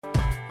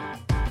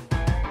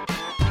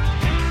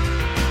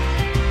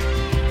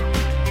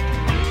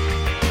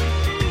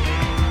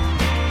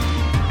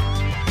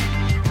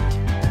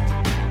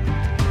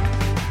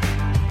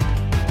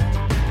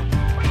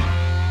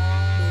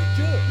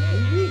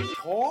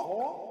ส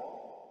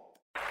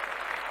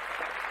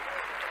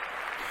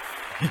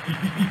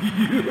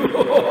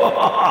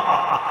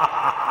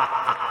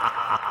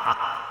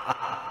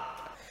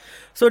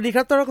วัสดีค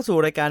รับต้อนรับเข้าสู่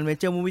รายการ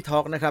Major Movie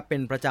Talk นะครับเป็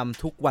นประจ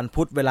ำทุกวัน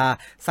พุธเวลา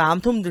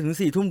 3 ทุ่มถึง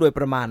 4 ทุ่มโดยป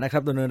ระมาณนะครั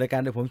บดำเนินรายกา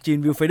รโดยผมจีน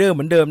วิวไฟเดอร์เห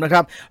มือนเดิมนะค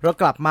รับเรา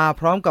กลับมา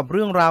พร้อมกับเ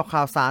รื่องราวข่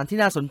าวสารที่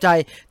น่าสนใจ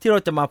ที่เรา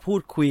จะมาพู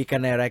ดคุยกัน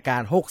ในรายกา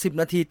ร60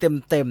นาที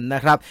เต็มๆน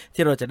ะครับ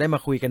ที่เราจะได้มา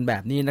คุยกันแบ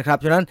บนี้นะครับ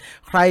ฉะนั้น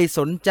ใครส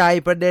นใจ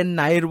ประเด็นไ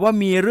หนหรือว่า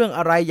มีเรื่อง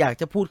อะไรอยาก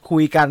จะพูดคุ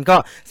ยกันก็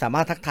สาม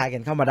ารถทักทายกั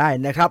นเข้ามาได้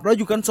นะครับเราอ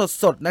ยู่กัน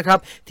สดๆนะครับ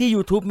ที่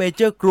YouTube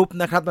Major Group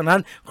นะครับดังนั้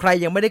นใคร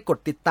ยังไม่ได้กด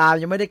ติดตาม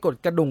ยังไม่ได้กด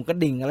กระ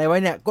ดิ่งอะไรไว้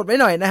เนี่ยกดไว้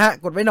หน่อยนะฮะ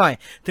กดไว้หน่อย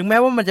ถึงแม้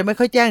ว่ามันจะไม่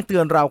ค่อยแจ้งเตื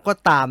อนเราก็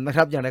ตามนะค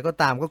รับอย่างไรก็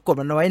ตามก็กด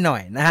มันไว้หน่อ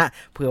ยนะฮะ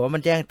เผื่อว่ามั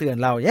นแจ้งเตือน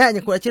เราเนี่ยอย่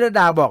างคุณอาชิร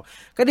ดาบอก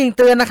กระดิ่งเ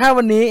ตือนนะครับ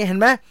วันนี้เห็น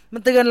ไหมมั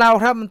นเตือนเรา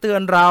ครับมันเตือ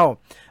นเรา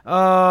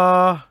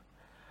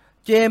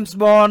เจมส์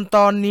บอนด์ต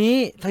อนนี้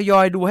ทยอ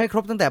ยดูให้คร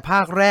บตั้งแต่ภา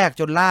คแรก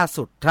จนล่า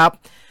สุดครับ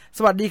ส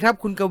วัสดีครับ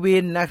คุณกวิ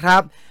นนะครั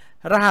บ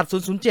รหัส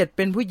007เ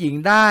ป็นผู้หญิง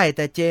ได้แ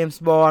ต่เจม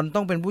ส์บอนด์ต้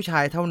องเป็นผู้ชา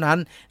ยเท่านั้น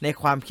ใน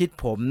ความคิด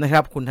ผมนะค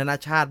รับคุณธน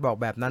ชาติบอก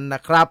แบบนั้นน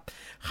ะครับ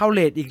เข้าเล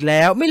ทอีกแ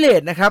ล้วไม่เล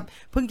ทนะครับ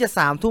เพิ่งจะ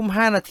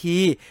 3:05 นาที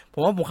ผ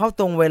มว่าผมเข้า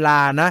ตรงเวลา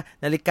นะ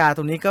นาฬิกาต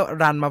รงนี้ก็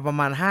รันมาประ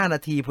มาณ5นา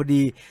ทีพอ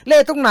ดีเล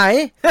ทตรงไหน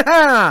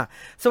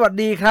สวัส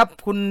ดีครับ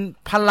คุณ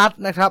พลัด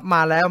นะครับม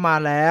าแ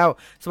ล้ว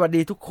สวัส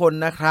ดีทุกคน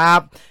นะครับ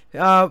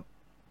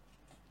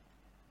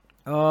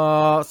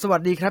สวั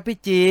สดีครับพี่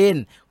จีน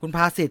คุณภ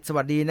าสิทธิ์ส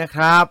วัสดีนะค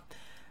รับ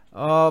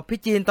พี่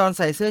จีนตอนใ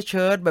ส่เสื้อเ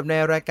ชิ้ตแบบใน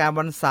รายการ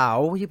วันเสา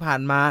ร์ที่ผ่า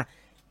นมา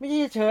ไม่ใ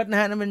ช่เชิ้ตนะ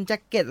ฮะนั่นเป็นแจ็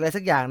คเก็ตอะไรสั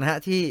กอย่างนะฮะ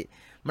ที่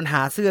มันห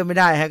าเสื้อไม่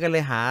ได้ฮะก็เล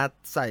ยหา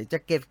ใส่แจ็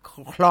คเก็ต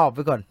ครอบไ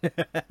ว้ก่อน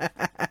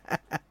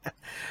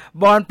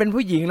บอลเป็น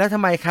ผู้หญิงแล้วทำ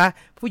ไมคะ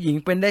ผู้หญิง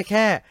เป็นได้แ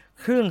ค่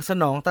เครื่องส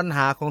นองตัณห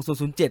าของ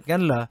007งั้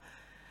นเหรอ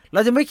เรา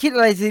จะไม่คิดอ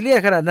ะไรซีเรีย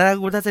สขนาดนั้นนะ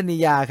คุณทัศนี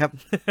ยาครับ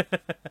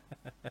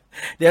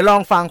เดี๋ยวลอ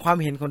งฟังความ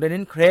เห็นของเดนนิ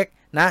ส เครก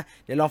นะ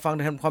เดี๋ยวลองฟัง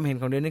ความเห็น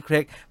ของเดนนิส เคร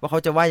กว่าเขา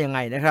จะว่ายังไง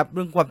นะครับเ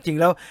รื่องความจริง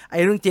แล้วไอ้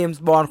เรื่องเจม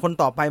ส์บอนด์คน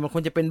ต่อไปมันค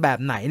วรจะเป็นแบบ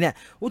ไหนเนี่ย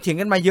เถียง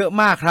กันมาเยอะ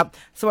มากครับ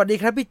สวัสดี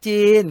ครับพี่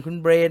จีนคุณ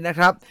เบรนนะ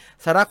ครับ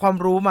สาระความ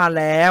รู้มา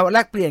แล้วแล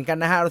กเปลี่ยนกัน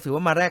นะฮะเราถือว่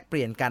ามาแลกเป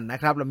ลี่ยนกันนะ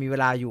ครับเรามีเว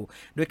ลาอยู่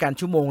ด้วยกัน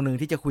ชั่วโมงนึง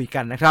ที่จะคุย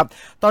กันนะครับ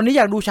ตอนนี้อ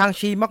ยากดูชาง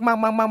ชี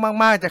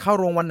มากๆจะเข้า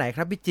โรงวันไหนค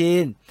รับพี่จี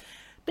น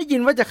ได้ยิ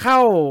นว่าจะเข้า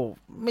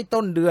ไม่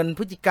ต้นเดือนพ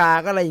ฤศจิกา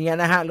ก็อะไรอย่างเงี้ย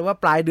นะฮะหรือว่า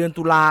ปลายเดือน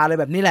ตุลาอะไร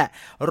แบบนี้แหละ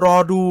รอ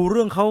ดูเ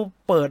รื่องเขา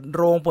เปิดโ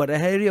รงเปิดอะไร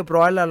ให้เรียบ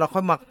ร้อยแล้วเราค่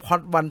อยมาพล็อ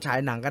ตวันฉาย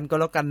หนังกันก็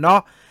แล้วกันเนาะ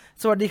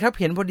สวัสดีครับ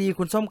เห็นพอดี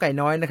คุณส้มไก่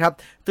น้อยนะครับ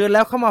เตือนแล้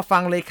วเข้ามาฟั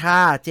งเลยค่ะ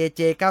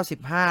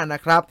JJ95 น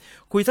ะครับ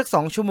คุยสัก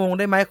2ชั่วโมง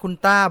ได้ไหมคุณ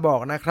ต้าบอ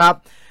กนะครับ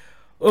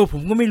ผ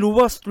มก็ไม่รู้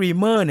ว่าสตรีม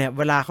เมอร์เนี่ยเ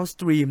วลาเขาส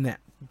ตรีมเนี่ย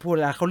พวกเว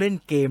ลาเขาเล่น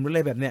เกมหรืออะไ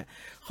รแบบเนี้ย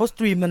เขาส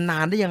ตรีมนา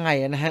นๆได้ยังไง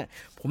นะฮะ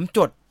ผม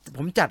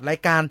จัดราย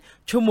การ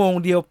ชั่วโมง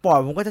เดียวปล่อย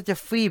ผมก็จะ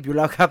ฟีบอยู่แ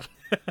ล้วครับ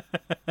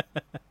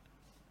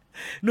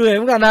เหนื่อยเห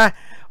มือนกันนะ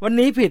วัน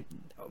นี้ผิด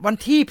วัน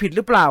ที่ผิดห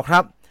รือเปล่าครั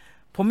บ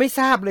ผมไม่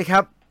ทราบเลยครั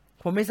บ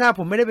ผมไม่ทราบ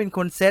ผมไม่ได้เป็นค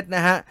นเซตน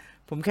ะฮะ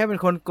ผมแค่เป็น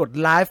คนกด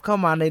ไลฟ์เข้า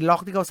มาในล็อ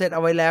กที่เขาเซตเอ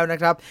าไว้แล้วนะ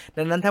ครับ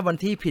ดังนั้นถ้าวัน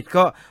ที่ผิด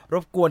ก็ร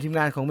บกวนทีม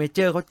งานของเมเจ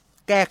อร์เขา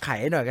แก้ไข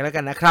หน่อยกันแล้ว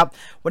กันนะครับ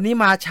วันนี้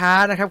มาช้า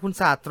นะครับคุณ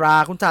ศาสต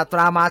ร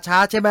ามาช้า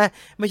ใช่ไหม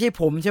ไม่ใช่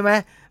ผมใช่ไหม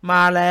ม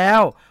าแล้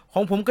วข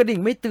องผมกระดิ่ง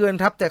ไม่เตือน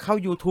ครับแต่เข้า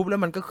YouTube แล้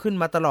วมันก็ขึ้น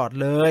มาตลอด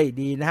เลย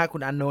ดีนะฮะคุ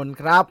ณอานนท์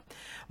ครับ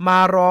มา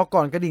รอก่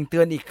อนกระดิ่งเตื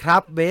อนอีกครั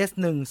บเบส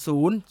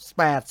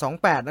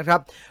10828นะครับ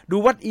ดู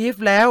What If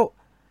แล้ว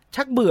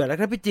ชักเบื่อแล้ว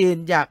ครับพี่จีน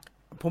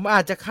ผมอ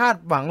าจจะคาด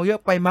หวังเยอ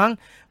ะไปมั้ง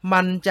มั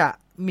นจะ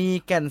มี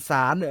แก่นส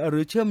ารหรื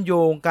อเชื่อมโย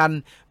งกัน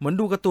เหมือน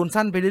ดูการ์ตูน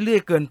สั้นไปเรื่อ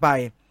ยๆเกินไป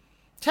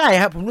ใช่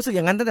ครับผมรู้สึกอ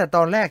ย่างนั้นตั้งแต่ต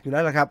อนแรกอยู่แล้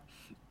วล่ะครับ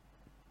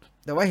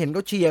แต่ว่าเห็นเข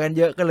าเชียร์กัน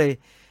เยอะก็เลย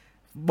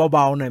เบ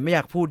าๆหน่อยไม่อย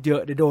ากพูดเยอ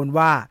ะเดี๋ยวโดน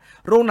ว่า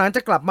โรงหนังจ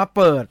ะกลับมาเ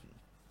ปิด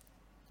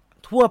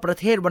ทั่วประ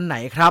เทศวันไหน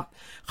ครับ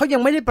เขายั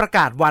งไม่ได้ประก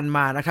าศวันม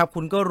านะครับ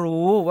คุณก็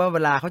รู้ว่าเว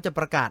ลาเขาจะ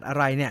ประกาศอะ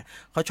ไรเนี่ย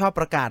เขาชอบ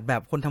ประกาศแบ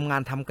บคนทำงา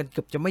นทำกันเ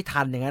กือบจะไม่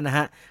ทันอย่างนั้นนะฮ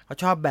ะเขา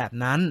ชอบแบบ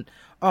นั้น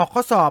ออกข้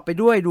อสอบไป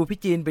ด้วยดูพี่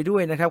จีนไปด้ว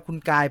ยนะครับคุณ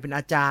กายเป็นอ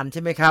าจารย์ใ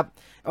ช่ไหมครับ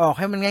ออกใ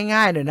ห้มัน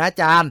ง่ายๆหน่อยนะอา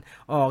จารย์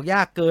ออกย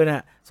ากเกินอ่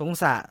ะสง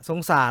ส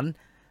าร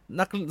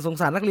นักเ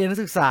รียนนัก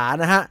ศึกษา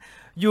นะฮะ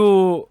อยู่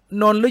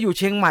นนท์หรืออยู่เ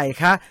ชียงใหม่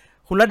คะ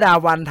คุณระดา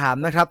วันถาม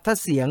นะครับถ้า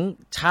เสียง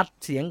ชัด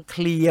เสียงเค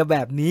ลียร์แบ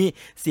บนี้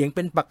เสียงเ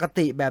ป็นปก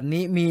ติแบบ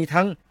นี้มี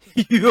ทั้ง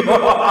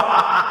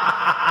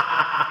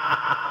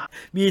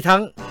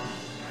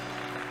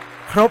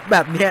ครบแบ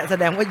บนี้แส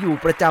ดงว่าอยู่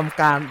ประจ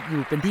ำการอ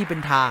ยู่เป็นที่เป็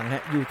นทางฮ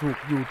ะอยู่ถูก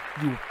อ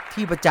ยู่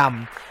ที่ประจ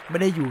ำไม่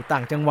ได้อยู่ต่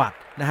างจังหวัด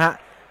นะฮะ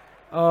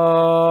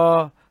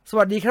ส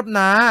วัสดีครับน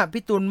ะ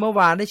พี่ตุลเมื่อ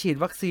วานได้ฉีด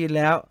วัคซีนแ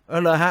ล้ว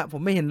เหรอฮะผ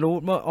มไม่เห็นรู้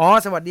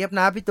สวัสดีครับ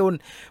นะพี่ตุล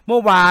เมื่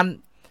อวาน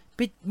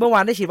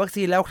ได้ฉีดวัค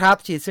ซีนแล้วครับ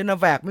ฉีดซิโน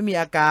แวคไม่มี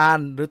อาการ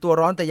หรือตัว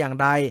ร้อนแต่อย่าง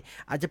ใด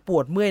อาจจะปว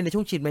ดเมื่อยในช่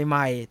วงฉีดให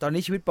ม่ๆตอน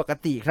นี้ชีวิตปก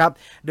ติครับ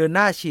เดินห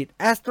น้าฉีด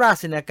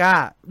AstraZeneca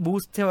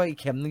Boost ใช่ไหมอีก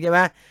เข็มนึงใช่ไหม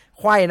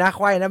ไขว้นะ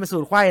เป็นสู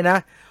ตรไขว้นะ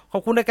ขอ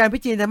บคุณในการ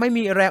พี่จีนทำให้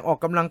มีแรงออก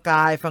กำลังก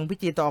ายฟังพี่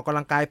จีนต่อออกกำ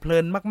ลังกายเพลิ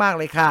นมากๆ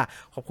เลยค่ะ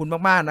ขอบคุณ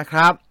มากๆนะค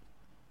รับ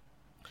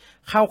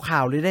เข้าข่า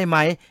วเลยได้ไหม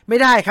ไม่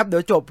ได้ครับเดี๋ย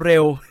วจบเร็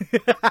ว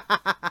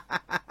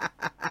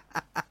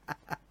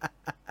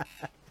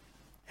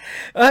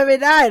ไม่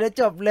ได้เดี๋ยว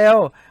จบเร็ว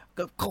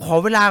ขอ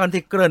เวลาก่อน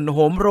ที่เกริ่นโห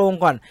มโรง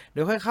ก่อนเ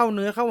ดี๋ยวค่อยเข้าเ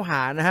นื้อเข้าห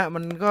านะฮะมั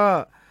นก็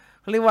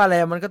เขาเรียกว่าอะไร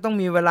มันก็ต้อง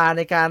มีเวลาใ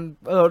นการ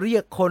เรีย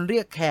กคนเรี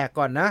ยกแขก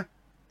ก่อนนะ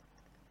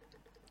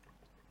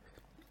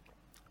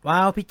ว้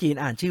าวพี่จีน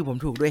อ่านชื่อผม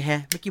ถูกด้วยแฮ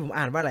ะเมื่อกี้ผม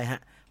อ่านว่าอะไรฮะ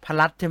พ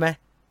ลัดใช่ไหม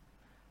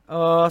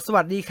ส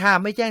วัสดีค่ะ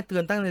ไม่แจ้งเตื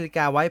อนตั้งนาฬิก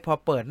าไว้พอ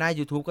เปิดหน้า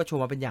YouTube ก็โช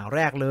ว์มาเป็นอย่างแร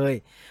กเลย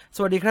ส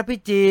วัสดีครับพี่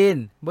จีน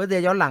เบอร์เด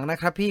ย์ย้อนหลังนะ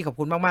ครับพี่ขอบ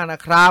คุณมากๆนะ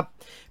ครับ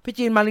พี่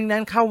จีนมาลิงก์นั้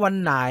นเข้าวัน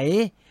ไหน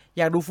อ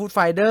ยากดูฟู้ดไฟ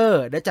เดอร์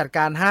เดี๋ยวจัดก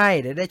ารให้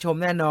เดี๋ยวได้ชม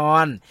แน่นอ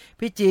น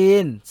พี่จี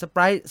น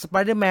สไป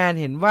เดอร์แมน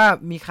เห็นว่า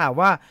มีข่าว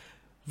ว่า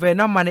เว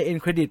นอมมาในเอ็น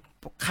เครดิต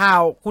ข่า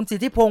วคุณสิท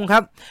ธิพงศ์ครั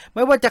บไ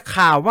ม่ว่าจะ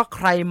ข่าวว่าใ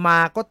ครมา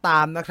ก็ต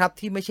ามนะครับ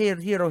ที่ไม่ใช่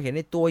ที่เราเห็นใ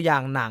นตัวอย่า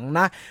งหนังน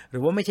ะหรื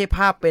อว่าไม่ใช่ภ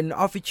าพเป็น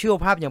Official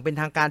ภาพอย่างเป็น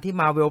ทางการที่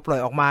Marvel ปล่อ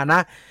ยออกมานะ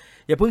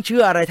อย่าเพิ่งเชื่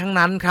ออะไรทั้ง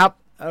นั้นครับ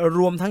ร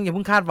วมทั้งอย่าเ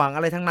พิ่งคาดหวังอ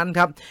ะไรทั้งนั้นค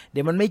รับเ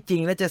ดี๋ยวมันไม่จริ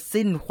งแล้วจะ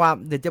สิ้นความ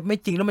เดี๋ยวจะไม่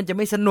จริงแล้วมันจะ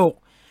ไม่สนุก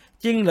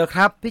จริงเหรอค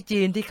รับพี่จี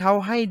นที่เขา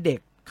ให้เด็ก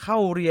เข้า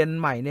เรียน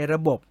ใหม่ในระ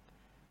บบ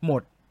หม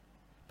ด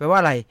แปลว่า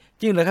อะไร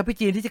จริงเหรอครับพี่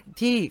จีน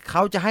ที่เข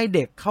าจะให้เ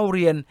ด็กเข้าเ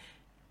รียน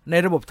ใน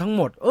ระบบทั้งห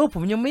มดผ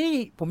มยังไม่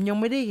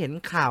ได้เห็น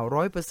ข่าว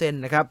 100% น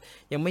ะครับ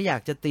ยังไม่อยา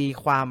กจะตี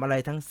ความอะไร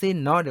ทั้งสิ้น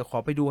เนาะเดี๋ยวขอ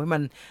ไปดูให้มั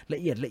นละ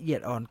เอีย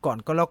ดอ่อนก่อน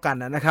ก็แล้วกัน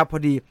นะครับพอ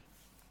ดี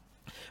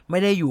ไม่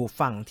ได้อยู่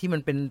ฝั่งที่มั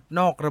นเป็น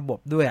นอกระบบ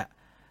ด้วย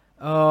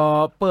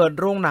เปิด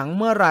โรงหนัง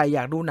เมื่อไหร่อย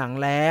ากดูหนัง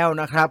แล้ว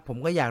นะครับผม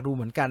ก็อยากดูเ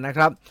หมือนกันนะค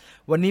รับ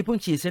วันนี้เพิ่ง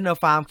ฉีดซิโน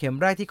ฟาร์มเข็ม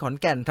แรกที่ขอน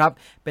แก่นครับ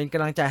เป็นก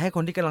ำลังใจให้ค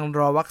นที่กำลังร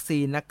อวัคซี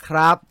นนะค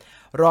รับ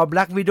รอ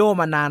Black Widow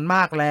มานานม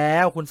ากแล้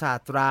วคุณศาส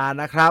ตรา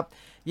นะครับ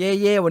เ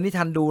ย่วันนี้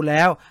ทันดูแ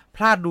ล้วพ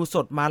ลาดดูส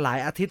ดมาหลาย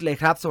อาทิตย์เลย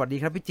ครับสวัสดี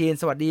ครับพี่จีน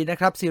สวัสดีนะ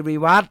ครับสิริ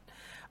วัฒน์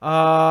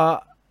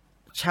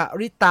ช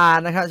ริตา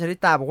นะครับชริ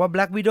ตาบอกว่า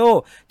Black Widow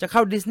จะเข้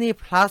า Disney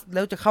Plus แ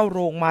ล้วจะเข้าโร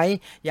งไหม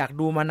อยาก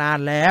ดูมานาน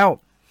แล้ว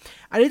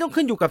อันนี้ต้อง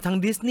ขึ้นอยู่กับทาง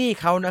ดิสนีย์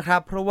เขานะครั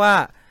บเพราะว่า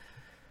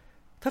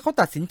ถ้าเขา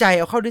ตัดสินใจเ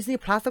อาเข้า Disney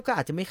Plus ก็อ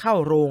าจจะไม่เข้า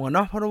โรงเน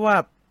าะเพราะว่า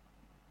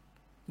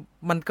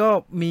มันก็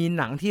มี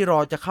หนังที่รอ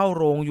จะเข้า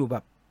โรงอยู่แบ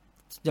บ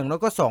อย่างน้อย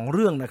ก็2เ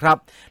รื่องนะครับ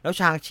แล้ว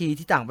ชางชี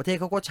ที่ต่างประเทศ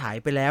เขาก็ฉาย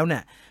ไปแล้วเนี่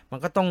ยมัน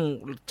ก็ต้อง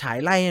ฉาย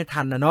ไล่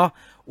ทันนะเนาะ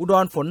อุด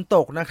รฝนต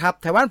กนะครับ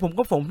แถวบ้านผม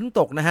ก็ฝนเพิ่ง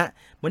ตกนะฮะ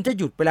เหมือนจะ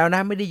หยุดไปแล้วน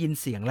ะไม่ได้ยิน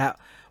เสียงแล้ว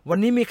วัน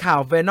นี้มีข่าว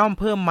Venom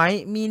เพิ่มไหม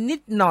มีนิ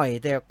ดหน่อย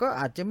แต่ก็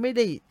อาจจะไม่ไ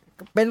ด้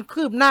เป็น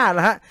คืบหน้าล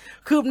ะฮะ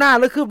คืบหน้า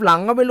หรือคืบหลัง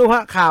ก็ไม่รู้ฮ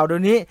ะข่าวเดี๋ย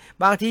วนี้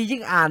บางทียิ่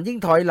งอ่านยิ่ง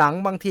ถอยหลัง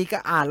บางทีก็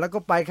อ่านแล้วก็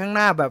ไปข้างห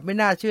น้าแบบไม่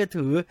น่าเชื่อ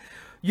ถือ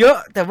เยอะ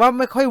แต่ว่าไ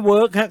ม่ค่อยเวิ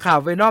ร์กฮะข่าว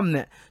เวนอมเ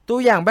นี่ยตัว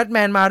อย่างแบทแม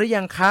นมาหรือ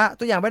ยังคะ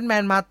ตัวอย่างแบทแม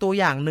นมาตัว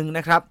อย่างหนึ่งน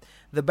ะครับ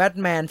The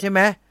Batman ใช่ไหม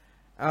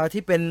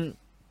ที่เป็น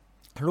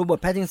โรเบิร์ต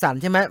แพตตินสัน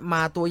ใช่ไหมม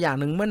าตัวอย่าง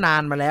หนึ่งเมื่อนา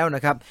นมาแล้วน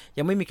ะครับ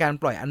ยังไม่มีการ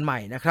ปล่อยอันใหม่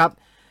นะครับ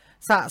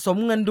สะสม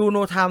เงินดู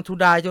No Time to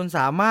Die จนส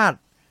ามาร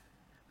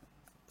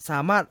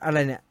ถอะไร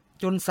เนี่ย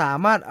จนสา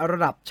มารถระ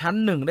ดับชั้น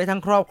1ได้ทั้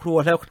งครอบครัว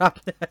แล้วครับ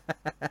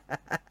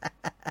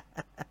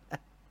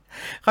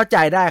เข้าใจ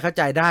ไ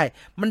ด้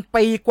มัน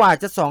ปีกว่า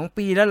จะ2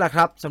ปีแล้วล่ะค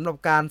รับสำหรับ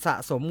การสะ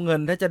สมเงิ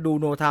นถ้าจะดู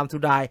No Time to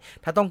Die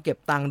ถ้าต้องเก็บ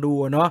ตังค์ดู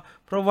เนาะ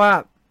เพราะว่า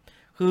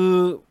คือ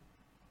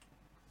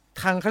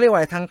ทางเขาเรียกว่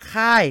าทาง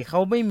ค่ายเขา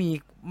ไม่มี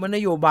น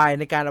โยบาย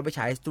ในการเอาไปฉ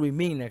ายสตรีม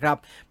มิ่งนะครับ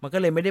มันก็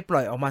เลยไม่ได้ปล่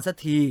อยออกมาสัก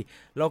ที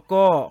แล้ว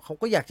ก็เขา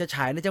ก็อยากจะฉ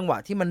ายในจังหวะ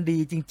ที่มันดี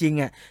จริง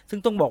ๆซึ่ง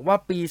ต้องบอกว่า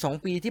ปี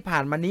2ปีที่ผ่า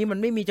นมานี้มัน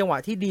ไม่มีจังหวะ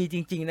ที่ดีจ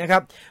ริงๆนะครั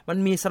บมัน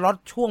มีสล็อต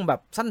ช่วงแบบ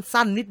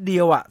สั้นๆนิดเดี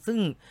ยวซึ่ง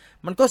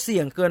มันก็เสี่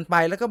ยงเกินไป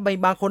แล้วก็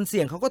บางคนเ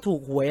สี่ยงเขาก็ถู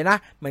กหวยนะ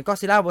เหมือน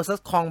Godzilla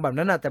vs Kong แบบ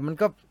นั้นแต่มัน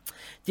ก็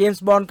เจม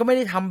ส์บอนด์ก็ไม่ไ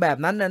ด้ทำแบบ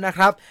นั้นนะค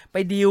รับไป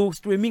ดีลส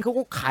ตรีมมิ่งเขา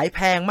ก็ขายแพ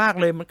งมาก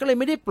เลยมันก็เลย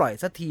ไม่ได้ปล่อย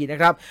สักทีนะ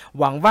ครับ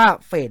หวังว่า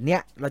เฟสเนี้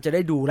ยเราจะไ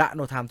ด้ดูละ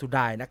No Time to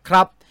Die นะค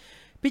รับ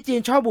พี่จี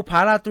นชอบบุปผา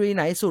ราตรีไ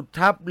หนสุด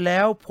ครับแล้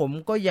วผม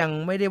ก็ยัง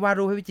ไม่ได้วาด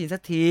รูปให้พี่จีนสั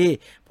กที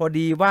พอ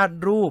ดีวาด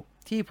รูป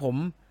ที่ผม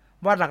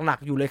วาดหลัก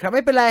ๆอยู่เลยครับไ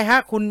ม่เป็นไรฮะ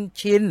คุณ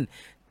ชิน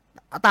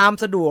ตาม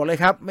สะดวกเลย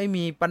ครับไม่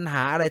มีปัญห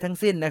าอะไรทั้ง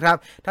สิ้นนะครับ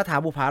ถ้าถาม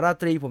บุปผารา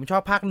ตรีผมชอ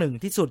บภาค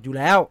1ที่สุดอยู่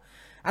แล้ว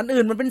อัน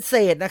อื่นมันเป็นเศ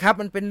ษนะครับ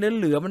มันเป็น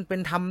เหลือมันเป็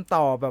นทำ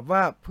ต่อแบบว่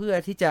าเพื่อ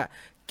ที่จะ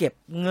เก็บ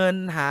เงิน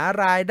หา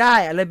รายได้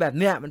อะไรแบบ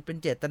เนี้ยมันเป็น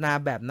เจตนา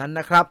แบบนั้น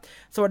นะครับ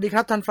สวัสดีค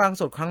รับท่านฟัง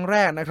สดครั้งแร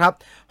กนะครับ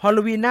ฮอลโล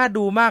วีนน่า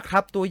ดูมากค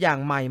รับตัวอย่าง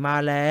ใหม่มา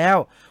แล้ว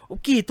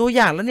กี่ตัวอ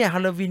ย่างแล้วเนี่ยฮอ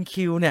ลโลวีน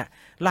คิวเนี่ย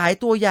หลาย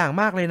ตัวอย่าง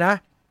มากเลยนะ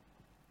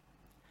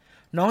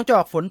น้องจอ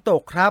กฝนต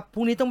กครับพ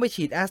รุ่งนี้ต้องไป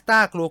ฉีดแอสตรา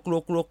กลั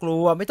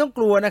วไม่ต้องก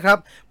ลัวนะครับ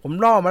ผม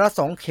ล่อมาแล้ว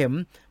2เข็ม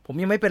ผม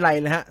ยังไม่เป็นไร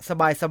เลยฮะส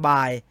บ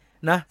าย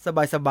นะส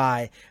บาย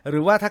หรื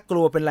อว่าถ้าก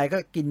ลัวเป็นไรก็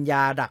กินย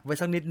าดักไว้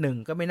สักนิดหนึ่ง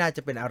ก็ไม่น่าจ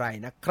ะเป็นอะไร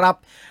นะครับ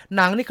ห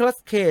นังนิโคลัส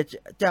เคจ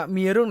จะ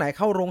มีเรื่องไหนเ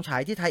ข้าโรงฉา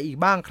ยที่ไทยอีก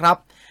บ้างครับ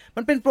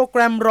มันเป็นโปรแก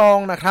รมรอง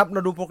นะครับเร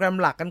าดูโปรแกรม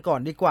หลักกันก่อน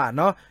ดีกว่า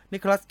เนาะนิ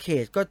โคลัสเค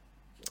จก็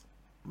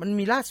มัน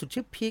มีล่าสุด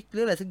ชื่อพิกหรื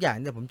ออะไรสักอย่าง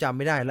เนี่ยผมจำไ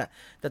ม่ได้ละ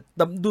แต่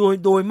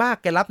โดยมาก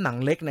แกรับหนัง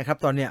เล็กนะครับ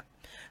ตอนเนี้ย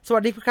สวั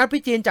สดีครับ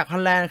พี่จีนจากฮอ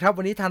ลแลนด์ครับ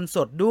วันนี้ทันส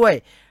ดด้วย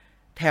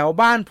แถว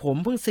บ้านผม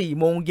เพิ่ง4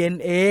 โมงเย็น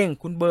เอง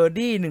คุณเบอร์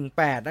ดี้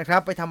18นะครั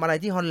บไปทำอะไร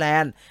ที่ฮอลแล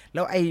นด์แ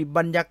ล้วไอ้บ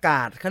รรยาก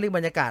าศเขาเรียกบ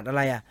รรยากาศอะไ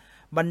ร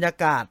บรรยา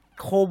กาศ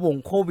โค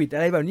วิดอ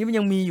ะไรแบบนี้มัน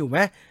ยังมีอยู่ไหม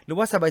หรือ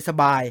ว่าส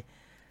บาย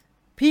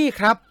พี่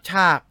ครับฉ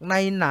ากใน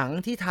หนัง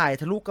ที่ถ่าย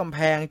ทะลุกำแพ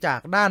งจา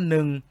กด้านห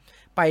นึ่ง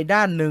ไปด้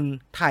านหนึ่ง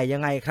ถ่ายยั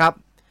งไงครับ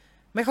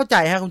ไม่เข้าใจ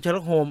ฮะคุณเชอร์ล็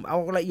อกโฮมเอา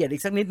ละเอียดอี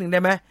กสักนิดหนึ่งได้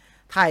ไหม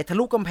ถ่ายทะ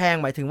ลุกำแพง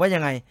หมายถึงว่ายั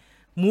งไง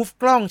move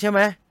กล้องใช่ไหม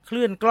เค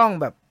ลื่อนกล้อง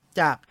แบบ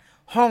จาก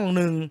ห้องห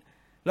นึ่ง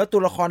แล้วตั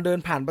วละครเดิน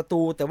ผ่านประ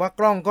ตูแต่ว่า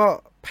กล้องก็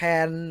แพ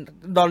น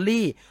ดอล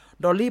ลี่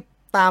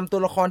ตามตั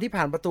วละครที่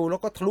ผ่านประตูแล้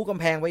วก็ทะลุกำ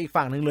แพงไปอีก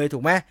ฝั่งหนึ่งเลยถู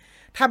กไหม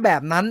ถ้าแบ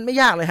บนั้นไม่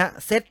ยากเลยฮะ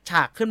เซตฉ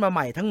ากขึ้นมาให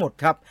ม่ทั้งหมด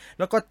ครับ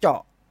แล้วก็เจา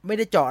ะไม่ไ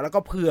ด้เจาะแล้วก็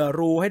เผื่อ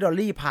รูให้ดอล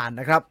ลี่ผ่าน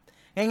นะครับ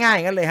ง่าย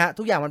ๆงั้นเลยฮะ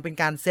ทุกอย่างมันเป็น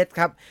การเซต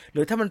ครับห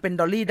รือถ้ามันเป็น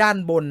ดอลลี่ด้าน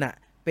บนน่ะ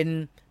เป็น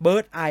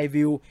bird eye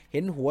view เห็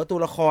นหัวตัว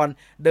ละคร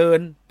เดิน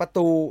ประ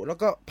ตูแล้ว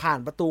ก็ผ่าน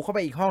ประตูเข้าไป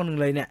อีกห้องนึง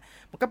เลยเนี่ย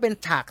มันก็เป็น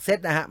ฉากเซต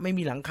นะฮะไม่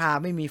มีหลังคา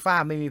ไม่มีฝ้า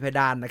ไม่มีเพ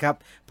ดานนะครับ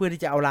เพื่อที่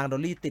จะเอารางดอ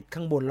ลลี่ติด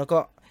ข้างบนแล้วก็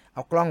เอ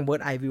ากล้อง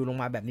bird eye view ลง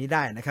มาแบบนี้ไ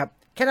ด้นะครับ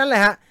แค่นั้นเล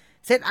ยฮะ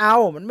เซตเอา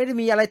มันไม่ได้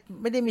มีอะไร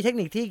ไม่ได้มีเทค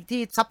นิค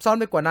ที่ซับซ้อน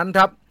ไปกว่านั้นค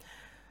รับ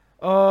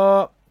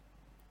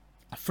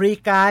ฟรี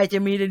กายจะ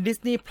มีใน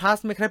Disney Plus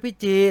ไหมครับพี่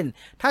จีน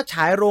ถ้าฉ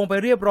ายโรงไป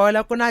เรียบร้อยแ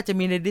ล้วก็น่าจะ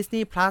มีใน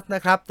Disney Plus น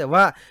ะครับแต่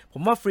ว่าผ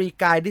มว่าฟรี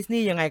กายดิสนี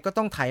ย์ยังไงก็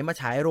ต้องไถมา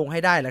ฉายโรงให้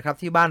ได้แหละครับ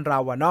ที่บ้านเรา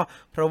อะเนาะ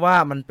เพราะว่า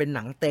มันเป็นห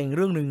นังเต็งเ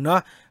รื่องนึงเนา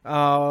ะ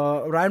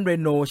ไรอันเร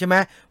โนใช่ไหม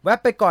แวะ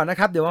ไปก่อนนะ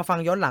ครับเดี๋ยวมาฟัง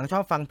ย้อนหลังชอ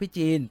บฟังพี่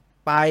จีน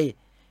ไป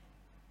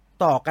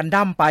ต่อกัน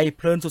ดั้มไปเ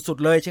พลินสุด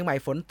ๆเลยเชียงใหม่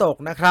ฝนตก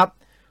นะครับ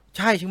ใ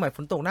ช่เชียงใหม่ฝ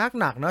นตกห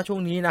นักนะช่ว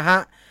งนี้นะฮะ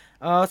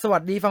สวั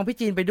สดีฟังพี่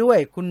จีนไปด้วย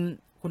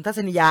คุณทัศ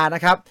นียาน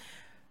ะครับ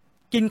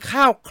กิน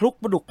ข้าวคลุก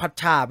ปลาดุกผัด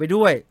ฉ่าไป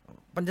ด้วย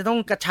มันจะต้อง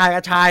กระชา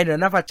ยเนอะ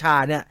นะผัดฉ่า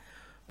เนี่ย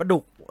ปลาดุ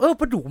ก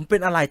ปลาดุกมันเป็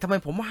นอะไรทำไม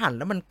ผมหั่น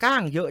แล้วมันก้า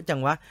งเยอะจัง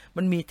วะ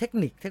มันมีเทค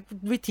นิค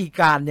วิธี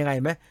การยังไง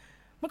ไหม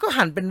มันก็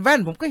หั่นเป็นแว่น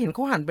ผมก็เห็นเข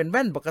าหั่นเป็นแ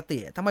ว่นปกติ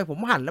ทำไมผม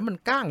หั่นแล้วมัน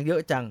ก้างเยอะ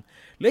จัง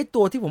หรือไอ้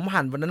ตัวที่ผม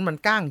หั่นวันนั้นมัน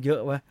ก้างเยอ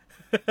ะวะ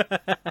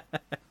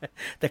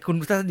แต่คุณ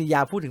ทัศนีย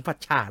าพูดถึงผัด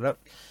ฉ่าแล้ว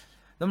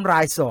น้ำลา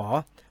ยสอ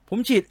ผม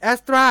ฉีดแอส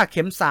ตราเ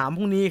ข็ม3พ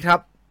รุ่งนี้ครับ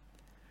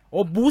โอ้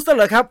บูสต์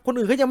เลยครับคน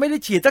อื่นเขายังไม่ได้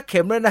ฉีดสักเ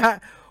ข็มเลยนะฮะ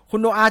คุ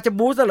ณโนอาจะ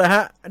บูสต์เหรอฮ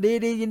ะดี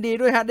ยินดี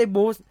ด้วยฮะได้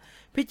บูสต์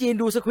พี่จีน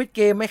ดูสควิดเ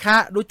กมไหมคะ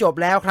ดูจบ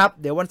แล้วครับ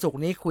เดี๋ยววันศุกร์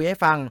นี้คุยให้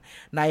ฟัง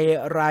ใน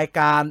ราย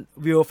การ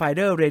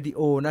Viewfinder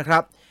Radio นะครั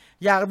บ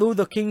อยากดู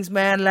The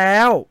Kingsman แล้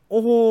วโ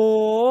อ้โห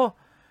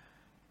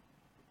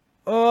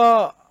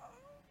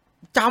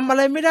จำอะไ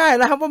รไม่ได้แ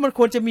ล้วครับว่ามันค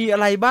วรจะมีอะ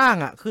ไรบ้าง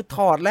อ่ะคือถ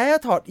อดแล้ว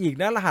ถอดอีก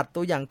นะรหัส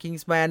ตัวอย่าง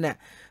Kingsman เนี่ย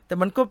แต่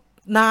มันก็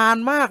นาน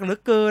มากเหลือ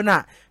เกินอ่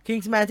ะ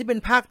Kingsman ที่เป็น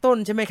ภาคต้น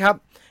ใช่ไหมครับ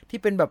ที่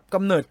เป็นแบบก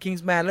ำเนิด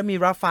Kingsman แล้วมี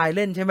ราฟา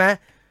เล่นใช่ไหม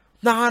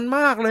นานม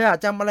ากเลยอ่ะ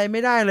จำอะไรไ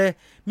ม่ได้เลย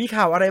มี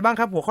ข่าวอะไรบ้าง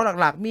ครับหัวข้อ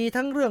หลักๆมี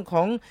ทั้งเรื่องข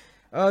อง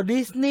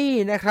ดิสนี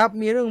ย์นะครับ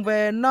มีเรื่อง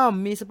Venom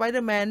มี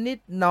Spider-Man นิด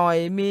หน่อย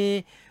มี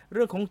เ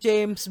รื่องของเจ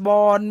มส์บ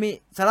อนด์มี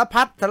สาร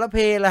พัดสารเพ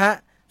ละฮะ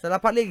สาร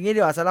พัดเรียกอย่างนี้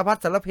ดีกว่าสารพัด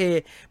สารเพ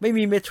ไม่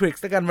มีเมทริก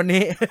ซ์กันวัน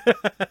นี้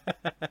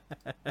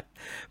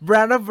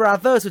Brand of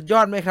Brother สุดย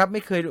อดไหมครับไ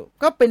ม่เคยดู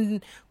ก็เ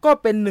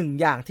ป็นหนึ่ง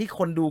อย่างที่ค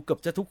นดูเกือบ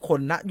จะทุกคน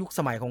ณยุคส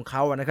มัยของเข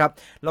าอะนะครับ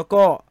แล้ว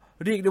ก็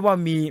เรียกได้ว่า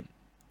มี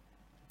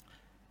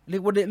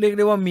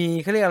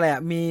เขาเรียกอะไรอ่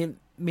ะ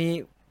มี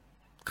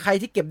ใคร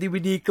ที่เก็บ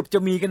DVD เกือบจะ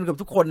มีกันเกือบ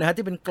ทุกคนนะฮะ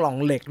ที่เป็นกล่อง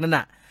เหล็กนั่น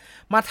น่ะ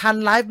มาทัน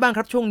ไลฟ์บ้างค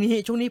รับช่วง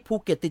นี้ภู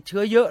เก็ตติดเชื้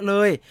อเยอะเล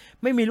ย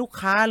ไม่มีลูก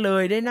ค้าเล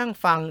ยได้นั่ง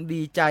ฟัง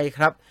ดีใจค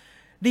รับ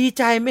ดีใ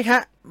จไหมคะ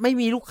ไม่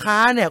มีลูกค้า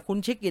เนี่ยคุณ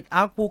เช็คอิทเอ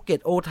าท์ภูเก็ต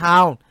โอทา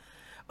วน์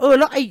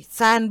แล้วไอ้แ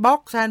ซนเบิ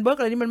ร์ก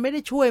อะไรนี่มันไม่ได้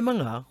ช่วยมั้ง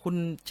เหรอคุณ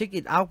เช็คอิ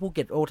ทเอาท์ภูเ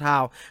ก็ตโอทา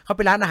วน์เขาเ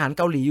ป็นร้านอาหารเ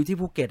กาหลีอยู่ที่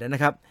ภูเก็ตน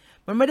ะครับ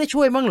มันไม่ได้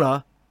ช่วยมั้งเหรอ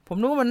ผม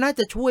นึกว่ามันน่า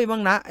จะช่วยมั้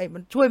งนะไอ้มั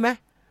นช่วยไหม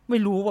ไม่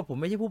รู้ว่าผม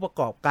ไม่ใช่ผู้ประ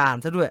กอบการ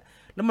ซะด้วย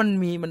แล้วมัน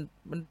มี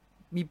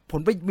ผ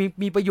ล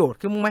มีประโยชน์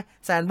ขึ้นมั้งไหม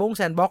แซน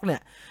บ็อกเนี่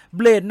ยเ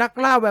บลดนัก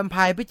ล่าแวมไพ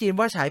ร์พี่จีน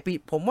ว่าฉายปี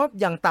ผมว่า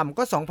อย่างต่ำ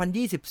ก็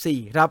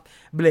2024ครับ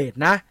เบล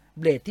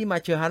ดที่มา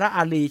เชอร์ฮาระอ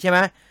าลีใช่ไหม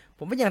ผ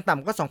มว่าอย่างต่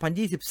ำก็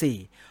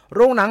2024โ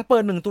รงหนังเปิ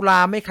ด1ตุลา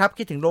ไหมครับ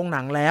คิดถึงโรงห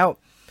นังแล้ว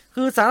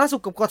คือสาธารณสุ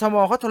ขกับกทม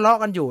เขาทะเลาะ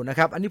กันอยู่นะค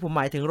รับอันนี้ผมห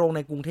มายถึงโรงใน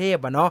กรุงเทพ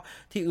อะเนาะ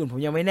ที่อื่นผม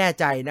ยังไม่แน่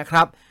ใจนะค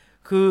รับ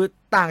คือ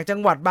ต่างจัง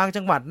หวัดบาง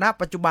จังหวัดณ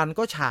ปัจจุบัน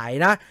ก็ฉาย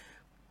นะ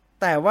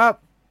แต่ว่า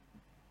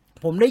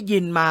ผมได้ยิ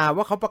นมา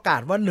ว่าเขาประกา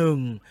ศว่า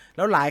1แ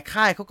ล้วหลาย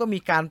ค่ายเขาก็มี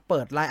การเ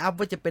ปิดไลน์อัพ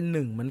ว่าจะเป็น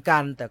1เหมือนกั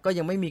นแต่ก็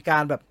ยังไม่มีกา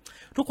รแบบ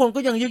ทุกคนก็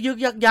ยังยึก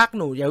ยัก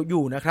หนูอ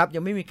ยู่นะครับยั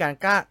งไม่มีการ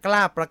กล้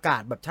าประกา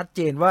ศแบบชัดเจ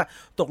นว่า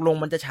ตกลง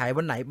มันจะฉาย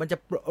วันไหนมันจะ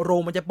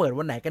เปิด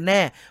วันไหนกันแ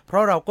น่เพรา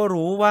ะเราก็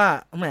รู้ว่า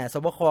แหมส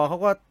บคเขา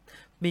ก็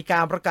มีกา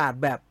รประกาศ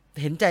แบบ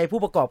เห็นใจผู้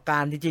ประกอบกา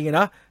รจริงๆเ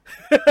นาะ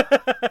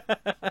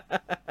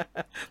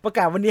ประก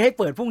าศวันนี้ให้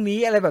เปิดพรุ่งนี้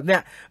อะไรแบบเนี้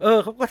ย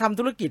เขาก็ทำ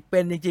ธุรกิจเป็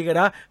นจริงๆ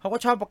นะเขาก็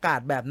ชอบประกาศ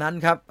แบบนั้น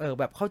ครับ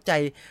แบบเข้าใ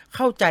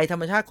จธร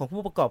รมชาติของ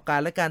ผู้ประกอบการ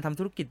และการทำ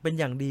ธุรกิจเป็น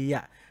อย่างดี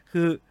อ่ะ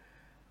คือ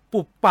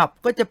ปุบปับ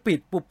ก็จะปิด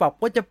ปุบปับ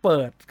ก็จะเปิ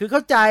ดคือเข้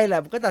าใจแหละ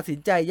ก็ตัดสิน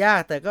ใจยาก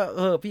แต่ก็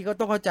พี่ก็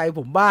ต้องเข้าใจ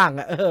ผมบ้าง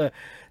อ่ะ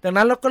ดัง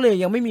นั้นเราก็เลย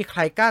ยังไม่มีใค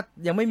ร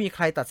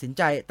ตัดสินใ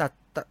จ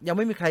ยังไ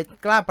ม่มีใคร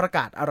กล้าประก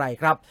าศอะไร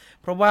ครับ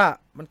เพราะว่า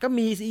มันก็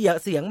มี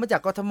เสียงมาจา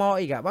กกทม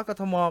อีกอะว่าก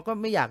ทมก็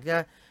ไม่อยาก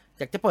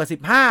จะเปิด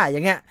15อ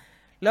ย่างเงี้ย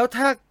แล้ว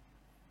ถ้า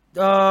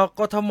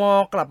กทม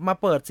กลับมา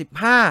เปิด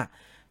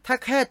15ถ้า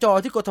แค่จอ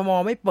ที่กทม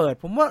ไม่เปิด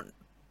ผมว่า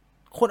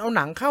คนเอาห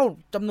นังเข้า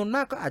จำนวนม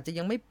ากก็อาจจะ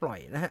ยังไม่ปล่อย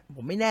นะฮะผ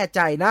มไม่แน่ใจ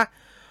นะ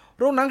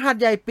โรงหนังหาด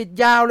ใหญ่ปิด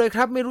ยาวเลยค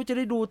รับไม่รู้จะไ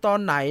ด้ดูตอน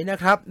ไหนนะ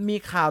ครับมี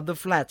ข่าว The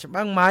Flash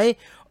บ้างไหม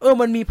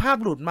มันมีภาพ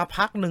หลุดมา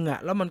พักหนึ่งอะ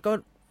แล้วมันก็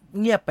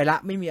เงียบไปละ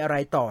ไม่มีอะไร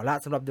ต่อละ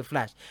สำหรับ The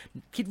Flash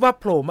คิดว่า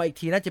โผล่มาอีก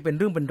ทีน่าจะเป็น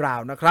เรื่องเป็นรา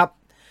วนะครับ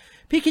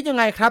พี่คิดยัง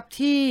ไงครับ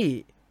ที่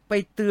ไป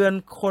เตือน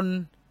คน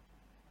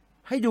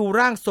ให้ดู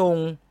ร่างทรง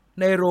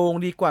ในโรง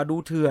ดีกว่าดู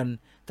เถื่อน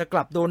แต่ก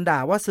ลับโดนด่า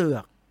ว่าเสือ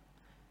ก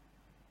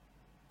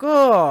ก็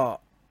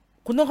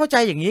คุณต้องเข้าใจ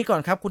อย่างนี้ก่อ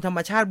นครับคุณธรรม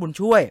ชาติบุญ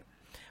ช่วย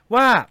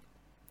ว่า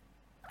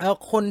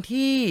คน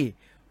ที่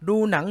ดู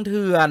หนังเ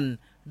ถื่อน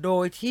โด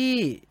ยที่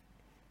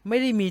ไม่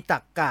ได้มีตร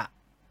รกะ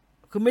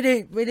คือไม่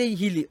ได้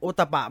ฮิริโอ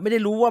ตปะไม่ได้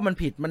รู้ว่ามัน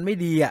ผิดมันไม่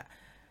ดีอ่ะ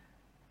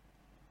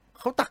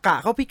เขาตรรกะ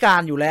เขาพิกา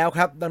รอยู่แล้วค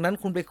รับดังนั้น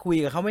คุณไปคุย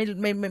กับเขาไม่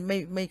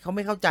เขาไ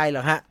ม่เข้าใจหร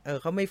อกฮะ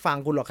เขาไม่ฟัง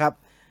คุณหรอกครับ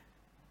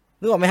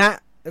นึกออกไหมฮะ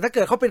แต่ถ้าเ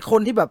กิดเขาเป็นค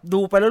นที่แบบ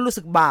ดูไปแล้วรู้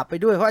สึกบาปไป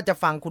ด้วยเขาอาจจะ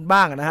ฟังคุณบ้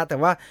างนะฮะแต่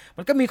ว่า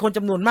มันก็มีคนจ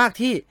ำนวนมาก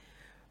ที่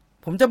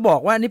ผมจะบอ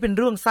กว่านี่เป็น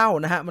เรื่องเศร้า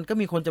นะฮะมันก็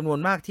มีคนจำนวน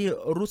มากที่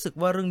รู้สึก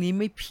ว่าเรื่องนี้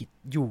ไม่ผิด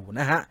อยู่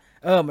นะฮะ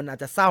มันอาจ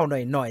จะเศร้าห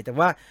น่อยแต่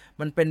ว่า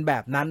มันเป็นแบ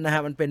บนั้นนะฮ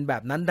ะมันเป็นแบ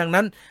บนั้นดัง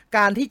นั้นก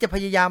ารที่จะพ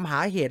ยายามหา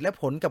เหตุและ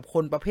ผลกับค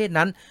นประเภท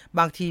นั้น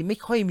บางทีไม่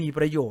ค่อยมีป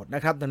ระโยชน์น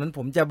ะครับดังนั้นผ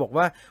มจะบอก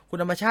ว่าคุณ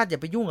ธรรมชาติอย่า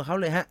ไปยุ่งกับเขา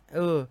เลยฮะ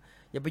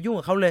อย่าไปยุ่ง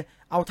กับเขาเลย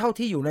เอาเท่า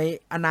ที่อยู่ใน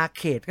อาณาเ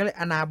ขตก็เลย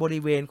อาณาบ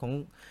ริเวณของ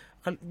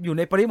อยู่ใ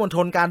นปริมณฑ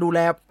ลการดูแล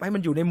ให้มั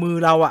นอยู่ในมือ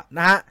เราอะ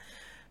นะฮะ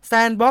แซ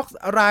นด์บ็อกซ์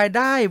รายไ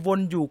ด้วน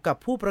อยู่กับ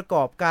ผู้ประก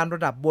อบการร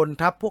ะดับบน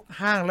ครับพวก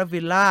ห้างและ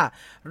วิลล่า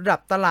ระดับ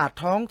ตลาด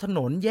ท้องถน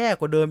นแย่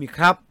กว่าเดิมอีก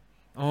ครับ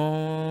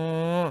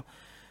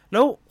แ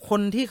ล้วค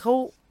นที่เขา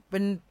เป็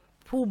น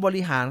ผู้บ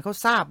ริหารเขา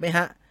ทราบไหมฮ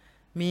ะ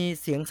มี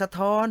เสียงสะ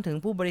ท้อนถึง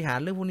ผู้บริหาร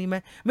เรื่องพวกนี้ไหม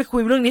ไม่คุ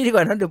ยเรื่องนี้ดีก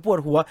ว่านะเดี๋ยวปวด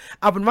หัว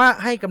เอาเป็นว่า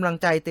ให้กำลัง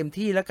ใจเต็ม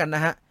ที่แล้วกันน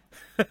ะฮะ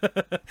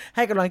ใ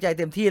ห้กำลังใจ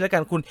เต็มที่แล้วกั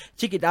นคุณ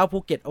ชิคกี้ดาวภู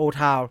เก็ตโอ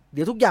ทาวเ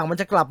ดี๋ยวทุกอย่างมัน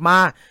จะกลับมา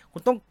คุ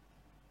ณต้อง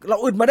เรา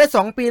อึดมาได้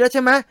2ปีแล้วใ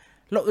ช่ไหม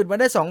เราอึดมา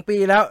ได้2ปี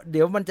แล้วเ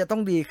ดี๋ยวมันจะต้อ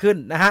งดีขึ้น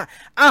นะฮะ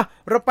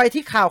เราไป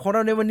ที่ข่าวของเร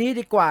าในวันนี้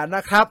ดีกว่าน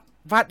ะครับ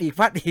ฟาดอีก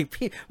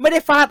พี่ไม่ได้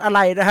ฟาดอะไร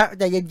นะฮะ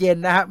ใจเย็น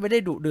ๆนะฮะไม่ได้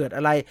ดุเดือดอ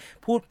ะไร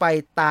พูดไป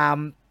ตาม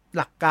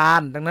หลักกา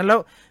รดังนั้นแล้ว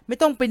ไม่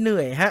ต้องไปเหนื่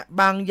อยฮะ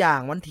บางอย่าง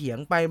มันเถียง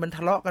ไปมันท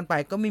ะเลาะกันไป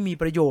ก็ไม่มี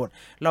ประโยชน์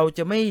เราจ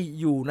ะไม่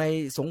อยู่ใน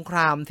สงคร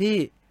ามที่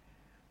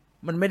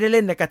มันไม่ได้เ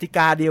ล่นในกติก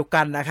าเดียว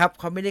กันนะครับ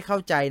เขาไม่ได้เข้า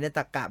ใจในต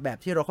รรกะแบบ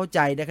ที่เราเข้าใจ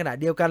ในขณะ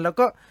เดียวกันแล้ว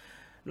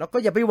ก็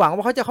อย่าไปหวังว่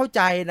าเขาจะเข้าใ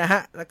จนะฮ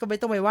ะแล้วก็ไม่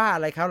ต้องไปว่าอ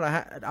ะไรเขาหรอกฮ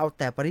ะเอาแ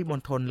ต่ปริมณ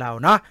ฑลเรา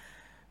เนาะ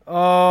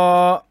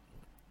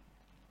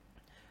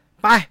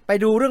ไป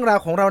ดูเรื่องราว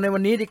ของเราในวั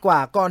นนี้ดีกว่า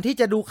ก่อนที่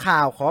จะดูข่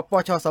าวขอป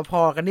ชสพ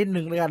กันนิด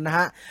นึงเลยกันนะฮ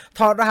ะถ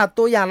อดรหัส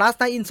ตัวอย่าง Last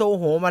Night in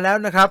Soho มาแล้ว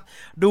นะครับ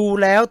ดู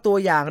แล้วตัว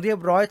อย่างเรียบ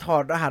ร้อยถอ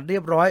ดรหัสเรี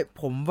ยบร้อย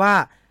ผมว่า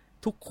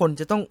ทุกคน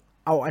จะต้อง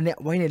เอาอันเนี้ย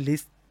ไว้ในลิ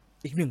สต์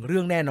อีกหนึ่งเรื่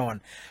องแน่นอน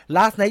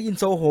Last Night in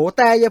Soho แ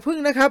ต่อย่าพึ่ง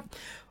นะครับ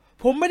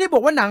ผมไม่ได้บอ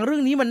กว่าหนังเรื่อ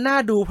งนี้มันน่า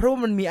ดูเพราะว่า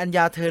มันมีอัญญ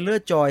าเทเลอ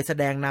ร์จอยแส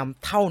ดงน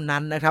ำเท่านั้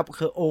นนะครับ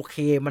คือโอเค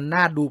มัน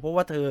น่าดูเพราะ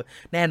ว่าเธอ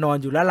แน่นอน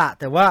อยู่แล้วล่ะ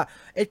แต่ว่า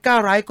เอ็ดกา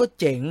ร์ไรท์ก็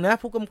เจ๋งนะ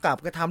ผู้กำกับ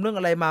ก็ทำเรื่อง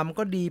อะไรมามัน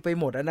ก็ดีไป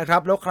หมดนะครั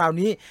บแล้วคราว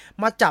นี้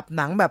มาจับ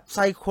หนังแบบ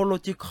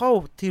psychological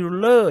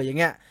thriller อย่าง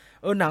เงี้ย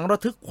หนังระ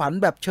ทึกขวัญ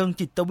แบบเชิง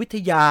จิตวิท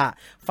ยา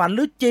ฝันห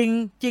รือจริง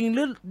ห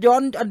รือย้อ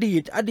นอดี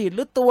ตห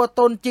รือตัว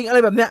ตนจริงอะไร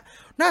แบบเนี้ย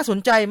น่าสน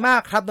ใจมา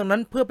กครับดังนั้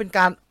นเพื่อเป็น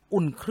การ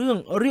อุ่นเครื่อง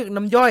เรียก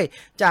น้ำย่อย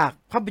จาก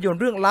ภาพยนตร์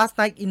เรื่อง Last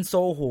Night in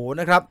Soho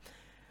นะครับ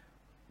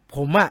ผ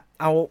ม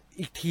เอา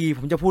อีกทีผ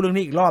มจะพูดเรื่อง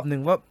นี้อีกรอบหนึ่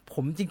งว่าผ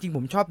มจริงๆผ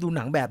มชอบดูห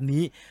นังแบบ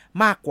นี้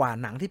มากกว่า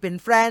หนังที่เป็น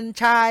แฟรน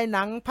ไชส์ห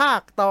นังภา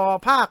คต่อ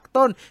ภาค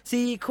ต้น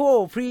ซีโคว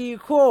พรี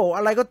โควอ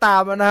ะไรก็ตา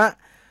มนะฮะ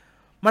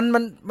มั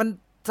น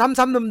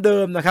ซ้ำๆเดิ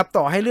มๆนะครับ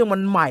ต่อให้เรื่องมั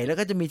นใหม่แล้ว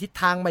ก็จะมีทิศ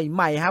ทางใ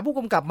หม่ๆฮะผู้ก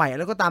ำกับใหม่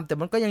แล้วก็ตามแต่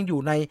มันก็ยังอยู่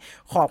ใน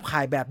ขอบข่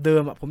ายแบบเดิ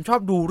มผมชอบ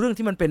ดูเรื่อง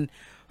ที่มันเป็น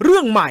เรื่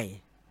องใหม่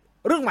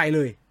เ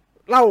ลย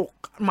เล่า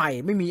ใหม่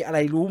ไม่มีอะไร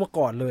รู้มา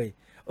ก่อนเลย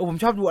ผม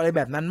ชอบดูอะไรแ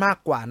บบนั้นมาก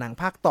กว่าหนัง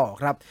ภาคต่อ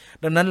ครับ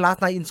ดังนั้น Last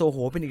Night in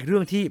Soho เป็นอีกเรื่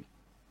องที่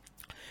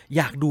อ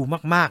ยากดู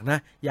มากๆนะ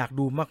อยาก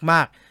ดูม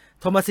ากๆ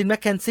โทมัสซินแมค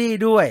เคนซี่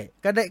ด้วย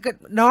ก็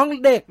น้อง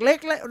เด็กเล็ก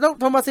และ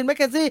โทมัสซินแมคเ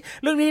คนซี่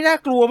เรื่องนี้น่า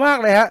กลัวมาก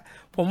เลยฮะ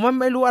ผมว่า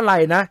ไม่รู้อะไร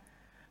นะ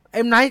เ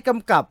อ็มไนท์ก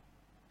ำกับ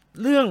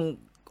เรื่อง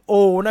โอ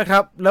นะครั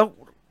บแล้ว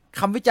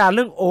คำวิจารณ์เ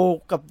รื่องโอ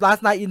กับ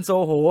Last Night in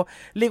Soho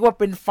เรียกว่า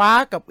เป็นฟ้า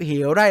กับเห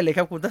วได้เลยค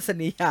รับคุณทัศ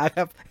นียาค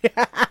รับ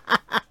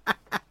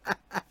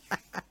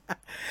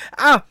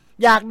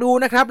อยากดู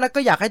นะครับแล้วก็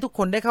อยากให้ทุกค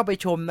นได้เข้าไป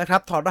ชมนะครั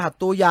บถอดรหัส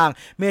ตัวอย่าง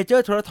Major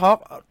Trailer Talk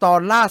ตอ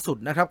นล่าสุด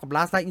นะครับกับ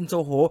Last Night in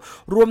Soho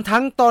รวมทั้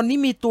งตอนนี้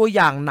มีตัวอ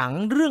ย่างหนัง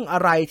เรื่องอะ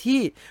ไรที่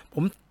ผ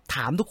มถ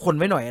ามทุกคน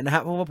ไว้หน่อยนะฮ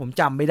ะเพราะว่าผม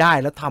จำไม่ได้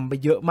แล้วทำไป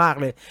เยอะมาก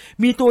เลย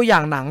มีตัวอย่า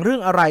งหนังเรื่อ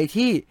งอะไร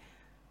ที่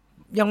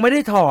ยังไม่ได้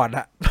ถอด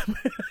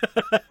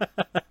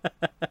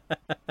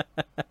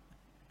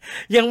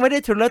ยังไม่ได้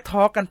ทเลอร์ท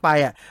อล์กกันไป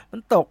มั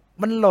นตก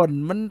มันหล่น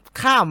มัน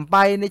ข้ามไป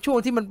ในช่วง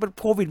ที่มันเป็น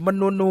โควิดมัน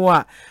นัว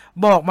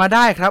ๆบอกมาไ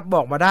ด้ครับบ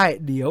อกมาได้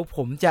เดี๋ยวผ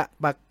มจะ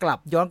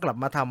ย้อนกลับ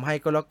มาทำให้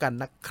ก็แล้วกัน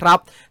นะครับ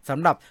ส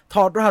ำหรับถ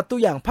อดรหัสตัว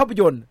อย่างภาพ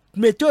ยนตร์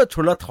Major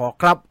Trailer Talk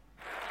ครับ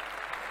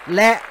แ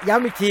ละย้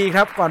ำอีกทีค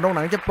รับก่อนโรงห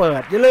นังจะเปิ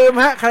ดอย่าลืม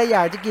ฮะใครอย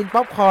ากจะกินป๊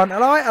อปคอร์นอ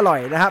ร่อย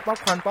นะฮะป๊อป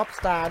คอร์นป๊อปส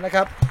ตาร์นะค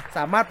รับส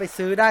ามารถไป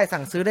ซื้อได้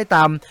สั่งซื้อได้ต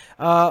าม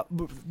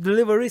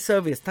delivery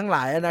service ทั้งหล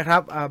ายนะครั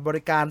บบ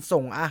ริการ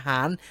ส่งอาห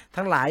าร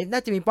ทั้งหลายน่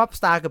าจะมีป๊อปส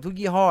ตาร์กับทุก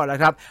ยี่ห้อแล้ว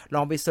ครับล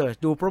องไปเสิร์ช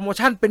ดูโปรโม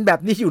ชั่นเป็นแบบ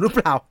นี้อยู่หรือเป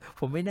ล่า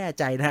ผมไม่แน่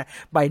ใจนะ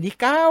ใบนี้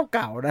เ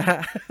ก่านะฮะ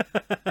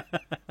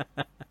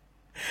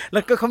แ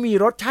ล้วก็เขามี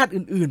รสชาติ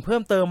อื่นๆเพิ่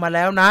มเติมมาแ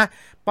ล้วนะ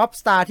ป๊อป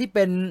สตาร์ที่เ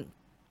ป็น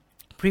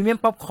พรีเมียม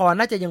ป๊อปคอร์น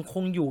น่าจะยังค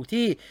งอยู่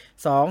ที่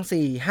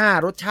2 4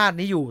 5รสชาติ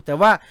นี้อยู่แต่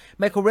ว่า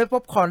ไมโครเวฟป๊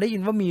อปคอร์นได้ยิ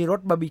นว่ามีรส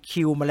บาร์บี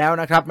คิวมาแล้ว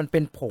นะครับมันเป็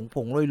นผ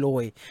งโร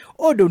ยๆโ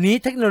อ้เดี๋ยวนี้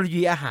เทคโนโล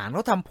ยีอาหารเข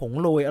าทำผง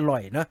โรยอร่อ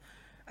ยนะ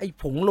ไอ้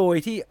ผงโรย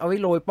ที่เอาไว้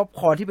โรยป๊อป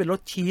คอร์นที่เป็นร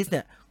สชีสเ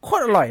นี่ยโค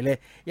ตรอร่อยเลย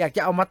อยากจ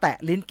ะเอามาแตะ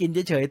ลิ้นกิน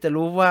เฉยๆแต่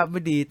รู้ว่าไ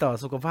ม่ดีต่อ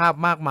สุขภาพ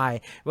มากมาย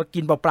ว่ากิ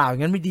นเปล่าๆอย่า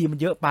งนั้นไม่ดีมัน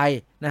เยอะไป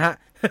นะฮะ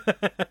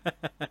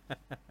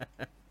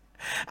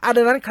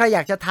ดังนั้นใครอย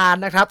ากจะทาน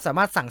นะครับสาม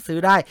ารถสั่งซื้อ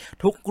ได้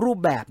ทุกรูป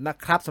แบบนะ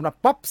ครับสำหรับ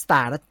ป๊อปสต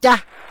าร์นะจ๊ะ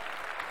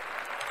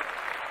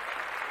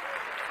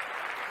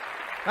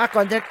ก่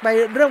อนจะไป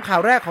เริ่มข่า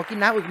วแรกขอกิน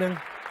น้ำอีกนึง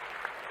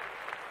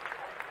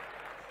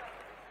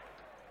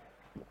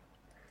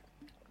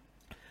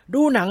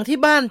ดูหนังที่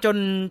บ้านจน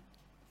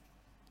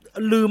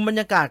ลืมบรร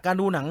ยากาศการ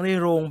ดูหนังใน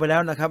โรงไปแล้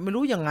วนะครับไม่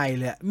รู้ยังไง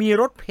เลยมี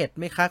รสเผ็ดไ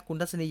หมคะคุณ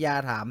ทัศนียา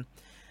ถาม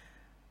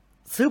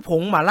ซื้อผ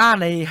งหม่าล่า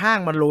ในห้าง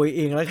มันโรยเ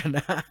องแล้วกันน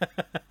ะ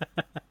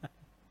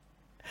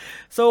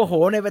โซโห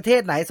ในประเท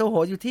ศไหนโซโห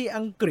อยู่ที่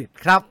อังกฤษ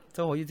ครับโซ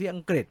โหอยู่ที่อั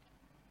งกฤษ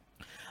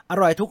อ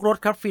ร่อยทุกรส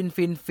ครับ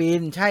ฟิ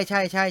นใช่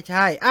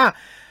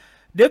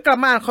เดี๋ยวกลับ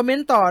มาอ่านคอมเมน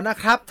ต์ต่อนะ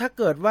ครับถ้า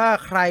เกิดว่า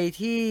ใคร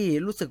ที่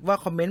รู้สึกว่า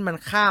คอมเมนต์มัน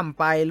ข้าม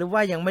ไปหรือว่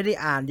ายังไม่ได้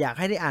อ่านอยาก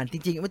ให้ได้อ่านจ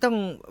ริงๆไม่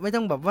ต้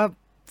องแบบว่า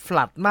ฟ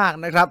ลัดมาก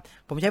นะครับ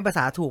ผมใช้ภาษ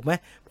าถูกไหม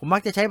ผมมั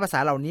กจะใช้ภาษา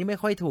เหล่านี้ไม่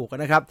ค่อยถูก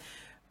นะครับ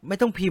ไม่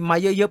ต้องพิมพ์มา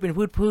เยอะๆเป็น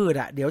พืช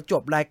เดี๋ยวจ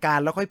บรายการ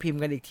แล้วค่อยพิมพ์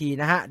กันอีกที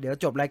นะฮะเดี๋ยว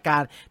จบรายกา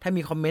รถ้า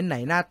มีคอมเมนต์ไหน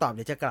น่าตอบเ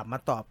ดี๋ยวจะกลับมา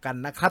ตอบกัน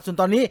นะครับส่วน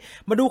ตอนนี้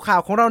มาดูข่า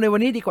วของเราในวั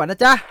นนี้ดีกว่านะ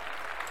จ๊ะ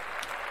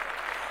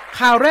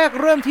ข่าวแรก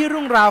เริ่มที่เ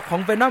รื่องราวขอ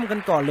ง Venom กัน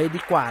ก่อนเลย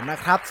ดีกว่านะ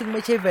ครับซึ่งไ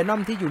ม่ใช่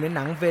Venom ที่อยู่ในห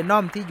นัง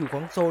Venom ที่อยู่ข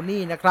อง Sony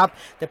นะครับ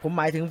แต่ผมห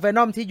มายถึง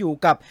Venom ที่อยู่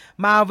กับ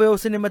Marvel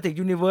Cinematic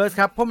Universe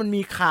ครับเพราะมัน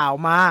มีข่าว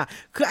มา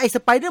คือไอ้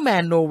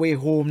Spider-Man No Way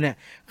Home เนี่ย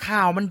ข่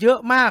าวมันเยอะ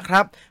มากค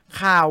รับ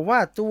ข่าวว่า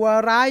ตัว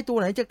ร้ายตัว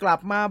ไหนจะกลับ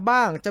มาบ้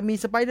างจะมี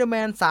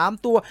Spider-Man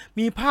 3 ตัว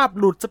มีภาพ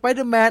หลุด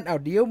Spider-Man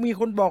เดี๋ยวมี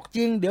คนบอกจ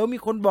ริงเดี๋ยวมี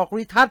คนบอก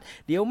รีทัช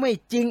เดี๋ยวไม่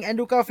จริงแอนด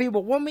รู การ์ฟิลด์บ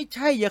อกว่าไม่ใ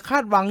ช่อย่าคา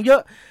ดหวังเยอ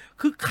ะ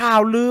คือข่า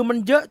วลือมัน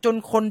เยอะจน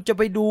คนจะไ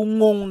ปดู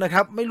งงนะค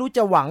รับไม่รู้จ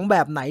ะหวังแบ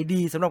บไหน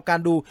ดีสำหรับการ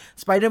ดู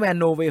Spider-Man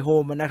No Way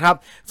Home นะครับ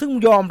ซึ่ง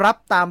ยอมรับ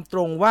ตามตร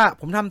งว่า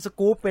ผมทำส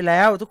กู๊ปไปแ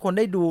ล้วทุกคน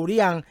ได้ดูหรื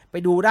อยังไป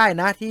ดูได้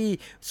นะที่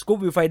Scoop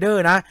Viewfinder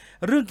นะ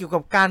เรื่องเกี่ยวกั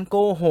บการโก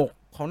หก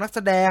ของนักแส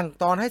ดง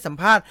ตอนให้สัม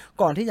ภาษณ์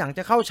ก่อนที่หนังจ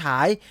ะเข้าฉา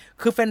ย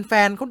คือแฟ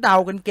นๆเขาเดา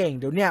กันเก่ง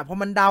เดี๋ยวนี้พอ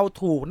มันเดา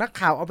ถูกนัก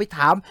ข่าวเอาไปถ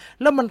าม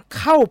แล้วมัน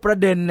เข้าประ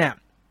เด็นเนี่ย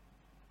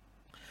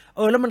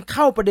แล้วมันเ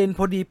ข้าประเด็นพ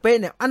อดีเป๊ะ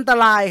เนี่ยอันต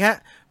รายครับ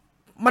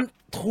มัน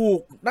ถู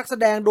กนักแส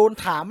ดงโดน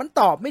ถามมัน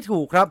ตอบไม่ถู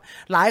กครับ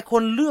หลายค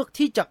นเลือก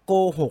ที่จะโก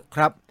หกค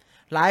รับ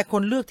หลายค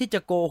นเลือกที่จะ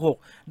โกหก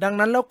ดัง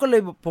นั้นแล้วก็เล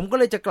ยผมก็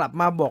เลยจะกลับ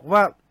มาบอกว่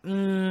า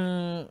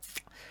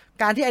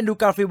การที่แอนดรู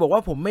การ์ฟิลด์บอกว่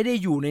าผมไม่ได้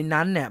อยู่ใน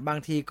นั้นเนี่ยบาง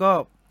ทีก็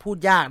พูด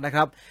ยากนะค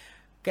รับ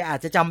แกอาจ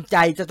จะจำใจ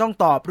จะต้อง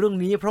ตอบเรื่อง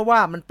นี้เพราะว่า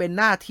มันเป็น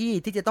หน้าที่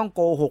ที่จะต้องโ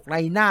กหกใน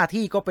หน้า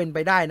ที่ก็เป็นไป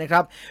ได้นะค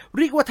รับเ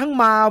รียกว่าทั้ง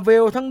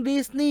Marvel ทั้ง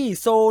Disney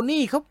Sony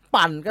เขา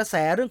ปั่นกระแส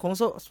เรื่องของ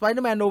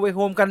Spider-Man No Way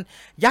Home กัน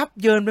ยับ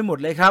เยินไปหมด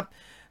เลยครับ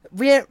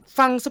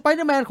ฝั่ง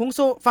Spider-Man ของ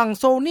ฝั่ง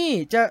Sony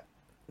จะ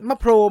มา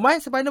โผล่ไหม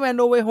Spider-Man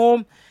No Way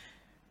Home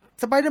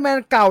Spider-Man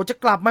เก่าจะ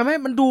กลับมาไหม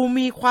มันดู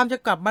มีความจะ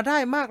กลับมาได้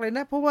มากเลยน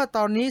ะเพราะว่าต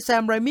อนนี้แซ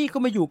มไรมี่ก็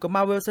มาอยู่กับ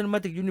Marvel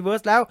Cinematic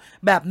Universe แล้ว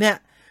แบบเนี้ย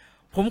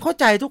ผมเข้า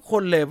ใจทุกค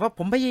นเลยว่าผ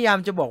มพยายาม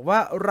จะบอกว่า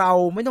เรา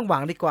ไม่ต้องหวั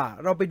งดีกว่า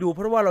เราไปดูเพ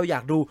ราะว่าเราอยา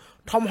กดู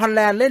ทอมฮอลแ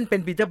ลนด์เล่นเป็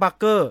นปีเตอร์ พาร์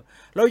เกอร์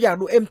เราอยาก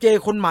ดู MJ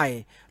คนใหม่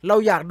เรา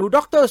อยากดูด็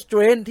อกเตอร์สเตร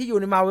นจ์ที่อยู่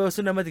ใน Marvel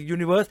Cinematic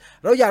Universe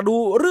เราอยากดู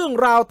เรื่อง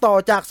ราวต่อ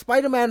จาก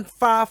Spider-Man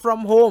Far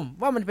From Home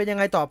ว่ามันเป็นยัง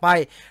ไงต่อไป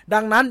ดั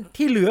งนั้น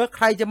ที่เหลือใค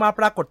รจะมา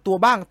ปรากฏตัว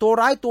บ้างตัว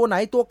ร้ายตัวไหน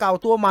ตัวเก่า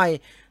ตัวใหม่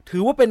ถื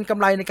อว่าเป็นกำ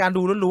ไรในการ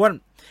ดูล้วน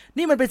ๆ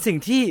นี่มันเป็นสิ่ง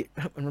ที่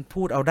มัน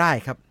พูดเอาได้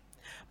ครับ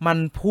มัน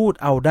พูด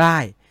เอาได้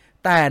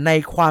แต่ใน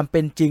ความเ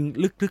ป็นจริง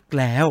ลึกๆ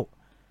แล้ว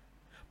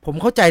ผม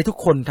เข้าใจทุก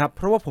คนครับเ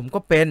พราะว่าผมก็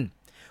เป็น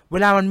เว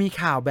ลามันมี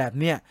ข่าวแบบ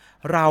เนี้ย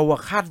เรา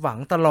คาดหวัง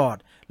ตลอด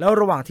แล้ว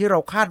ระหว่างที่เรา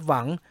คาดห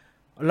วัง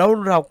แล้ว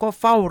เราก็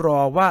เฝ้ารอ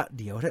ว่า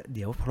เดี๋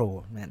ยวโผล่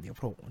นะเดี๋ยวโ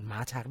ผล่มา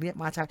ฉากนี้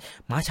มาฉา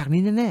ก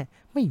นี้แน่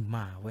ๆไม่ม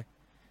าเว้ย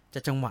จะ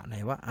จังหวะไหน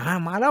วะ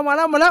มาแล้ว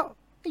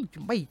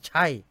ไม่ใ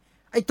ช่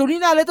ไอ้ตัวนี้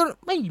น่าเลยตัว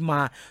ไม่ม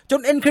าจน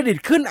เอ็นเครดิต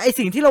ขึ้นไอ้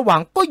สิ่งที่เราหวั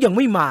งก็ยังไ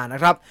ม่มาน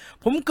ะครับ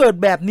ผมเกิด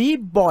แบบนี้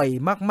บ่อย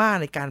มาก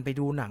ๆในการไป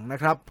ดูหนังนะ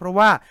ครับเพราะ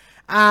ว่า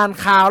อ่าน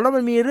ข่าวแล้วมั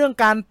นมีเรื่อง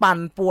การปั่น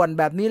ป่วน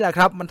แบบนี้แหละค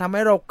รับมันทำใ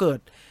ห้เราเกิด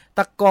ต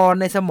ะกอน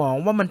ในสมอง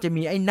ว่ามันจะ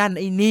มีไอ้นั่น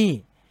ไอ้นี่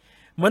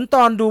เหมือนต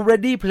อนดู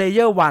Ready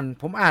Player One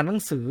ผมอ่านหนั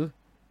งสือ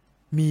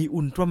มี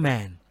อุลตร้าแม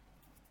น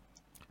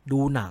ดู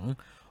หนัง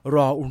ร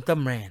ออุลตร้า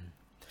แมน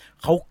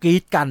เขากรี๊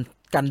ด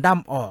กันดั้ม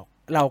ออก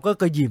เราก็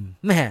กระยิม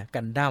แหม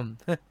กันดั้ม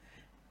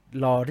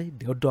รอดิ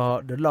เดี๋ยว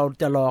เรา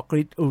จะรอก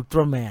รีดอุลต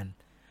ร้าแมน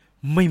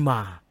ไม่ม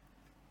า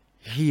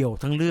เหี่ยว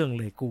ทั้งเรื่อง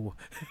เลยกู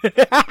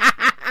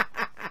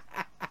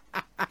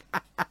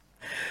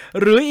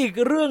หรืออีก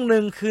เรื่องห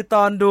นึ่งคือต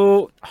อนดู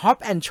ฮอป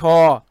แอนด์ชอ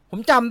ผม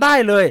จำได้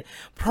เลย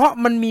เพราะ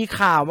มันมี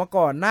ข่าวมา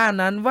ก่อนหน้า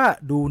นั้นว่า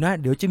ดูนะ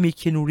เดี๋ยวจะมี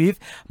คีนูรีฟ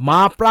มา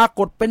ปราก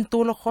ฏเป็นตั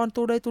วละคร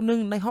ตัวใดตัวหนึ่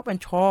งในฮอปแอน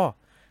ด์ชอ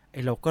ไอ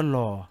เราก็ร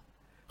อ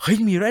เฮ้ย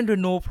มีแรนโด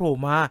โนโผล่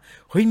มา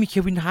เฮ้ยมีเค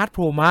วินฮาร์ทโผ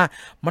ล่มา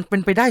มันเป็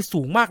นไปได้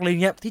สูงมากเลย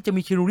เนี่ยที่จะ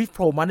มีคีนูรีฟโผ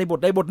ล่มาในบท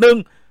ใดบทหนึ่ง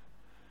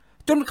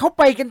จนเขา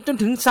ไปกันจน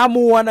ถึงซา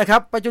มัวนะครั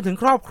บไปจนถึง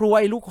ครอบครัว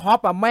ไอ้ลูกฮอป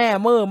อะแม่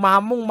เมื่อมา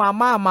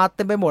มาเ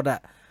ต็มไปหมดอะ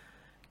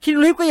คีนู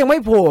รีฟก็ยังไม่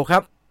โผล่ครั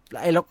บ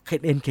ไอ้แล้ว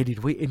เอ็นเครดิต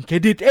เว้ยเอ็นเคร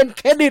ดิต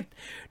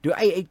เดี๋ยวไ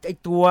อ้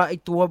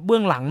ตัวเบื้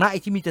องหลังนะไอ้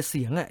ที่มีแต่เ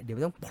สียงอะเดี๋ยว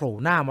ต้องโผล่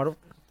หน้ามาแล้ว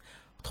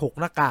ถก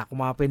หน้ากากออก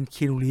มาเป็น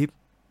คีนูรีฟ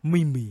ไ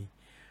ม่มี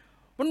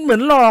มันเหมือ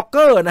นรอเก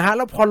อร์นะฮะแ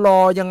ล้วพอรอ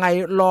ยังไง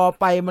รอ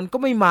ไปมันก็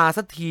ไม่มา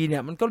สักทีเนี่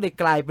ยมันก็เลย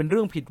กลายเป็นเ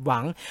รื่องผิดหวั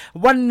ง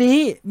วันนี้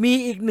มี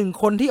อีกหนึ่ง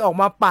คนที่ออก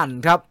มาปั่น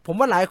ครับผม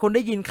ว่าหลายคนไ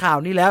ด้ยินข่าว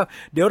นี้แล้ว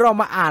เดี๋ยวเรา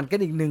มาอ่านกัน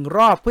อีกหนึ่งร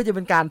อบเพื่อจะเ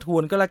ป็นการทว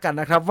นก็แล้วกัน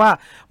นะครับว่า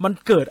มัน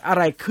เกิดอะ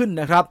ไรขึ้น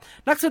นะครับ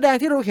นักแสดง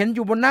ที่เราเห็นอ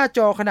ยู่บนหน้าจ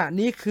อขณะ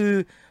นี้คือ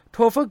โท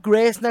เฟอร์เกร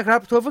ซนะครับ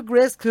โทเฟอร์เกร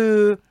ซคือ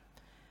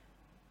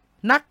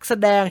นักแส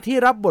ดงที่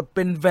รับบทเ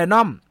ป็นเวน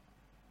อม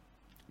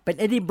เป็น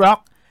เอ็ดดี้บล็อก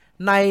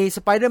ในส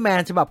ไปเดอร์แม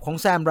นฉบับของ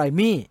แซมไร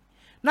มี่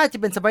น่าจะ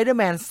เป็นสไปเดอร์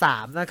แมน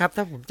3นะครับ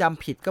ถ้าผมจ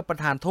ำผิดก็ประ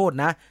ทานโทษ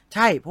นะใ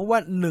ช่เพราะว่า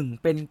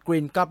1เป็นกรี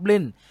นก็อบลิ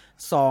น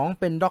2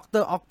เป็นด็อกเตอ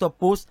ร์ออกโต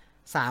ปัส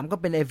3ก็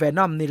เป็นไอ้เวน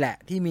อมนี่แหละ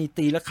ที่มี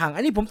ตีระฆังอั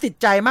นนี้ผมติด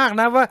ใจมาก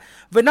นะว่า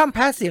เวนอมแ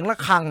พ้เสียงระ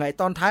ฆังไง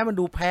ตอนท้ายมัน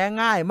ดูแพ้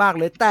ง่ายมาก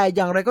เลยแต่อ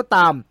ย่างไรก็ต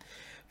าม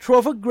โท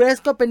เฟอร์เกรซ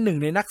ก็เป็นหนึ่ง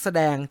ในนักแส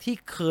ดงที่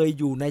เคย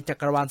อยู่ในจั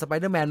กรวาลสไป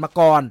เดอร์แมนมา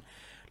ก่อน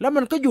แล้ว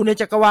มันก็อยู่ใน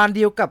จักรวาลเ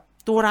ดียวกับ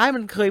ตัวร้าย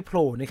มันเคยโผ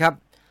ล่นะครับ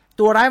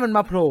ตัวร้ายมัน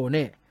มาโผล่เ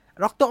นี่ย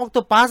ด็อกเตอร์ออกโต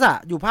ปัสอะ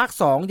อยู่ภาค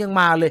2ยัง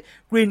มาเลย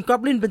กรีนก็อ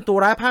บลินเป็นตัว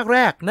ร้ายภาคแร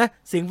กนะ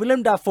เสียงวิลเล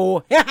มดาโฟ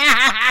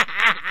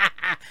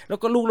แล้ว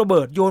ก็ลูกระเ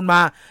บิดโยนม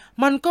า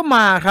มันก็ม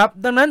าครับ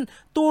ดังนั้น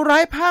ตัวร้า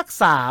ยภาค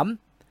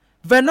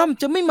3 Venom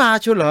จะไม่มา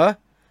เชียวเหรอ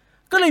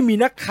ก็เลยมี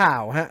นักข่า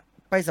วฮะ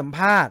ไปสัมภ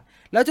าษณ์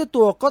แล้วเจ้า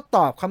ตัวก็ต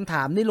อบคำถ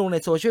ามนี้ลงใน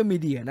โซเชียลมี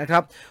เดียนะครั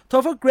บโท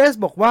เฟอร์เกรซ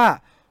บอกว่า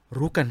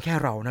รู้กันแค่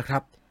เรานะครั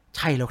บใ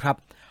ช่แล้วครับ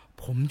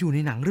ผมอยู่ใน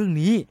หนังเรื่อง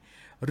นี้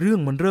เรื่อง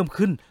มันเริ่ม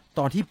ขึ้นต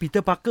อนที่ปีเตอ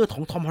ร์ พาร์เกอร์ข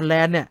องทอม ฮอลแล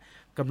นด์เนี่ย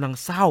กำลัง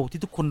เศร้า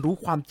ที่ทุกคนรู้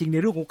ความจริงใน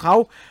เรื่องของเขา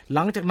ห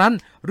ลังจากนั้น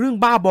เรื่อง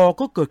บ้าบอ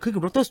ก็เกิดขึ้นกั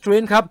บดร.สเตร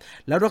นจ์ครับ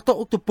แล้วดร.อ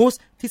อคโตปัส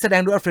ที่แสด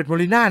งโดยอัลเฟรด โม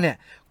ลิน่าเนี่ย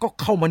ก็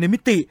เข้ามาในมิ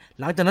ติ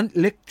หลังจากนั้น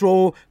อิเล็กโทร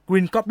กรี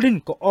นก็อบลิน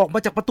ก็ออกมา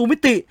จากประตูมิ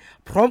ติ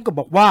พร้อมกับ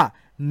บอกว่า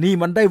นี่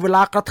มันได้เวล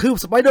ากระทืบ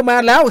สไปเดอร์แม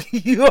นแล้ว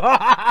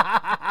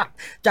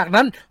จาก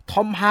นั้นท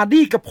อม ฮาร์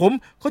ดี้กับผม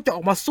ก็จะอ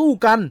อกมาสู้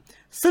กัน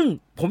ซึ่ง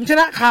ผมช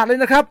นะขาดเล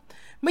ยนะครับ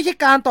ไม่ใช่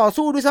การต่อ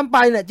สู้ด้วยซ้ำไป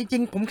เนี่ยจริ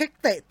งๆผมแค่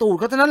เตะตูดเ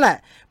ขาเท่านั้นแหละ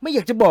ไม่อย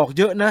ากจะบอก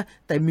เยอะนะ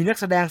แต่มีนัก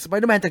แสดงสไป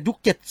เดอร์แมนจากยุค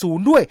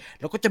70ด้วย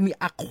แล้วก็จะมี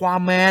อควา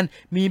แมน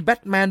มีแบ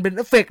ทแมนเป็นเ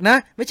อฟเฟกต์นะ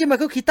ไม่ใช่ไมเ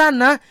คิล คีตัน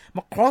นะม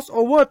าครอสโอ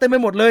เวอร์เต็มไป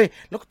หมดเลย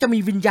แล้วก็จะมี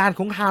วิญญาณข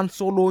องฮานโซ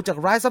โลจาก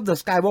Rise of the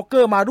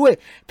Skywalker มาด้วย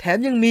แถม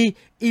ยังมี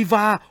อีว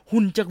า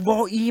หุ่นจากวอ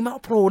ลอีมา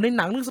โผล่ในห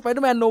นังเรื่องสไปเดอ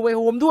ร์แมนโนเวย์โ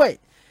ฮมด้วย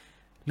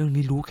เรื่อง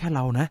นี้รู้แค่เร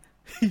านะ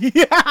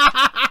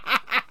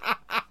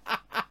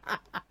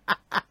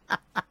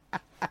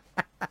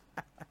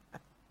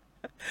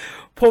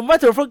ผมว่า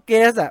โทเฟอร์เกร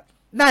ซอ่ะ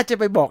น่าจะ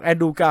ไปบอกแอน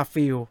ดรูว์ การ์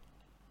ฟิลด์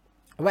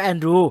ว่าแอน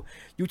ดรูว์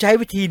อยู่ใช้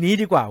วิธีนี้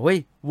ดีกว่าเว้ย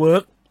เวิ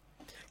ร์ก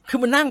คือ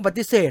มันนั่งป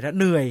ฏิเสธอะ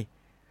เหนื่อย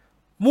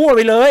มั่วไป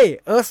เลย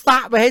สะ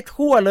ไปให้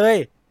ทั่วเลย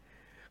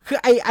คือ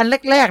ไออัน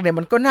แรกๆเนี่ย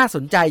มันก็น่าส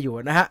นใจอยู่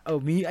นะฮะ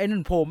มีไอ้นั่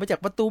นโผล่มาจาก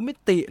ประตูมิ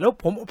ติแล้ว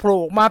ผมโผ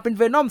ล่มาเป็นเ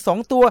วนอม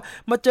2ตัว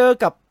มาเจอ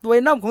กับเว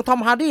นอมของทอม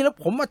ฮาร์ดี้แล้ว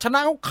ผมชนะ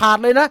เขาขาด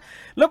เลยนะ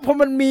แล้วพอ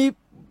มันมี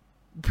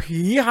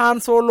ผีฮาน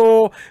โซโล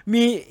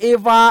มีเอ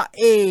ว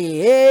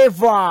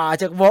า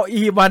จากวอ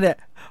อีมาเนี่ย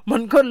มั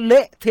นก็เล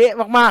ะเทะ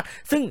มาก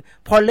ๆซึ่ง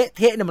พอเละเ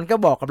ทะเนี่ยมันก็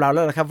บอกกับเราแ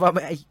ล้วนะครับว่า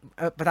ไอ้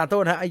ประธานโท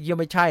ษนะไอ้ยัง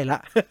ไม่ใช่ละ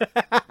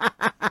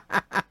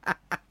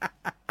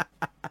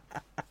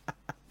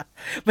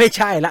ไม่ใ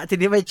ช่ละที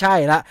นี้ไม่ใช่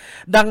ละ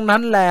ดังนั้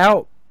นแล้ว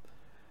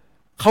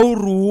เขา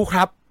รู้ค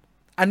รับ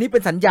อันนี้เป็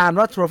นสัญญาณ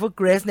ว่าโทเฟอร์เ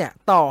กรซเนี่ย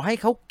ต่อให้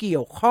เขาเกี่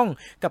ยวข้อง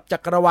กับจั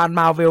กรวาล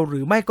มาร์เวลห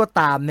รือไม่ก็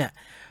ตามเนี่ย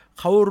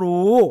เขา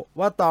รู้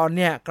ว่าตอนเ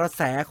นี้ยกระแ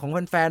สของ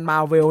แฟนๆมา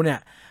ร์เวลเนี่ย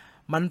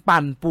มัน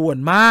ปั่นป่วน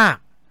มาก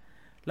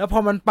แล้วพอ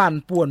มันปั่น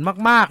ป่วน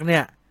มากๆเนี่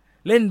ย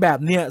เล่นแบบ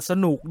เนี้ยส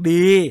นุก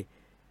ดี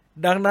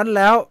ดังนั้นแ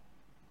ล้ว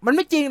มันไ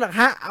ม่จริงหรอก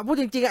ฮะพูด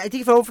จริงๆไอ้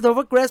ที่โทเฟ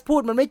อร์เกรซพู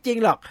ดมันไม่จริง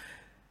หรอก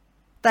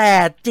แต่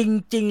จ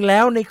ริงๆแล้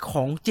วในข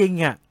องจริง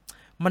อ่ะ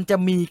มันจะ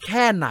มีแ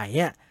ค่ไหน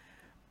อ่ะ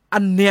อั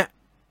นเนี้ย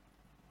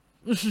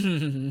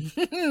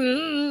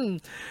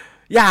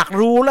อยาก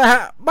รู้แล้วฮ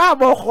ะบ้า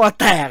บอคอ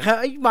แตกฮะ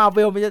ไอ้มาร์เว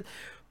ลมันจะ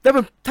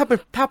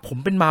ถ้าผม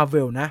เป็นมาร์เว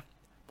ลนะ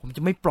ผมจ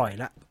ะไม่ปล่อย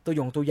ละตัว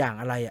อย่าง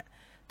อะไรอ่ะ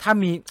ถ้า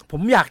มีผ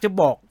มอยากจะ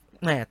บอก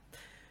แหม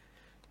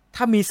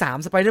ถ้ามี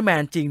3สไปเดอร์แม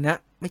นจริงนะ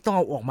ไม่ต้องเ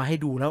อาออกมาให้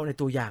ดูแล้วใน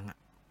ตัวอย่างอ่ะ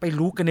ไป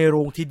รู้กันในโร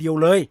งทีเดียว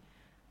เลย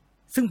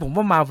ซึ่งผม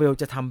ว่ามาร์เวล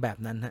จะทำแบบ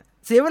นั้นฮะ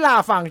เสียเวลา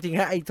ฟังจริง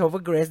ฮะไอ้โทเฟอ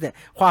ร์เกรซเนี่ย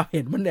ความเ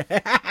ห็นมันเนี่ย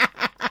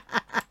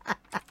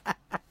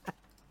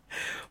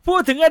พู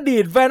ดถึงอดี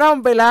ต Venom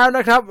ไปแล้วน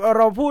ะครับเ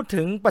ราพูด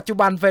ถึงปัจจุ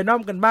บัน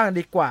Venom กันบ้าง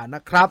ดีกว่าน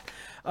ะครับ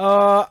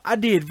อ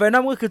ดีต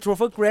Venom ก็คือ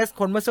Topher Grace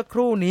คนเมื่อสักค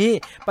รู่นี้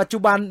ปัจจุ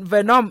บัน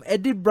Venom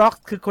Eddie Brock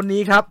คือคน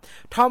นี้ครับ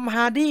Tom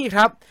Hardy ค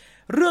รับ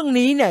เรื่อง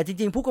นี้เนี่ยจ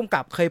ริงๆผู้กำ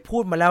กับเคยพู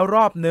ดมาแล้วร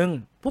อบนึง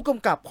ผู้ก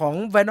ำกับของ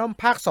Venom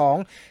ภาค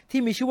 2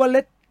 ที่มีชื่อว่า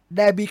Let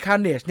There Be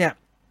Carnage เนี่ย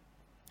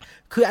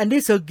คือ Andy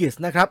Serkis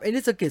นะครับ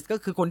Andy Serkis ก็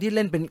คือคนที่เ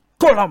ล่นเป็น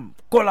โก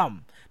ลัม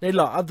ใน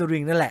Lord of the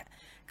Ring นั่นแหละ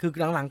คือ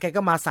หลังๆแก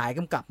ก็มาสายก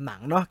ำกับหนั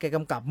งเนาะแกก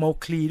ำกับโม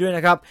คลีด้วยน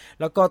ะครับ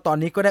แล้วก็ตอน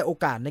นี้ก็ได้โอ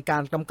กาสในกา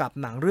รกำกับ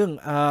หนังเรื่อง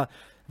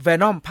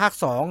Venom ภาค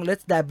 2 Let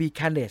There Be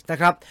Carnage นะ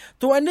ครับ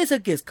ตัว Andy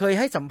Serkis เคย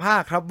ให้สัมภา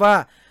ษณ์ครับว่า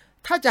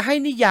ถ้าจะให้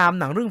นิยาม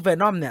หนังเรื่อง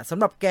Venom เนี่ยสำ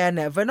หรับแกเ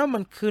นี่ย Venom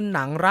มันคือห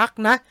นังรัก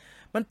นะ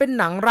มันเป็น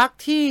หนังรัก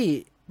ที่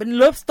เป็น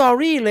Love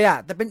Story เลยอะ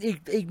แต่เป็น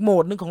อีกโหม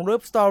ดหนึ่งของ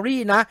Love Story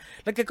นะ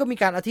แล้วแกก็มี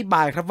การอธิบ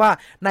ายครับว่า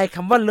ในค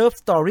ำว่า Love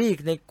Story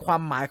ในควา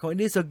มหมายของ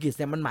Andy Serkis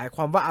เนี่ยมันหมายค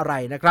วามว่าอะไร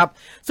นะครับ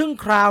ซึ่ง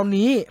คราว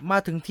นี้มา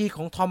ถึงทีข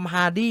อง Tom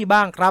Hardy บ้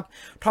างครับ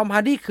Tom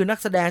Hardy คือนัก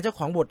แสดงเจ้าข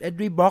องบท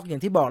Eddie Brock อย่า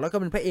งที่บอกแล้วก็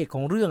เป็นพระเอกข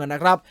องเรื่องน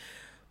ะครับ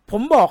ผ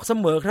มบอกเส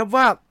มอครับ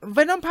ว่า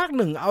Venom ภาค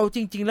 1เอาจ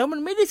ริงๆแล้วมัน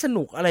ไม่ได้ส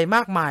นุกอะไรม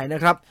ากมายน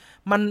ะครับ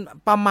มัน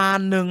ประมาณ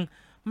หนึ่ง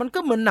มันก็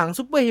เหมือนหนัง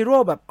ซูเปอร์ฮีโร่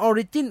แบบ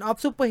Origin of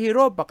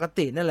Superhero ปก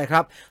ตินั่นแหละค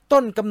รับต้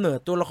นกำเนิด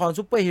ตัวละคร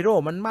ซูเปอร์ฮีโร่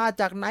มันมา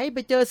จากไหนไป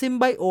เจอซิม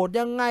ไบโอต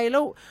ยังไงแล้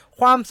ว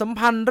ความสัม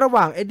พันธ์ระห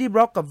ว่าง Eddie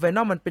Brock กับ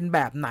Venom มันเป็นแบ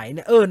บไหนเ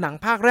นี่ยหนัง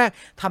ภาคแรก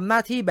ทำหน้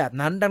าที่แบบ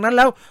นั้นดังนั้นแ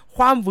ล้วค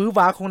วามหวือหว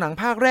าของหนัง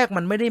ภาคแรก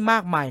มันไม่ได้มา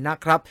กมายนะ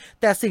ครับ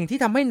แต่สิ่งที่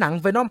ทำให้หนัง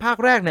Venom ภาค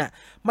แรกเนี่ย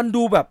มัน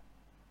ดูแบบ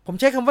ผม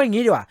ใช้คำว่าอย่าง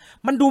นี้ดีกว่า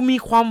มันดูมี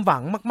ความหวั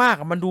งมาก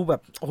ๆมันดูแบ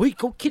บโอ้ยเ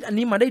ขาคิดอัน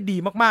นี้มาได้ดี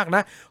มากๆน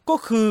ะก็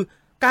คือ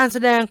การแส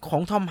ดงขอ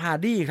งทอมฮา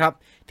ร์ดี้ครับ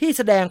ที่แ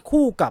สดง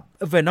คู่กับ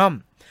เวนอม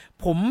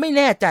ผมไม่แ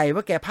น่ใจ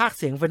ว่าแกพากย์เ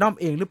สียงเวนอม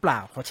เองหรือเปล่า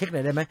ขอเช็คหน่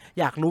อยได้ไหม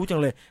อยากรู้จัง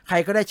เลยใคร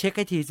ก็ได้เช็คใ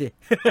ห้ทีสิ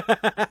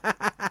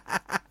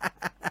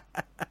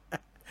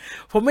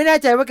ผมไม่แน่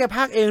ใจว่าแกพ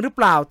ากย์เองหรือเ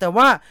ปล่าแต่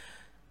ว่า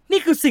นี่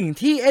คือสิ่ง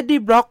ที่เอ็ดดี้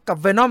บล็อกกับ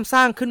เวนอมส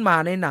ร้างขึ้นมา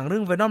ในหนังเรื่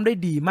องเวนอมได้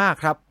ดีมาก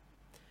ครับ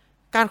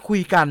การคุ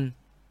ยกัน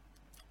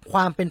คว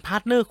ามเป็นพา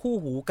ร์ทเนอร์คู่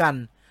หูกัน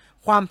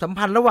ความสัม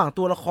พันธ์ระหว่าง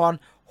ตัวละคร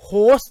โฮ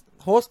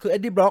สคือเอ็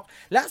ดดี้บล็อก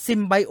และซิ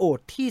มไบโอต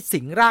ที่สิ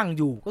งร่าง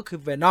อยู่ก็คือ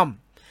เวนอม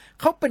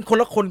เขาเป็นคน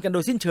ละคนกันโด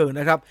ยสิ้นเชิง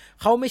นะครับ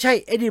เขาไม่ใช่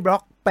เอ็ดดี้บล็อ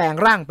กแปลง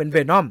ร่างเป็นเว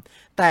นอม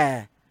แต่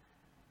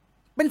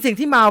เป็นสิ่ง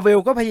ที่มาร์เวล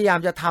ก็พยายาม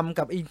จะทำ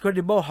กับ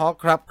Incredible Hulk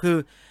ครับคือ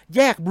แย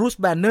กบรูซ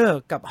แบนเนอร์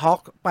กับฮอ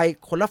คไป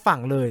คนละฝั่ง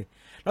เลย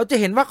เราจะ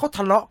เห็นว่าเขาท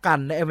ะเลาะกัน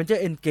ใน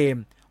Avengers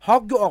Endgameฮอ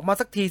คอยู่ออกมา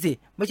สักทีสิ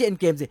ไม่ใช่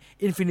Endgame สิ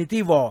Infinity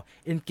War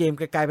Endgame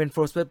กลายเป็น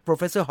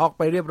Professor Hulk ไ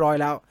ปเรียบร้อย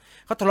แล้ว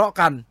เขาทะเลาะ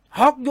กัน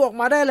ฮอคอยู่ออก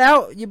มาได้แล้ว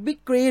อย่าบิ๊ก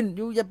กรีนอ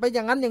ยู่อย่าไปอ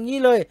ย่างนั้นอย่างนี้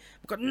เลย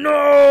ก็ no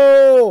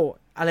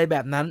อะไรแบ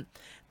บนั้น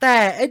แต่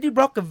เอ็ดดี้บ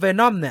ล็อกกับเว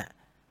นอมเนี่ย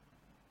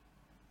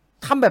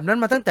ทำแบบนั้น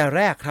มาตั้งแต่แ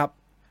รกครับ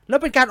แล้ว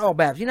เป็นการออก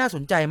แบบที่น่าส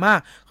นใจมาก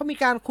เขามี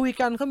การคุย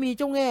กันเขามีเ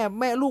จ้าแง่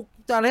แม่ลูก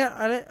อะไร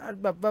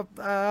แบบ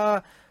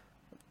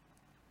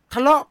ท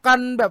ะเลาะกัน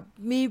แบบ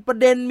มีประ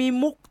เด็นมี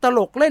มุกตล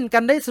กเล่นกั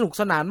นได้สนุก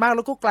สนานมากแ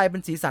ล้วก็กลายเป็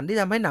นสีสันที่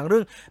ทำให้หนังเรื่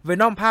อง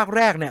Venom ภาคแ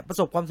รกเนี่ยประ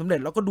สบความสำเร็จ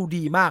แล้วก็ดู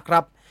ดีมากครั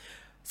บ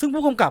ซึ่ง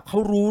ผู้กำกับเขา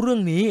รู้เรื่อ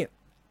งนี้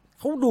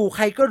เขาดูใค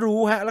รก็รู้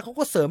ฮะแล้วเขา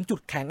ก็เสริมจุด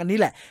แข็งอันนี้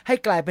แหละให้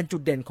กลายเป็นจุ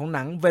ดเด่นของห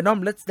นัง Venom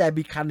Let There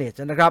Be Carnage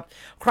นะครับ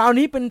คราว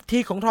นี้เป็นที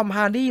ของทอมฮ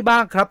าร์ดี้บ้า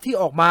งครับที่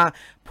ออกมา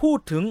พูด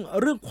ถึง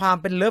เรื่องความ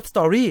เป็น Love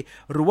Story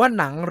หรือว่า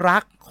หนังรั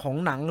กของ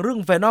หนังเรื่อง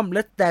Venom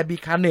Let There Be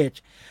Carnage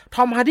ท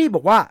อมฮาร์ดี้บ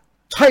อกว่า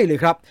ใช่เลย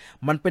ครับ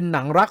มันเป็นห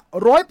นังรัก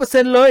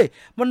 100% เลย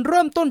มันเ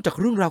ริ่มต้นจาก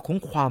เรื่องราวของ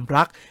ความ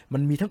รักมั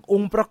นมีทั้งอ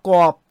งค์ประก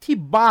อบที่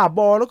บ้าบ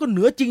อแล้วก็เห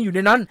นือจริงอยู่ใน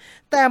นั้น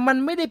แต่มัน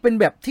ไม่ได้เป็น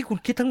แบบที่คุณ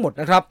คิดทั้งหมด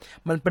นะครับ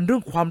มันเป็นเรื่อ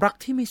งความรัก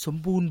ที่ไม่สม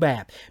บูรณ์แบ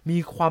บมี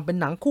ความเป็น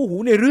หนังคู่หู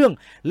ในเรื่อง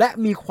และ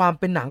มีความ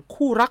เป็นหนัง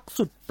คู่รัก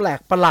สุดแปลก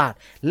ประหลาด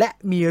และ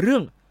มีเรื่อ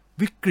ง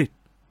วิกฤต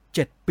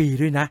7 ปี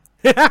ด้วยนะ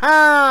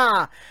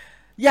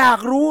อยาก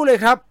รู้เลย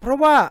ครับเพรา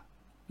ะว่า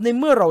ใน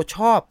เมื่อเราช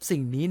อบสิ่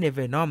งนี้ใน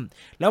Venom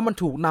แล้วมัน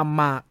ถูกนำ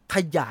มาข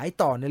ยาย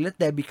ต่อใน Let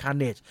There Be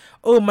Carnage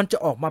มันจะ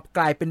ออกมาก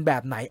ลายเป็นแบ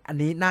บไหนอัน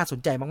นี้น่าสน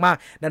ใจมาก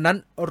ๆดังนั้น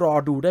รอ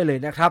ดูได้เลย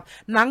นะครับ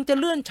หนังจะ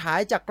เลื่อนฉาย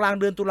จากกลาง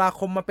เดือนตุลา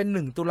คมมาเป็น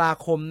1 ตุลา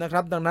คมนะค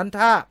รับดังนั้น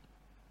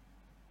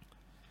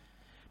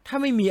ถ้า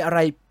ไม่มีอะไร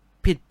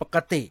ผิดปก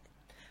ติ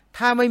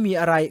ถ้าไม่มี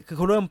อะไรคือเ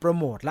ขาเริ่มโปร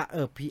โมทละ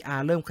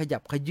PR เริ่มขยั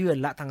บขยื่น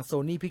ละทาง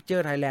Sony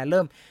Picture Thailand เ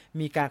ริ่ม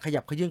มีการขยั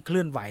บขยื่นเค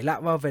ลื่อนไหวละ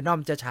ว่า Venom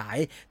จะฉาย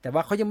แต่ว่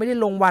าเขายังไม่ได้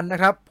ลงวันน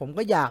ะครับผม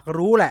ก็อยาก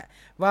รู้แหละ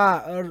ว่า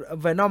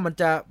Venom มัน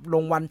จะล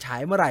งวันฉา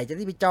ยเมื่อไหร่จะไ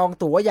ด้ไปจอง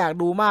ตั๋วอยาก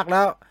ดูมากแ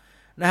ล้ว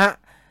นะฮะ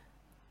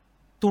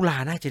ตุลา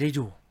น่าจะได้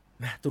ดู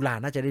นะตุลา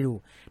น่าจะได้ดู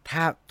ถ้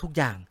าทุก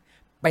อย่าง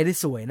ไปได้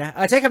สวยนะ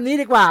ใช้คำนี้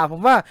ดีกว่าผ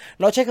มว่า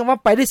เราใช้คำว่า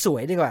ไปได้สว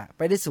ยดีกว่าไ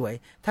ปได้สวย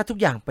ถ้าทุก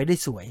อย่างไปได้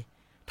สวย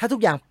ถ้าทุ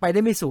กอย่างไปไ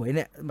ด้ไม่สวยเ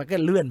นี่ยมันก็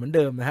เลื่อนเหมือนเ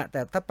ดิมนะฮะแ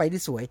ต่ถ้าไปได้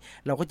สวย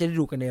เราก็จะได้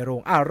ดูกันในโร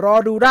งรอ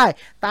ดูได้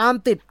ตาม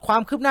ติดควา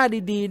มคืบหน้า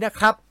ดีๆนะ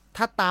ครับ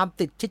ถ้าตาม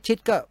ติดชิด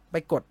ๆก็ไป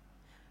กด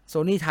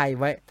Sony ไทย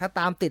ไว้ถ้า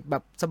ตามติดแบ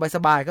บส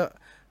บายๆก็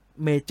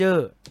เมเจอ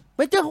ร์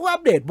เขาอั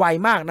ปเดตไว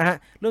มากนะฮะ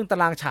เรื่องตา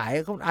รางฉาย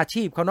เขาอา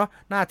ชีพเขาเนาะ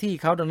หน้าที่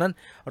เขาดังนั้น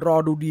รอ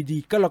ดูดี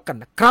ๆก็แล้วกัน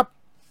นะครับ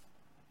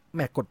แ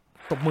ม่กด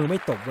ตบมือไม่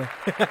ตบเลย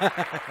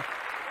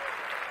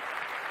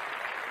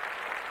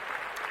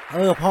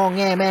พ่อแ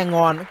ง่แม่ง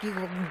อนเมื่อกี้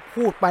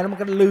พูดไปแล้วมัน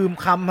ก็ลืม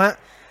คำฮะ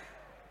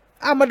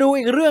มาดู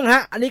อีกเรื่องฮ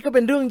ะอันนี้ก็เ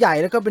ป็นเรื่องใหญ่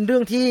แล้วก็เป็นเรื่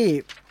องที่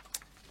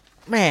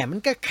แหมมัน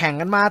ก็แข่ง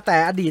กันมาแต่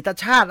อดีต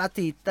ชาติอ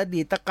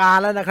ดีตกาล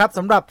แล้วนะครับส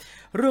ำหรับ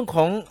เรื่องข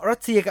องรัส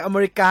เซียกับอเม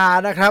ริกา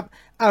นะครับ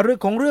เรื่อง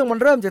ของเรื่องมัน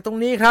เริ่มจากตรง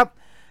นี้ครับ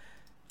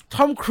ท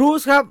อมครู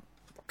ซครับ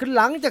คือ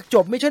หลังจากจ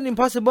บ Mission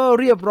Impossible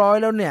เรียบร้อย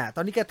แล้วเนี่ยต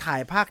อนนี้ก็ถ่า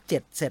ยภาค7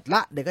เสร็จล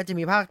ะเดี๋ยวก็จะ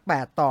มีภาค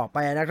8ต่อไป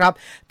นะครับ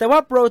แต่ว่า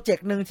โปรเจก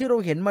ต์หนึ่งที่เรา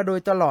เห็นมาโดย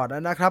ตลอด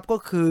นะครับก็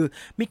คือ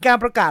มีการ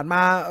ประกาศม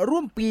าร่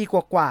วมปีก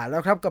ว่าๆแล้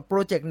วครับกับโปร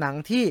เจกต์หนัง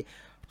ที่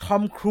ทอ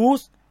มครู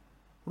ซ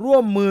ร่ว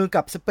มมือ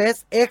กับ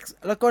SpaceX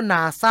แล้วก็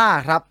NASA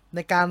ครับใน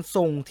การ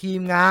ส่งที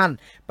มงาน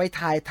ไป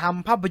ถ่ายท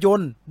ำภาพย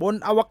นตร์บน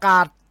อวกา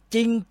ศจ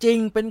ริง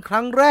ๆเป็นค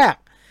รั้งแรก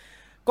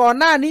ก่อน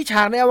หน้านี้ฉ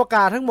ากในอวก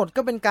าศทั้งหมด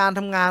ก็เป็นการท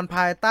ำงานภ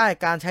ายใต้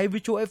การใช้วิ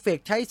ชวลเอฟเฟก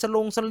ต์ใช้ส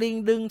ลิง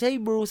ดึงใช้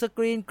บลูสก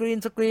รีนกรีน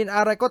สกรีนอ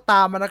ะไรก็ต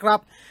ามนะครับ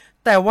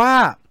แต่ว่า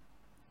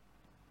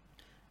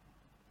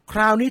ค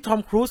ราวนี้ทอ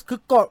มครูซคือ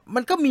ก่อนมั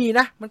นก็มี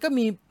นะมันก็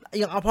มี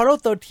อย่างอพอลโล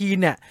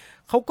13เนี่ย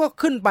เขาก็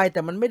ขึ้นไปแ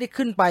ต่มันไม่ได้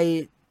ขึ้นไป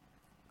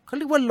เขาเ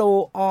รียกว่า low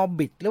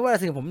orbit หรือว่าอะไร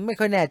สิ่งผมไม่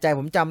ค่อยแน่ใจ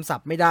ผมจำศั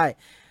พท์ไม่ได้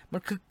มั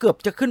นคือเกือบ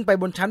จะขึ้นไป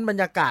บนชั้นบร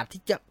รยากาศ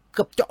ที่จะเ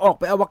กือบจะออก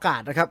ไปอวกา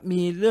ศนะครับ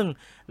มีเรื่อง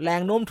แร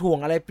งโน้มถ่วง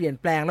อะไรเปลี่ยน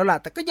แปลงแล้วล่ะ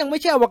แต่ก็ยังไม่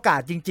ใช่อวกาศ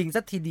จริงๆ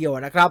สักทีเดียว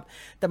นะครับ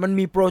แต่มัน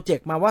มีโปรเจก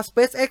ต์มาว่า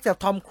SpaceX กับ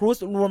Tom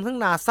Cruise รวมทั้ง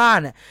NASA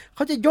เนี่ยเข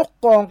าจะยก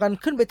กองกัน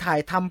ขึ้นไปถ่าย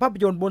ทำภาพ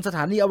ยนตร์บนสถ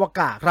านีอว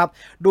กาศครับ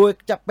โดย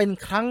จะเป็น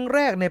ครั้งแร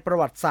กในประ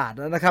วัติศาสตร์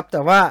นะครับแ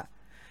ต่ว่า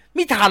ไ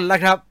ม่ทันแล้ว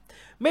ครับ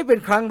ไม่เป็น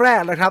ครั้งแร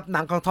กแล้วครับห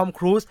นังของ Tom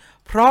Cruise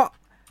เพราะ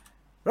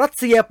รัส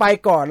เซียไป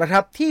ก่อนนะค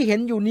รับที่เห็น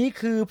อยู่นี้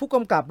คือผู้ก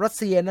ำกับรัส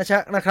เซียน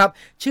ะครับ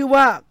ชื่อ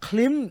ว่าค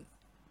ลิม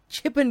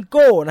ชิปเปนโก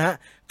นะฮะ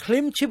คลิ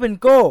มชิปเปน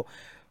โก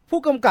ผู้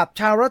กำกับ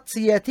ชาวรัสเ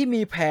ซียที่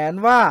มีแผน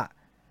ว่า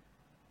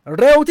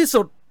เร็วที่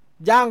สุด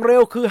อย่างเร็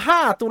วคือ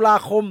5ตุลา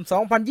คม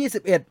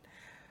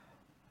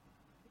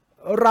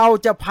2021เรา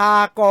จะพา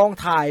กอง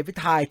ถ่ายไป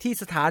ถ่ายที่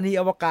สถานี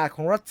อวกาศข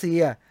องรัสเซี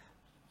ย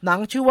หนัง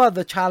ชื่อว่า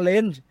The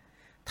Challenge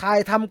ถ่าย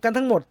ทำกัน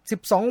ทั้งหมด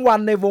12วัน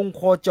ในวงโ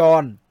คจ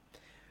ร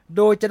โ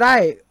ดยจะได้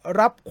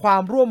รับควา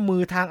มร่วมมื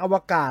อทางอว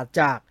กาศ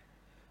จาก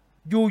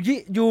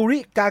ยูริ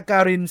กากา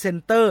รินเซ็น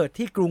เตอร์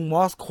ที่กรุงม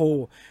อสโก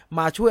ม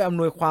าช่วยอำ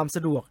นวยความส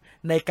ะดวก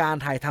ในการ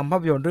ถ่ายทำภา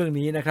พยนตร์เรื่อง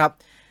นี้นะครับ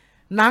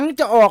หนัง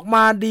จะออกม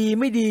าดี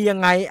ไม่ดียัง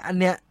ไงอัน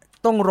เนี้ย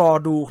ต้องรอ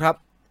ดูครับ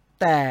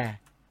แต่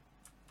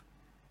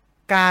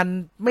การ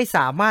ไม่ส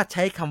ามารถใ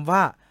ช้คำว่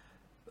า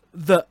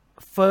the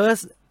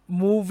first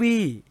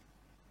movie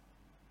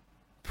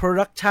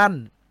production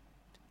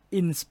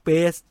in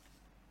space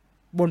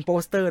บนโป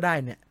สเตอร์ได้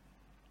เนี่ย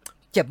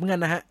เจ็บเหมือนกั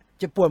นนะฮะ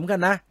เจ็บปวดเหมือนกั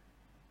นนะ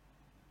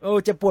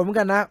เจ็บปวดเหมือน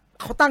กันนะ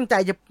เขาตั้งใจ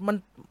จะ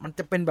มันจ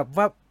ะเป็นแบบ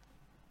ว่า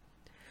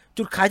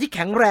จุดขายที่แ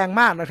ข็งแรง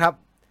มากนะครับ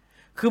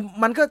คือ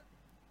มันก็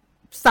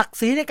ศักดิ์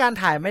ศรีในการ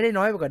ถ่ายไม่ได้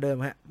น้อยกว่าเดิม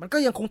ฮะมันก็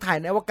ยังคงถ่าย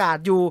ในอวกาศ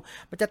อยู่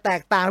มันจะแต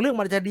กต่างเรื่อง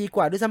มันจะดีก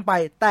ว่าด้วยซ้ำไป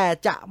แต่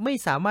จะไม่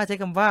สามารถใช้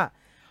คำว่า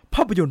ภ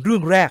าพยนตร์เรื่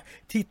องแรก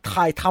ที่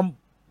ถ่ายท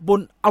ำบ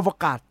นอว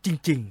กาศจ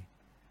ริง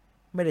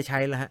ๆไม่ได้ใช้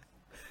แล้วฮะ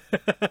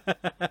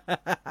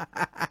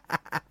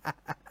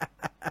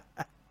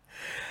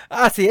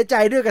เสียใจ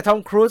ด้วยกับทอม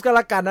ครูซก็แ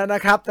ล้วกันน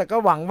ะครับแต่ก็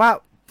หวังว่า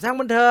ช่าง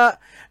มันเถอะ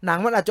หนัง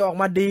มันอาจจะออก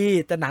มาดี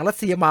แต่หนังรัส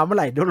เซียมาเมื่อไ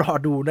หร่เดี๋ยวรอ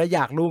ดูนะอย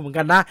ากรู้เหมือน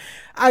กันนะ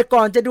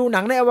ก่อนจะดูห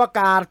นังในอว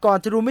กาศก่อน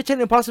จะดู Mission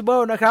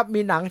Impossible นะครับ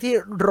มีหนังที่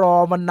รอ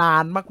มานา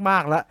นมา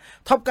กๆแล้ว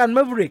ท็อปกันแม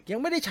เวริกยัง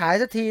ไม่ได้ฉาย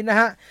สักทีนะ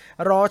ฮะ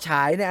รอฉ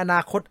ายในอน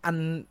าคตอัน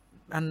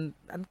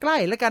ใกล้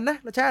แล้วกันนะ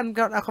เราใช้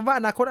คำว่า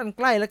อนาคตอันใ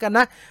กล้แล้วกันน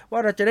ะว่า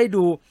เราจะได้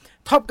ดู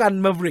ท็อปกัน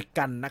แมเวริก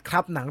กันนะครั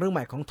บหนังเรื่องให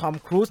ม่ของทอม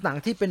ครูซหนัง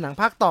ที่เป็นหนัง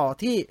ภาคต่อ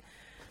ที่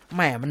แห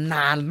มมันน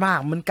านมาก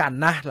เหมือนกัน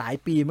นะหลาย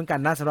ปีเหมือนกัน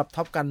นะสำหรับ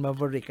ท็อปกันแมเ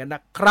วริกกันน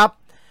ะครับ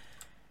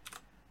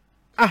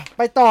ไ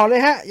ปต่อเล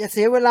ยฮะอย่าเ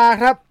สียเวลา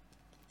ครับ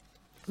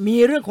มี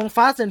เรื่องของ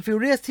Fast and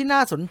Furious ที่น่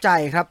าสนใจ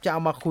ครับจะเอา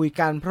มาคุย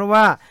กันเพราะว่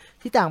า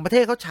ที่ต่างประเท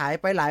ศเขาฉาย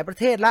ไปหลายประ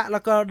เทศแล้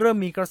วก็เริ่ม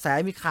มีกระแส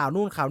มีข่าว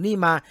นู่นข่าวนี่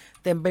มา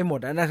เต็มไปหมด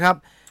นะครับ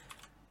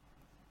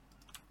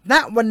ณ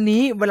วัน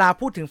นี้เวลา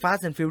พูดถึง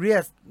Fast and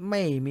Furious ไ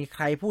ม่มีใค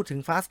รพูดถึง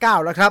Fast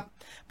 9แล้วครับ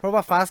เพราะว่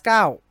า Fast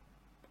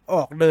 9อ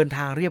อกเดินท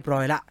างเรียบร้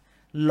อยละ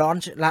ลอน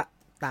ช์ละ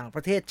ต่างป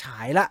ระเทศฉา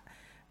ยละ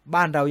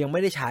บ้านเรายังไ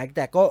ม่ได้ฉายแ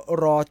ต่ก็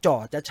รอจ่อ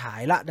จะฉา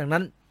ยละดังนั้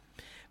น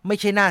ไม่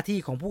ใช่หน้าที่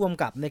ของผู้ก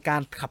ำกับในกา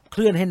รขับเค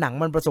ลื่อนให้หนัง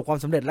มันประสบความ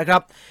สำเร็จแล้วครั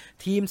บ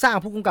ทีมสร้าง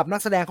ผู้กำกับนั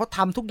กแสดงเขาท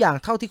ำทุกอย่าง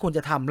เท่าที่ควรจ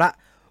ะทำละ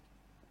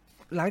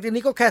หลังจาก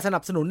นี้ก็แค่สนั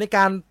บสนุนในก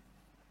าร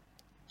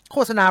โฆ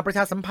ษณาประช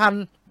าสัมพัน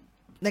ธ์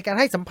ในการ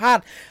ให้สัมภาษ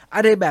ณ์อ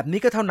ะไรแบบนี้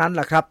ก็เท่านั้นแห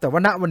ละครับแต่ว่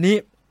าณวันนี้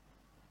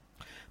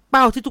เ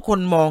ป้าที่ทุกคน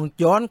มอง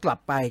ย้อนกลับ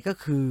ไปก็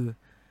คือ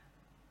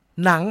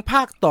หนังภ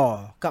าคต่อ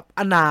กับ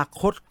อนา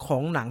คตขอ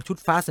งหนังชุด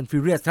Fast and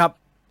Furious ครับ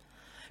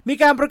มี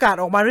การประกาศ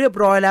ออกมาเรียบ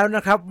ร้อยแล้วน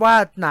ะครับว่า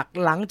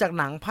หลังจาก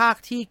หนังภาค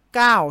ที่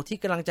9ที่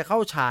กำลังจะเข้า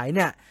ฉายเ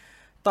นี่ย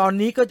ตอน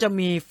นี้ก็จะ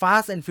มี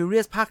Fast and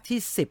Furious ภาคที่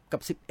10กั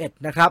บ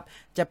11นะครับ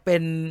จะเป็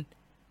น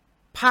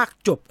ภาค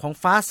จบของ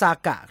Fast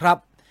Saga ครับ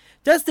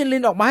จัสตินลิ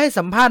นออกมาให้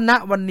สัมภาษณ์ณ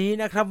วันนี้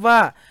นะครับว่า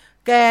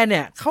แกเ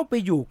นี่ยเข้าไป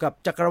อยู่กับ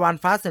จักรวาล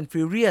Fast and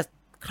Furious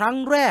ครั้ง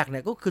แรกเนี่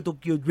ยก็คือ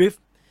Tokyo Drift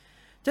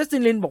จัสติ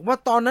นลินบอกว่า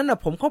ตอนนั้นน่ะ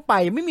ผมเข้าไป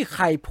ไม่มีใค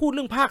รพูดเ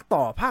รื่องภาค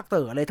ต่อภาคเ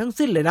ต๋ออะไรทั้ง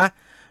สิ้นเลยนะ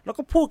แล้ว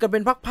ก็พูดกันเป็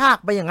นภาค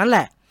ๆไปอย่างนั้นแห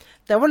ละ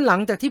แต่ว่าหลัง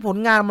จากที่ผล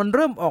งานมันเ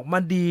ริ่มออกมา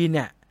ดีเ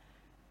นี่ย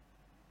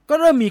ก็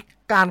เริ่มมี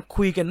การ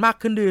คุยกันมาก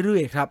ขึ้นเรื่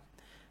อยๆครับ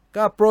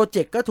ก็โปรเจ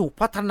กต์ก็ถูก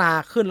พัฒนา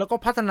ขึ้นแล้วก็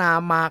พัฒนา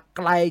มาไ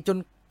กลจน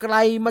ไกล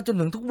มาจน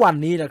ถึงทุกวัน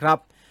นี้นะครับ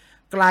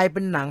กลายเป็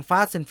นหนัง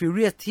Fast and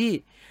Furious ที่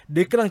เ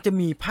ดี๋ยวกำลังจะ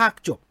มีภาค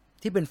จบ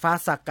ที่เป็น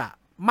Fast Saga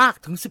มาก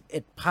ถึง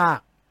11ภาค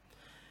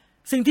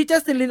สิ่งที่จั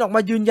สตินลินออกม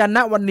ายืนยันณ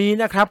วันนี้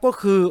นะครับก็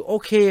คือโอ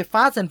เค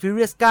Fast and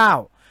Furious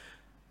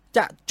 9 จ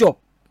ะจบ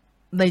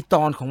ในต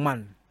อนของมัน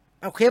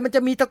โอเคมันจ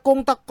ะมีตะ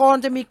กอน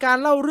จะมีการ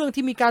เล่าเรื่อง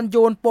ที่มีการโย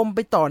นปมไป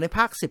ต่อในภ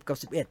าค10กับ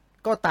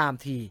11ก็ตาม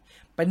ที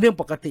เป็นเรื่อง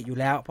ปกติอยู่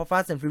แล้วเพราะ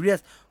Fast and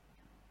Furious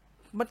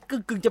มัน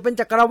กึ่งจะเป็น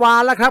จักรวา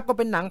ลแล้วครับก็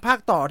เป็นหนังภาค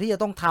ต่อที่จะ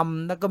ต้องท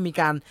ำแล้วก็มี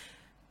การ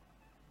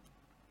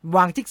ว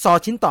างจิ๊กซอ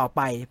ว์ชิ้นต่อไ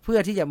ปเพื่อ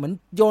ที่จะเหมือน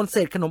โยนเศ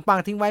ษขนมปัง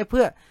ทิ้งไว้เ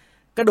พื่อ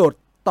กระโดด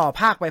ต่อ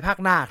ภาคไปภาค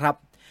หน้าครับ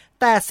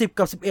แต่10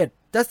กับ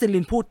11จัสตินลิ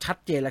นพูดชัด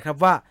เจนแล้วครับ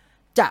ว่า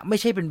จะไม่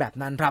ใช่เป็นแบบ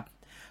นั้นครับ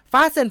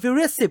Fast and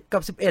Furious 10กั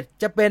บ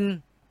11จะเป็น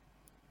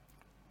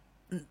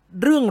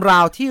เรื่องรา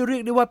วที่เรีย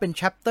กได้ว่าเป็น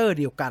chapter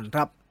เดียวกันค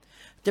รับ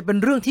จะเป็น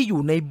เรื่องที่อ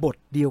ยู่ในบท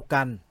เดียว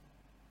กัน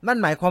นั่น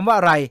หมายความว่า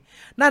อะไร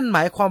นั่นหม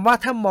ายความว่า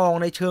ถ้ามอง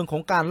ในเชิงขอ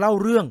งการเล่า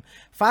เรื่อง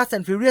Fast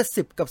and Furious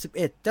 10กับ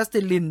11จัสติ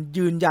นลิน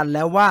ยืนยันแ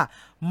ล้วว่า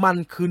มัน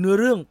คือเนื้อ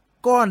เรื่อง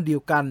ก้อนเดีย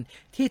วกัน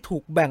ที่ถู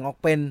กแบ่งออก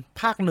เป็น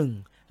ภาค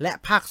1และ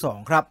ภาค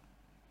2ครับ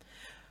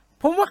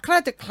ผมว่าน่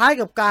าจะคล้าย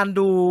กับการ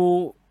ดู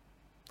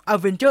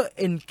Avenger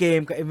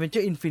Endgame กับ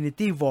Avenger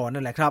Infinity War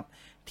นั่นแหละครับ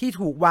ที่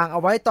ถูกวางเอ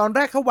าไว้ตอนแร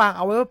กเขาวางเ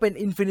อาไว้ว่าเป็น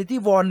Infinity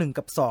War 1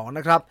กับ2น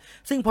ะครับ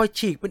ซึ่งพอ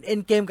ฉีกเป็น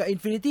Endgame กับ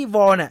Infinity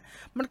War เนี่ย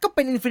มันก็เ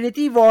ป็น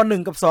Infinity War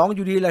 1กับ2อ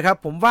ยู่ดีเลยครับ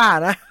ผมว่า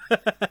นะ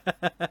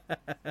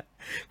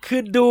คื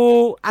อดู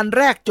อัน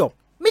แรกจบ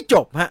ไม่จ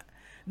บฮะ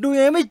ดู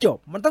ยังไม่จบ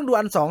มันต้องดู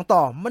อัน2ต่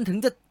อมันถึง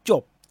จะจ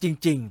บจ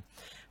ริง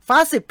ๆ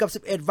Fast 10กับ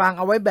11วางเ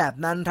อาไว้แบบ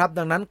นั้นครับ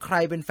ดังนั้นใคร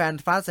เป็นแฟน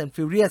Fast and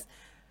Furious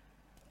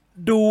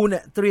ดูเนี่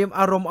ยเตรียม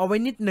อารมณ์เอาไว้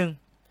นิดนึง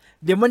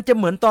เดี๋ยวมันจะ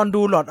เหมือนตอน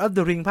ดู Lord of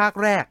the Ring ภาค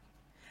แรก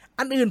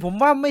อันอื่นผม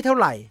ว่าไม่เท่า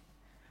ไหร่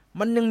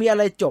มันยังมีอะ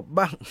ไรจบ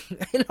บ้าง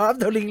ไอ้ Lord of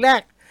the Ring แร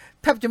ก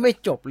แทบจะไม่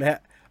จบเลย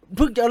เ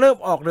พิ่งจะเริ่ม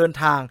ออกเดิน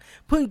ทาง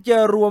เพิ่งจะ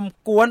รวม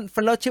กวน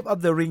Fellowship of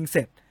the Ring เส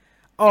ร็จ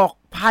ออก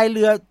พายเ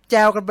รือแจ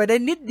วกันไปได้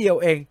นิดเดียว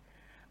เอง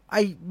ไ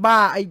อ้บ้า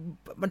ไอ้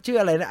มันชื่อ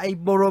อะไรนะไอ้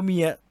โบโรเมี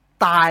ย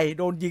ตายโ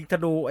ดนยิงธ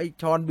นูไอ้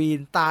ชอนบีน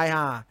ตาย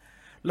ห่า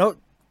แล้ว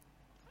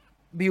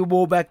บิลโบ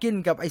แบกิน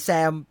กับไอ้แซ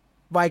ม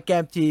ไวแก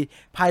มจี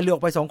พายเรืออ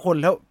อกไป2คน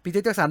แล้วปีเตอ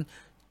ร์แจ็คสัน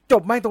จ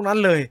บแม่งตรงนั้น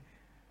เลย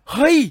เ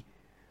ฮ้ย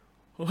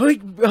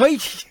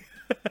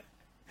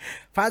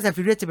Fast and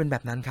Furious จะเป็นแบ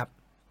บนั้นครับ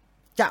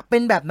จะเป็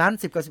นแบบนั้น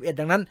10กับ11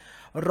ดังนั้น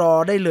รอ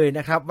ได้เลยน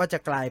ะครับว่าจะ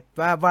กลาย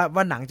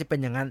ว่าหนังจะเป็น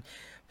อย่างนั้น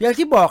อย่าง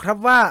ที่บอกครับ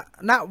ว่า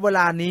ณเวล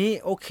านี้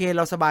โอเคเ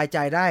ราสบายใจ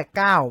ได้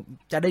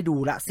9จะได้ดู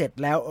ละเสร็จ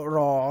แล้วร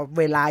อเ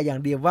วลาอย่า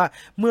งเดียวว่า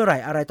เมื่อไหร่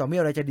อะไรต่อเมื่อ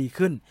อะไรจะดี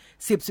ขึ้น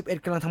10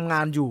 11กำลังทำง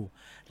านอยู่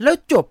แล้ว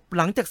จบ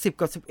หลังจาก10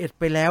กับ11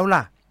ไปแล้ว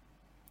ล่ะ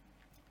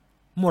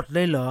หมดเล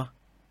ยเหรอ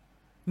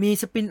มี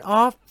สปินอ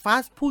อฟฟา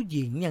สผู้ห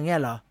ญิงอย่างเงี้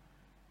ยเหรอ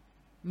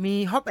มี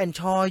ฮอปแอนด์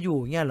ชออยู่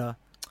เงี้ยเหรอ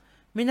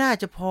ไม่น่า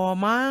จะพอ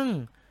มั้ง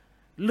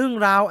เรื่อง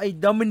ราวไอ้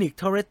โดมินิก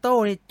โทเรโต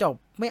นี่จบ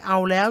ไม่เอา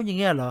แล้วอย่าง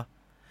เงี้ยเหรอ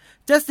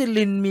จัสติน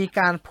ลินมี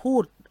การพู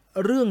ด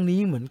เรื่องนี้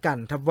เหมือนกัน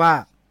ครับว่า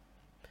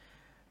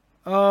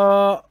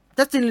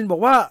จัสตินลินบอ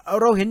กว่า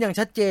เราเห็นอย่าง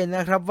ชัดเจนน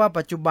ะครับว่า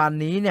ปัจจุบัน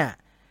นี้เนี่ย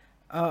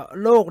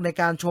โลกใน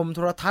การชมโท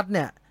รทัศน์เ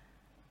นี่ย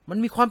มัน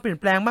มีความเปลี่ยน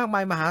แปลงมากมา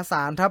ยมหาศ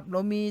าลครับเร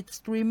ามีส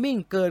ตรีมมิ่ง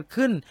เกิด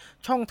ขึ้น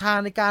ช่องทาง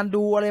ในการ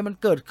ดูอะไรมัน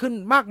เกิดขึ้น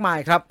มากมาย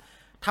ครับ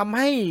ทำใ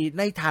ห้ใ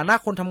นฐานะ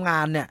คนทำงา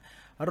นเนี่ย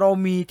เรา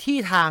มีที่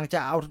ทางจะ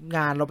เอาง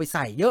านเราไปใ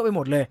ส่เยอะไปห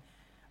มดเลย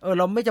เ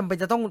ราไม่จำเป็น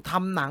จะต้องท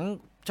ำหนัง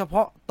เฉพ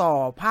าะต่อ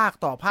ภา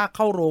คเ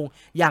ข้าโรง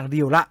อย่างเ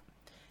ดียวละ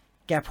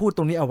แกพูดต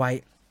รงนี้เอาไว้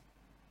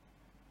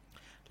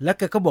แล้วแ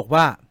กก็บอก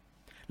ว่า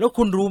แล้ว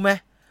คุณรู้ไหม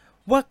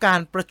ว่ากา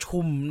รประชุ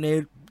มใน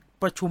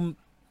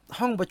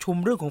ห้องประชุม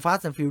เรื่องของ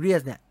Fast and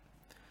Furious เนี่ย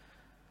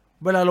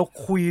เวลาเรา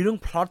คุยเรื่อง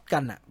พล็อตกั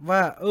นอะว่า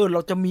เร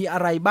าจะมีอะ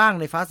ไรบ้าง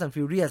ใน Fast and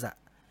Furious อะ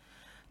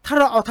ถ้า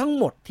เราเอาทั้ง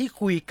หมดที่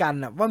คุยกัน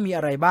อะว่ามีอ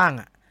ะไรบ้าง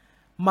อะ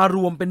มาร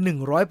วมเป็น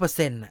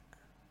 100% อะ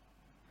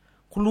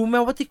คุณรู้ไหม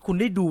ว่าที่คุณ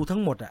ได้ดูทั้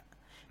งหมดอะ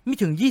มี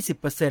ถึง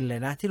 20% เล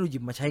ยนะที่เราหยิ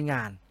บมาใช้ง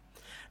าน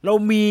เรา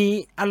มี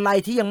อะไร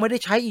ที่ยังไม่ได้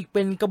ใช้อีกเ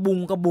ป็นกระ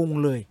บุง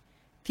เลย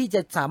ที่จะ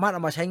สามารถเอ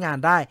ามาใช้งาน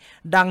ได้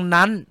ดัง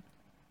นั้น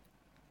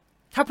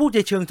ถ้าพูดใน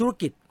เชิงธุร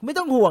กิจไม่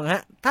ต้องห่วงฮ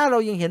ะถ้าเรา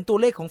ยังเห็นตัว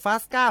เลขของ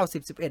Fast 9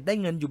 10 11ได้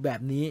เงินอยู่แบ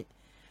บนี้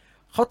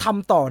เขาท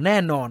ำต่อแน่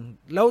นอน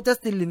แล้วจัส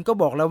ตินลินก็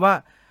บอกแล้วว่า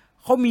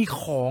เขามี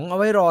ของเอา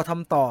ไว้รอท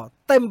ำต่อ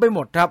เต็มไปหม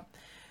ดครับ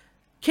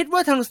คิดว่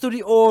าทางสตู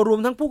ดิโอรวม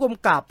ทั้งผู้ก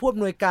ำกับผู้อ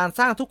ำนวยการ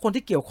สร้างทุกคน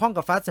ที่เกี่ยวข้อง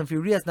กับ Fast and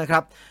Furious นะครั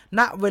บ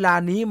ณเวลา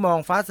นี้มอง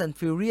Fast and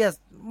Furious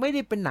ไม่ไ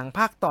ด้เป็นหนังภ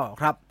าคต่อ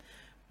ครับ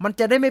มัน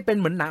จะได้ไม่เป็น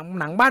เหมือน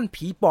หนังบ้าน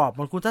ผีปอบเห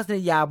มือนคุณทัศ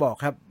นียาบอก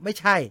ครับไม่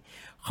ใช่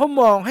เขา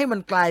มองให้มัน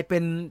กลายเป็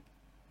น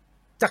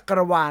จัก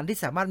รวาลที่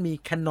สามารถมี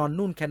แคนนอน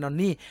นู่นแคนนอน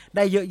นี่ไ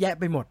ด้เยอะแยะ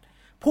ไปหมด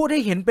พูดให้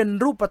เห็นเป็น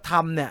รูปธรร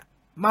มเนี่ย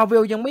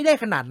Marvel ยังไม่ได้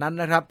ขนาดนั้น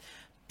นะครับ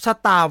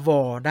Star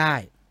Wars ได้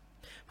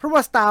เพราะว่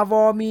า Star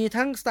Wars มี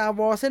ทั้ง Star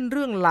Wars เส้นเ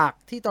รื่องหลัก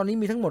ที่ตอนนี้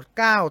มีทั้งหมด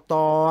9ต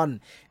อน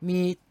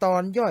มีตอ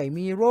นย่อย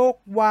มี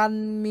Rogue One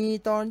มี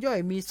ตอนย่อย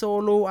มี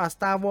Solo A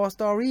Star Wars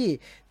Story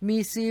มี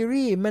ซี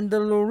รีส์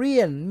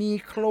Mandalorian มี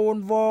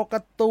Clone Wars ก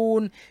าร์ตู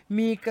น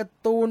มีกา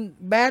ร์ตูน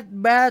Bad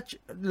Batch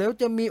แล้ว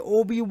จะมี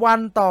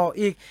Obi-Wan ต่อ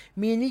อีก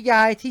มีนิย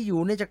ายที่อ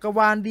ยู่ในจักรว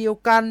าลเดียว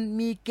กัน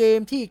มีเกม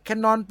ที่แค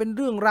นอนเป็นเ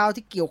รื่องราว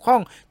ที่เกี่ยวข้อ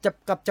ง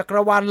กับจัก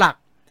รวาลหลัก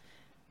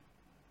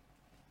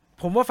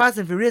ผมว่า Fast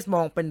and Furious ม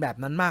องเป็นแบบ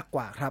นั้นมากก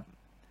ว่าครับ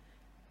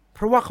เพ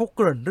ราะว่าเขาเ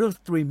กริ่นเรื่องส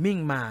ตรีมมิ่ง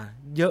มา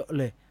เยอะเ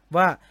ลย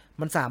ว่า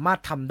มันสามารถ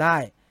ทำได้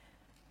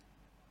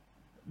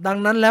ดัง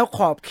นั้นแล้วข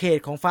อบเขต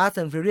ของ Fast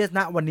and Furious ณ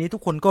วันนี้ทุ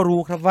กคนก็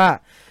รู้ครับว่า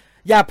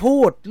อย่าพู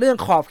ดเรื่อง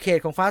ขอบเขต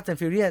ของ Fast and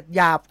Furious ห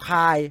ยาบค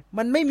าย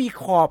มันไม่มี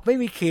ขอบไม่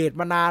มีเขต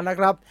มานานนะ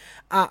ครับ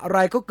อะไร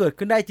ก็เกิด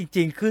ขึ้นได้จ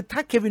ริงๆคือถ้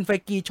าเควินไฟ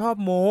กีชอบ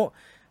โม้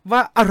ว่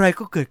าอะไร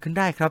ก็เกิดขึ้น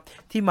ได้ครับ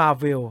ที่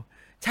Marvel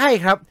ใช่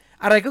ครับ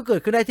อะไรก็เกิด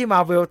ขึ้นได้ที่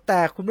Marvel แ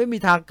ต่คุณไม่มี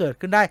ทางเกิด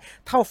ขึ้นได้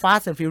เท่า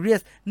Fast and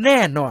Furious แน่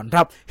นอนค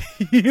รับ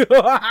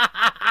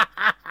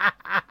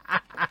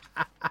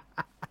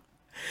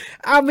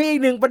มีอี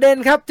กหนึ่งประเด็น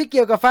ครับที่เ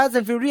กี่ยวกับ Fast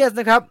and Furious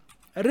นะครับ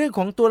เรื่องข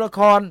องตัวละค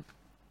ร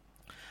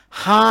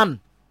ฮา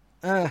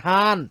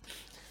น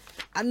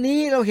อันนี้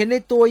เราเห็นใน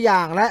ตัวอย่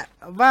างแล้ว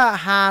ว่า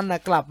ฮาน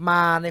กลับม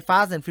าใน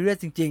Fast and Furious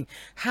จริง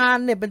ๆฮาน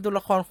เนี่ยเป็นตัวล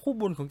ะครคู่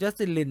บุญของจัส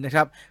ตินลินนะค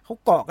รับเขา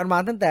เกาะกันมา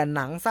ตั้งแต่ห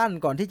นังสั้น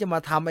ก่อนที่จะมา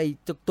ทำไอ้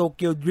โตเ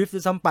กียวดริฟต์ด้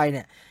วยซ้ำไปเ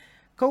นี่ย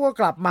เขาก็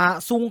กลับมา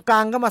ซุงกั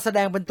งก็มาแสด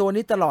งเป็นตัว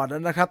นี้ตลอด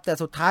นะครับแต่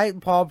สุดท้าย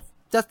พอ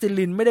จัสติน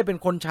ลินไม่ได้เป็น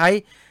คนใช้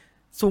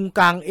ซุง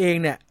กังเอง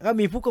เนี่ยก็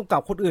มีผู้กำกั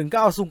บคนอื่นก็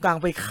เอาซุงกัง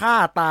ไปฆ่า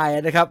ตาย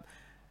นะครับ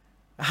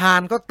ฮา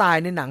นก็ตาย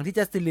ในหนังที่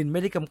จัสตินลินไ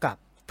ม่ได้กำกับ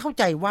เข้า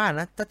ใจว่า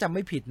นะถ้าจำไ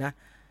ม่ผิดนะ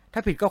ถ้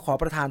าผิดก็ขอ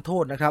ประทานโท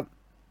ษนะครับ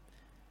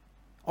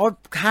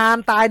ฮาน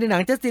ตายในหนั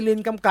งจัสตินลิ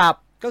นกำกับ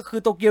ก็คือ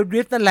โตเกียวด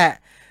ริฟต์นั่นแหละ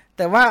แ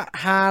ต่ว่า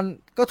ฮาน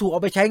ก็ถูกเอ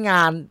าไปใช้ง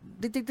าน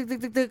ติ๊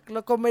กๆๆๆแ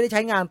ล้วก็ไม่ได้ใ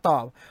ช้งานต่อ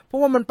เพรา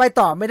ะว่ามันไป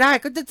ต่อไม่ได้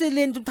ก็จัสติน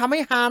ลินจนทำให้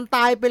ฮานต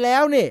ายไปแล้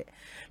วนี่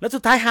แล้วสุ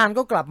ดท้ายฮาน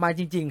ก็กลับมา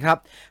จริงๆครับ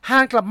ฮา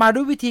นกลับมาด้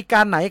วยวิธีกา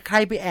รไหนใคร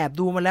ไปแอบ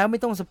ดูมาแล้วไม่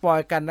ต้องสปอย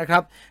กันนะครั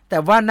บแต่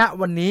ว่าณ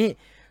วันนี้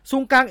ซุ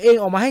งกังเอง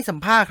ออกมาให้สัม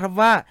ภาษณ์ครับ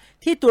ว่า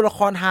ที่ตัวละค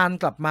รฮาน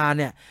กลับมาเ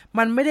นี่ย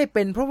มันไม่ได้เ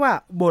ป็นเพราะว่า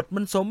บท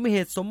มันสมเห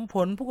ตุสมผ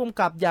ลผู้กำ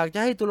กับอยากจะ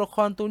ให้ตัวละค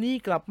รตัวนี้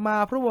กลับมา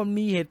เพราะว่า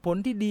มีเหตุผล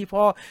ที่ดีพ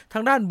อท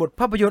างด้านบท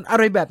ภาพยนตร์อะ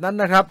ไรแบบนั้น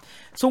นะครับ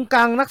ซุง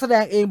กังนักแสด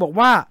งเองบอก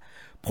ว่า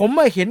ผม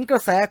เห็นกร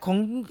ะแสของ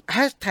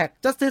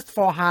 #justice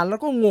for Han แล้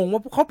วก็งงว่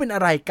าพวกเขาเป็นอ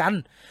ะไรกัน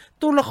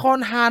ตัวละคร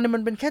ฮานเนี่ยมั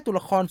นเป็นแค่ตัว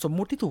ละครสม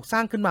มุติที่ถูกสร้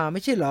างขึ้นมาไ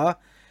ม่ใช่เหรอ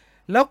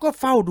แล้วก็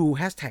เฝ้าดูแ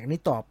ฮชแท็กนี้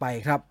ต่อไป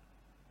ครับ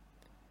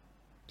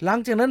หลัง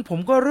จากนั้นผม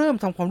ก็เริ่ม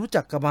ทำความรู้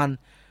จักกับมัน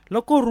แล้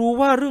วก็รู้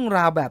ว่าเรื่องร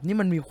าวแบบนี้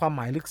มันมีความห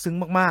มายลึกซึ้ง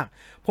มาก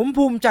ๆผม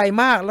ภูมิใจ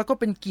มากแล้วก็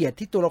เป็นเกียรติ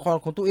ที่ตัวละคร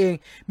ของตัวเอง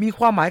มีค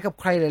วามหมายกับ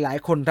ใครหลาย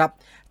ๆคนครับ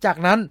จาก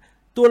นั้น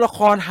ตัวละค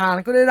รฮาน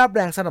ก็ได้รับแ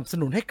รงสนับส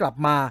นุนให้กลับ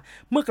มา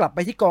เมื่อกลับไป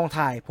ที่กอง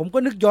ถ่ายผมก็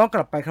นึกย้อนก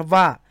ลับไปครับ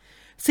ว่า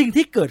สิ่ง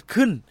ที่เกิด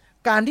ขึ้น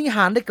การที่ฮ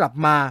านได้กลับ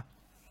มา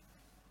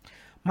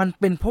มัน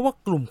เป็นเพราะว่า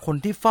กลุ่มคน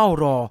ที่เฝ้า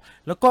รอ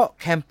แล้วก็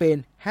แคมเปญ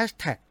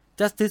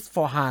 #justice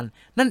for Han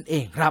นั่นเอ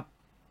งครับ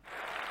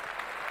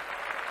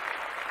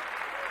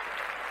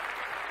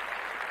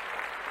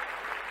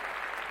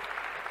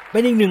เป็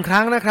นอีกหนึ่งค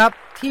รั้งนะครับ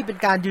ที่เป็น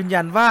การยืน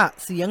ยันว่า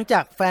เสียงจ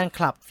ากแฟนค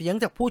ลับเสียง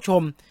จากผู้ช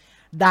ม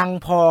ดัง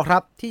พอครั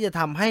บที่จะ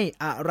ทำให้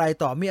อะไร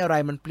ต่อมีอะไร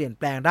มันเปลี่ยนแ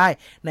ปลงได้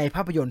ในภ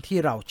าพยนตร์ที่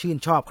เราชื่น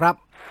ชอบครับ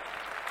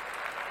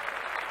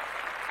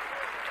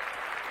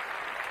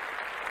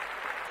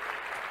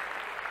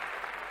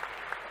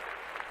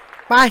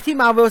ไปที่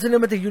Marvel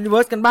Cinematic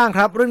Universe กันบ้างค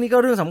รับเรื่องนี้ก็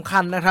เรื่องสำคั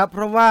ญนะครับเพ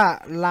ราะว่า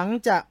หลัง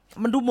จาก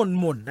มันดูห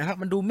ม่นๆนะครับ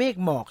มันดูเมฆ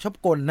หมอกชอบ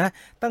กลนะ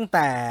ตั้งแ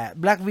ต่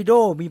Black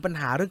Widow มีปัญ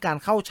หาเรื่องการ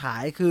เข้าฉา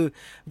ยคือ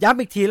ย้ำ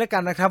อีกทีแล้วกั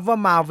นนะครับว่า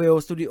Marvel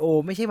Studio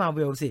ไม่ใช่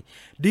Marvel สิ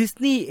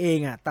Disney เอง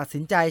ตัดสิ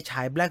นใจฉ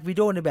าย Black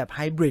Widow ในแบบไฮ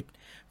บริด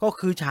ก็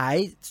คือฉาย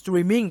สต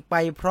รีมมิ่งไป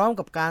พร้อม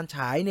กับการฉ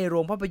ายในโร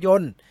งภาพย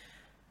นตร์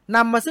น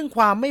ำมาซึ่งค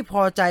วามไม่พ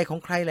อใจของ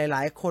ใครหล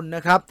ายๆคนน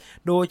ะครับ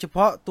โดยเฉพ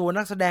าะตัว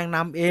นักแสดงน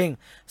ำเอง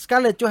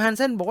Scarlett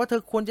Johansson บอกว่าเธ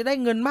อควรจะได้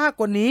เงินมาก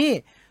กว่านี้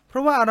เพรา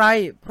ะว่าอะไร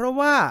เพราะ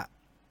ว่า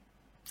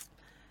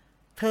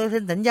เธอเซ็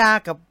นสัญญา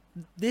กับ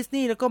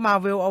Disney แล้วก็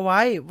Marvel เอาไ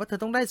ว้ว่าเธอ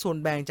ต้องได้ส่วน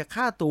แบ่งจาก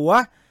ค่าตั๋ว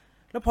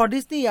แล้วพอ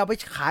Disney เอาไป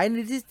ขายใน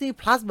Disney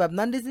Plus แบบ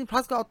นั้น Disney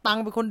Plus ก็เอาตัง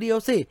ค์ไปคนเดียว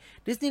สิ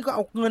Disney ก็เอ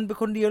าเงินไป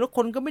คนเดียวแล้วค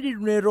นก็ไม่ได้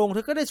ดูในโรงเธ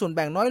อก็ได้ส่วนแ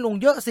บ่งน้อยลง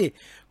เยอะสิ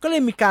ก็เล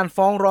ยมีการ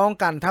ฟ้องร้อง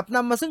กันครับน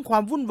ำมาซึ่งควา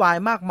มวุ่นวาย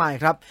มากมาย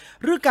ครับ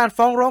เรื่องการ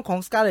ฟ้องร้องของ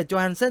Scarlett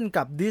Johansson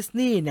กับ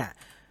Disney เนี่ย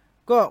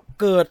ก็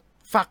เกิ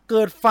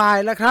ดฝ่าย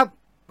แล้วครับ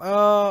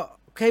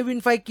เควิน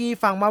ไฟกี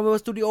ฝั่ง Marvel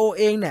Studio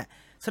เองเนี่ย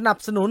สนับ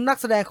สนุนนัก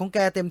แสดงของแก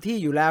เต็มที่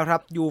อยู่แล้วครั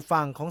บอยู่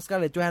ฝั่งของ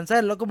Scarlett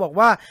Johansson แล้วก็บอก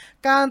ว่า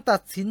การตั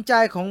ดสินใจ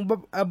ของ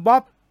บ๊อ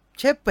บ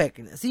เชฟเพ็ก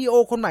CEO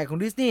คนใหม่ของ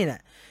ดิสนีย์เนี่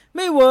ยไ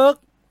ม่เวิร์ก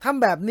ท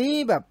ำแบบนี้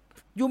แบบ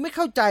อยู่ไม่เ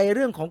ข้าใจเ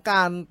รื่องของก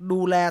ารดู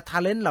แลทา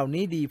เลนต์เหล่า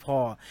นี้ดีพอ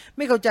ไ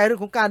ม่เข้าใจเรื่อ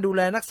งของการดูแ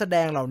ลนักแสด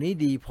งเหล่านี้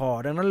ดีพอ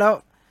ดังนั้นแล้ว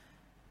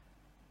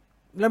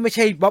ไม่ใ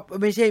ช่บ๊อบ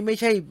ไม่ใ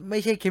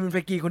ช่เควินไฟ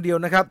กีคนเดียว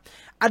นะครับ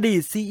อดี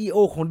ต CEO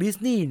ของดิส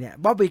นีย์เนี่ย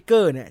บ๊อบเบเก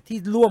อร์เนี่ยที่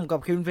ร่วมกับ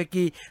เควินไฟ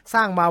กีส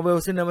ร้าง Marvel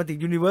Cinematic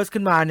Universe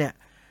ขึ้นมาเนี่ย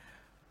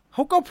เข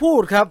าก็พู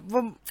ดครับว่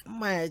าแ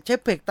หมเชฟ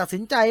เพ็กตัดสิ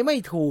นใจไม่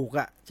ถูก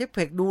อ่ะเชฟเ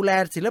พ็กดูแล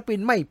ศิลปิน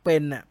ไม่เป็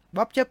นอ่ะ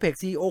บ๊อบเชฟเพ็ก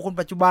CEO คน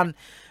ปัจจุบัน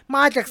ม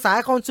าจากสาย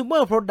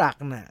consumer product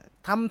น่ะ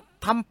ท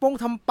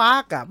ำปา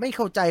ร์กอ่ะไม่เ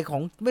ข้าใ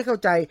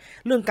จ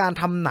เรื่องการ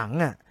ทำหนัง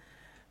อ่ะ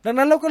ดัง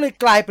นั้นเราก็เลย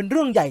กลายเป็นเ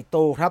รื่องใหญ่โต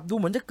ครับดู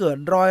เหมือนจะเกิด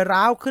รอย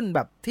ร้าวขึ้นแบ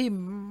บที่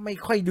ไม่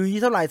ค่อยดี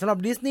เท่าไหร่สำหรับ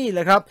ดิสนีย์เล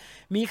ยครับ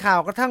มีข่าว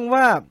กระทั่ง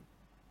ว่า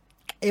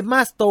เอมม่า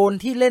สโตน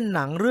ที่เล่นห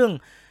นังเรื่อง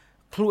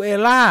ครูเอ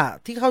ล่า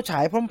ที่เข้าฉา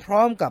ยพ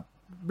ร้อมๆกับ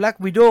Black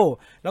Widow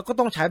แล้วก็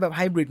ต้องฉายแบบไฮ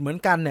บริดเหมือน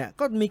กันเนี่ย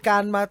ก็มีกา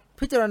รมา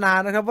พิจารณา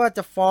นะครับว่าจ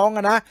ะฟ้อง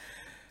นะ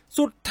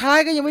สุดท้าย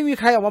ก็ยังไม่มี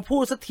ใครออกมาพู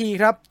ดสักที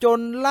ครับจน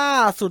ล่า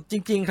สุดจ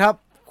ริงๆครับ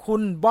คุ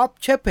ณบ๊อบ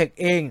เชฟเพ็ก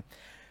เอง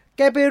แ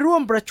กไปร่ว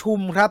มประชุม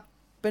ครับ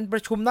เป็นปร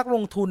ะชุมนักล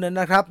งทุน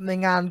นะครับใน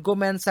งาน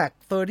Goldman Sachs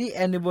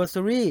 30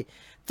 Anniversary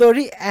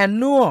 30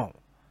 Annual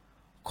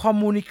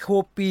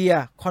Communicopia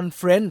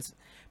Conference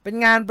เป็น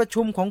งานประ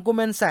ชุมของ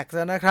Goldman Sachs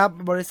นะครับ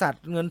บริษัท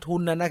เงินทุ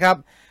นนะครับ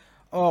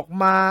ออก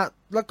มา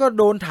แล้วก็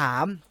โดนถา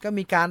มก็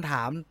มีการถ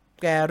าม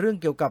แกเรื่อง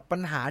เกี่ยวกับปั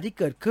ญหาที่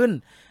เกิดขึ้น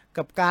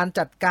กับการ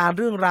จัดการ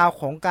เรื่องราว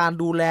ของการ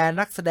ดูแล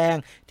นักแสดง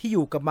ที่อ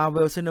ยู่กับ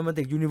Marvel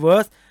Cinematic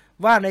Universe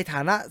ว่าในฐ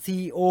านะ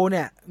CEO เ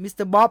นี่ยมิสเต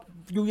อร์บ๊อบ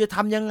อยู่จะท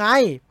ำยังไง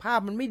ภาพ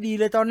มันไม่ดี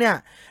เลยตอนเนี้ย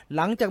ห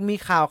ลังจากมี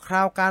ข่าวคร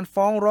าวการ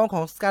ฟ้องร้องข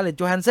อง Scarlett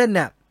Johansson เ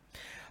นี่ย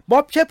บ๊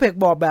อบเชฟเพ็ก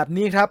บอกแบบ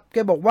นี้ครับแก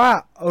บอกว่า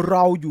เร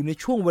าอยู่ใน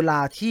ช่วงเวลา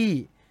ที่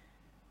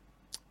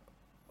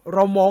เร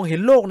ามองเห็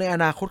นโลกในอ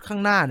นาคตข้า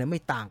งหน้าเนี่ยไม่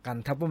ต่างกัน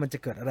ครับว่ามันจะ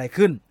เกิดอะไร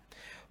ขึ้น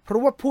เพรา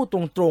ะว่าพูดต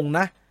รงๆน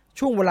ะ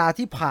ช่วงเวลา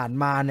ที่ผ่าน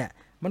มาเนี่ย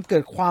มันเกิ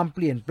ดความเป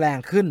ลี่ยนแปลง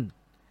ขึ้น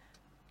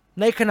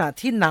ในขณะ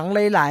ที่หนัง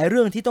หลายๆเ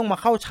รื่องที่ต้องมา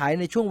เข้าฉาย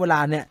ในช่วงเวลา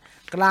เนี่ย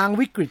กลาง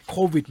วิกฤตโค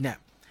วิดเนี่ย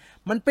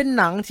มันเป็น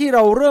หนังที่เร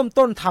าเริ่ม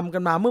ต้นทำกั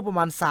นมาเมื่อประม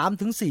าณ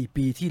 3-4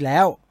 ปีที่แล้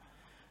ว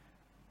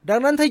ดัง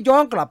นั้นถ้าย้อ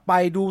นกลับไป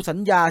ดูสัญ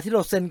ญาที่เร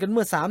าเซ็นกันเ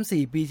มื่อ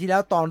 3-4 ปีที่แล้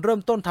วตอนเริ่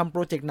มต้นทำโป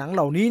รเจกต์หนังเห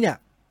ล่านี้เนี่ย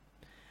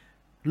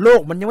โล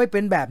กมันยังไม่เ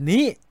ป็นแบบ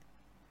นี้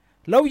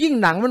แล้วยิ่ง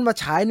หนังมันมา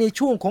ฉายใน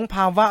ช่วงของภ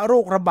าวะโร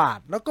คระบาด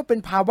แล้วก็เป็น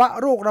ภาวะ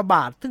โรคระบ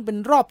าดซึ่งเป็น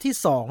รอบที่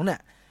2เนี่ย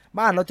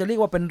บ้านเราจะเรียก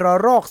ว่าเป็นระ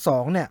ลอก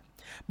2เนี่ย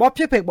บ๊อบเช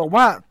ฟเพ็กบอก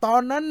ว่าตอ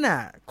นนั้นน่ะ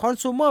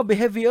consumer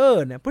behavior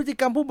เนี่ยพฤติ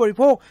กรรมผู้บริ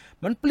โภค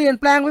มันเปลี่ยน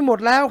แปลงไปหมด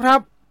แล้วครับ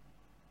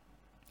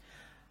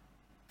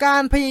กา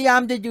รพยายา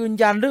มจะยืน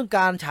ยันเรื่องก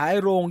ารฉาย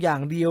โรงอย่า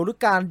งเดียวหรือ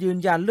การยืน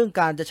ยันเรื่อง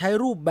การจะใช้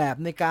รูปแบบ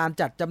ในการ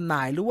จัดจำหน่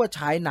ายหรือว่าฉ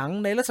ายหนัง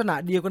ในลักษณะ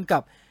เดียวกันกั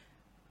บ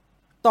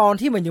ตอน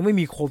ที่มันยังไม่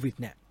มีโควิด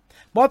เนี่ย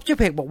บ๊อบเชฟ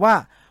เพ็กบอกว่า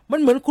มัน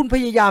เหมือนคุณพ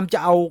ยายามจะ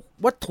เอา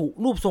วัตถุ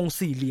รูปทรง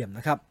สี่เหลี่ยมน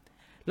ะครับ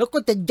แล้วก็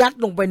จะยัด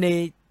ลงไปใน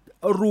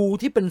รู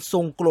ที่เป็นท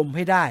รงกลมใ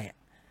ห้ได้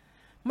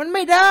มันไ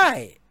ม่ได้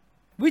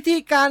วิธี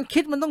การ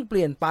คิดมันต้องเป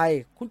ลี่ยนไป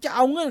คุณจะเอ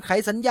าเงื่อนไข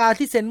สัญญา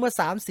ที่เซ็นเมื่อ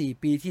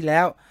 3-4 ปีที่แล้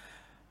ว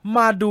ม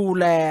าดู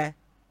แล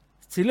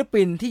ศิล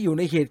ปินที่อยู่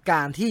ในเหตุก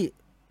ารณ์ที่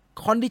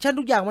คอนดิชัน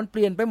ทุกอย่างมันเป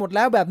ลี่ยนไปหมดแ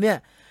ล้วแบบเนี้ย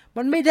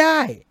มันไม่ได้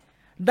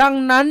ดัง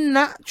นั้นณ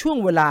ช่วง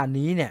เวลา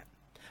นี้เนี่ย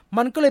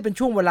มันก็เลยเป็น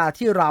ช่วงเวลา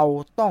ที่เรา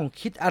ต้อง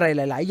คิดอะไรห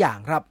ลายๆอย่าง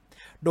ครับ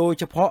โดย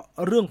เฉพาะ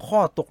เรื่องข้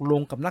อตกล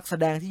งกับนักแส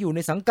ดงที่อยู่ใน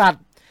สังกัด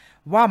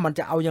ว่ามันจ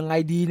ะเอายังไง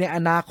ดีในอ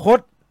นาคต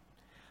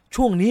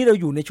ช่วงนี้เรา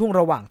อยู่ในช่วง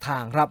ระหว่างทา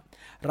งครับ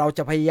เราจ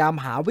ะพยายาม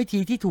หาวิธี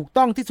ที่ถูก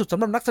ต้องที่สุดสำ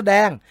หรับนักแสด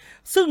ง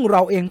ซึ่งเร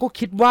าเองก็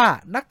คิดว่า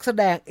นักแส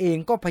ดงเอง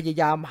ก็พยา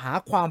ยามหา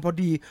ความพอ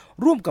ดี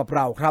ร่วมกับเ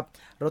ราครับ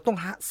เราต้อง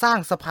สร้าง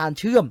สะพาน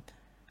เชื่อม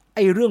ไ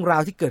อ้เรื่องรา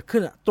วที่เกิดขึ้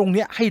นตรง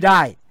นี้ให้ไ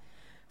ด้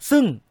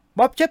ซึ่ง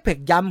บ๊อบเชฟเพ็ก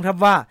ย้ำครับ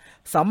ว่า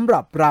สำห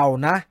รับเรา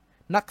นะ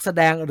นักแส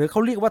ดงหรือเข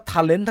าเรียกว่า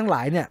talent ทั้งหล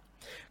ายเนี่ย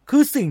คื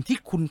อสิ่งที่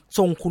คุณท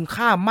รงคุณ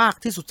ค่ามาก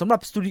ที่สุดสำหรั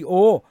บสตูดิโอ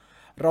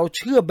เราเ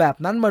ชื่อแบบ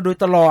นั้นมาโดย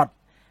ตลอด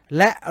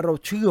และเรา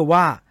เชื่อ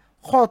ว่า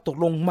ข้อตก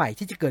ลงใหม่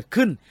ที่จะเกิด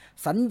ขึ้น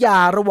สัญญา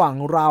ระหว่าง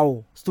เรา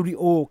สตูดิ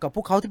โอกับพ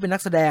วกเขาที่เป็นนั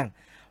กแสดง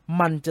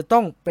มันจะต้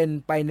องเป็น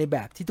ไปในแบ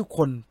บที่ทุกค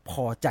นพ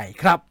อใจ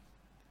ครับ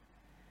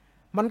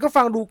มันก็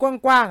ฟังดูก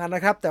ว้างๆน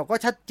ะครับแต่ก็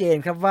ชัดเจน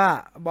ครับว่า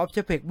บ๊อบเช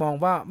ฟเพ็กมอง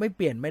ว่าไม่เป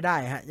ลี่ยนไม่ได้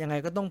ฮะยังไง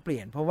ก็ต้องเปลี่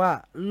ยนเพราะว่า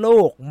โล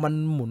กมัน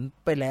หมุน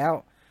ไปแล้ว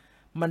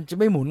มันจะ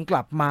ไม่หมุนก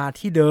ลับมา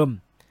ที่เดิม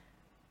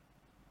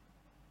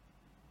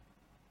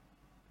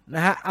น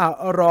ะฮะ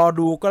รอ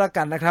ดูก็แล้ว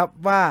กันนะครับ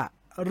ว่า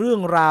เรื่อ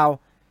งราว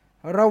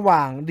ระหว่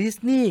างดิส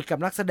นีย์กับ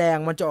นักแสดง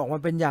มันจะออกมา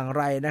เป็นอย่าง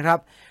ไรนะครับ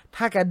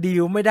ถ้าแกดี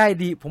ลไม่ได้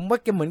ดีผมว่า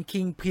แกเหมือน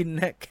คิงพิน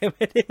นะแกไ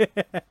ม่ได้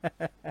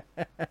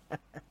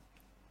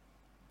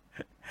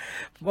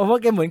บอกว่า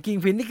แกเหมือนคิง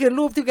พินนี่คือ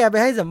รูปที่แกไป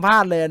ให้สัมภา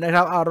ษณ์เลยนะค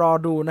รับรอ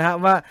ดูนะฮะ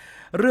ว่า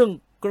เรื่อง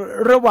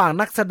ระหว่าง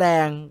นักแสด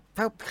ง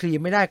ถ้าเคลีย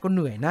ร์ไม่ได้ก็เห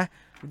นื่อยนะ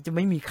จะไ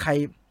ม่มีใคร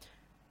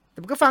แต่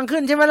มันก็ฟังขึ้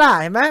นใช่ไหมล่ะ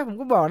เห็นไหมผม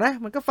ก็บอกนะ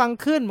มันก็ฟัง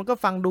ขึ้นมันก็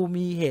ฟังดู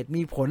มีเหตุ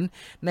มีผล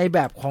ในแบ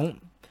บของ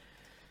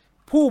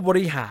ผู้บ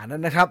ริหาร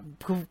นะครับ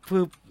คื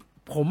อ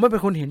ผมไม่เป็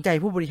นคนเห็นใจ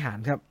ผู้บริหาร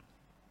ครับ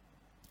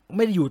ไ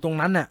ม่ได้อยู่ตรง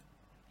นั้นน่ะ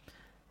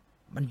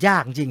มันยา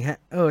กจริงฮะ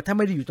ถ้าไ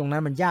ม่ได้อยู่ตรงนั้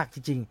นมันยากจ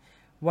ริง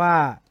ๆว่า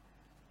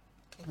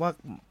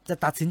จะ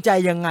ตัดสินใจ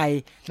ยังไง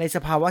ในส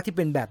ภาวะที่เ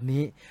ป็นแบบ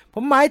นี้ผ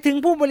มหมายถึง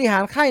ผู้บริหา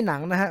รค่ายหนั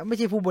งนะฮะไม่ใ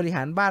ช่ผู้บริห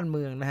ารบ้านเ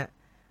มืองนะฮะ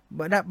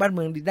บ้านเ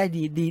มืองได้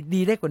ดี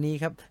ได้กว่านี้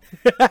ครับ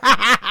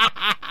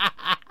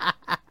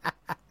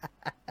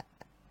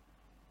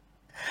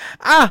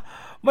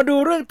มาดู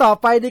เรื่องต่อ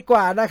ไปดีก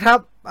ว่านะครับ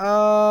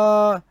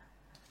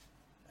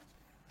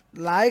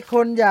หลายค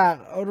นอยาก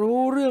รู้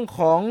เรื่อง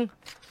ของ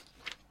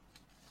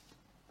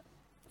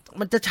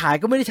มันจะฉาย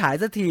ก็ไม่ได้ฉาย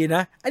สักทีน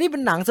ะอันนี้เป็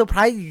นหนังเซอร์ไพร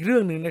ส์อีกเรื่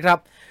องหนึ่งนะครับ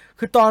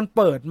คือตอนเ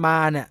ปิดมา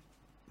เนี่ย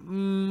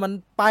มัน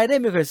ไปได้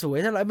ไม่ค่อยสวย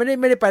เท่าไหร่ไม่ไ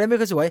ด้ไปได้ไม่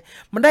ค่อยสวย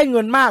มันได้เ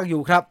งินมากอ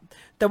ยู่ครับ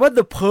แต่ว่า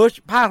The Purge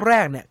ภาคแร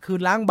กเนี่ยคือ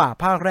ล้างบาป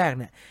ภาคแรก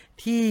เนี่ย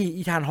ที่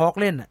อีธานฮอค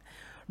เล่นน่ะ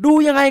ดู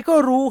ยังไงก็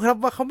รู้ครับ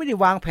ว่าเขาไม่ได้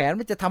วางแผน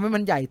ว่าจะทำให้มั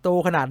นใหญ่โต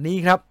ขนาดนี้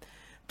ครับ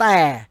แต่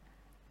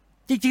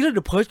จริงๆแล้ว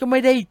The Purge ก็ไ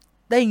ม่ไ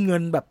ด้เงิ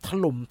นแบบถ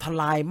ล่มท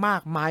ลายมา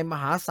กมายม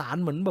หาศาล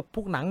เหมือนแบบพ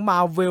วกหนังมา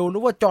ร์เวลหรื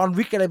อว่าจอห์น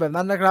วิกอะไรแบบ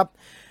นั้นนะครับ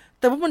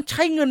แต่ว่ามันใ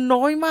ช้เงิน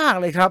น้อยมาก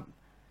เลยครับ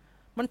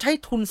มันใช้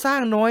ทุนสร้า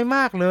งน้อยม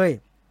ากเลย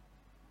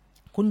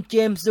คุณเจ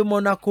มส์ เดอโม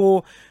นาโก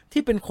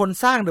ที่เป็นคน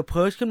สร้าง The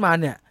Purge ขึ้นมา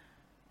เนี่ย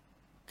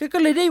ก็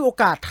เลยได้โอ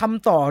กาสท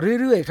ำต่อ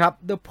เรื่อยๆครับ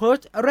The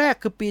Purge แรก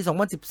คือปี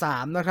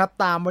 2013 นะครับ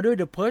ตามมาด้วย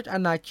The Purge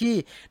Anarchy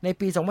ใน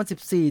ปี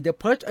 2014 The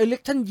Purge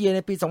Election Year ใน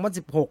ปี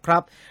 2016 ครั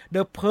บ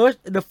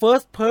The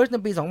First Purge ใน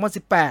ปี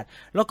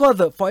 2018 แล้วก็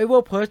The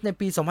Forever Purge ใน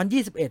ปี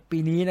 2021 ปี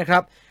นี้นะครั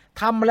บ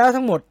ทำมาแล้ว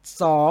ทั้งหมด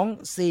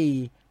 2,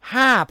 4,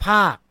 5 ภ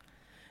าค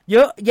เย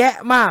อะแยะ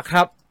มากค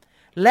รับ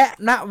และ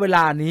ณเวล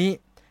านี้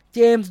เจ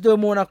มส์ เดอ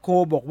โมนาโก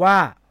บอกว่า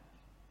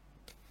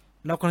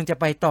เรากำลังจะ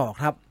ไปต่อ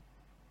ครับ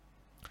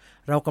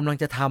เรากำลัง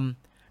จะท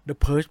ำ The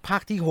Purge ภา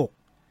คที่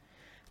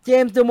 6 เจ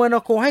มส์ เดอโมนา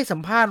โกให้สั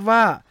มภาษณ์ว่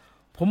า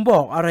ผมบ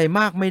อกอะไร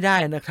มากไม่ได้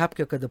นะครับเ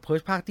กี่ยวกับ The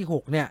Purge ภาคที่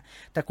 6 เนี่ย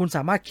แต่คุณส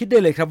ามารถคิดได้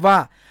เลยครับว่า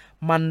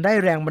มันได้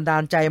แรงบันดา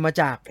ลใจมา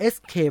จาก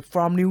Escape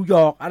from New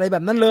York อะไรแบ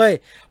บนั้นเลย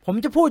ผม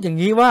จะพูดอย่าง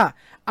นี้ว่า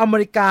อเม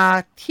ริกา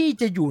ที่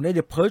จะอยู่ใน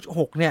The Purge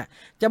 6 เนี่ย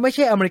จะไม่ใ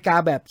ช่อเมริกา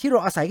แบบที่เรา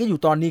อาศัยกันอ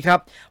ยู่ตอนนี้ครับ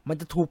มัน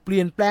จะถูกเป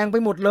ลี่ยนแปลงไป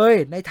หมดเลย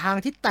ในทาง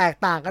ที่แตก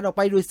ต่างกันออกไ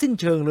ปโดยสิ้น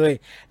เชิงเลย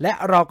และ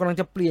เรากำลัง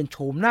จะเปลี่ยนโฉ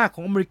มหน้าข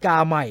องอเมริกา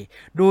ใหม่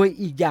โดย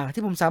อีกอย่าง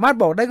ที่ผมสามารถ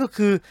บอกได้ก็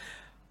คือ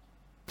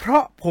เพรา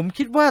ะผม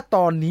คิดว่าต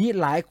อนนี้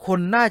หลายคน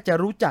น่าจะ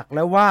รู้จักแ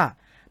ล้วว่า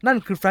นั่น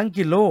คือแฟรงค์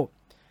กิลโล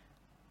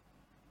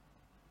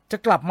จ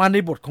ะกลับมาใน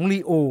บทของลี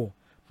โอ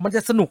มันจ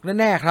ะสนุก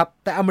แน่ๆครับ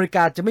แต่อเมริก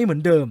าจะไม่เหมือ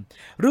นเดิม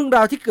เรื่องร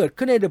าวที่เกิด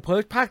ขึ้นใน The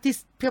Purge ภาค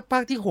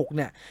ที่ 6 เ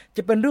นี่ยจ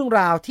ะเป็นเรื่อง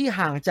ราวที่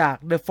ห่างจาก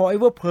The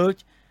Forever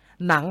Purge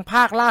หนังภ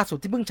าคล่าสุด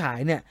ที่เพิ่งฉาย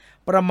เนี่ย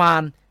ประมา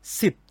ณ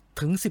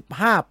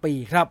 10-15 ปี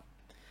ครับ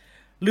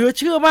เหลือเ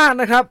ชื่อมาก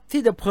นะครับ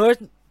ที่ The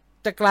Purge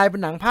จะกลายเป็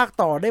นหนังภาค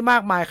ต่อได้มา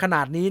กมายขน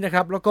าดนี้นะค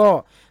รับแล้วก็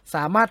ส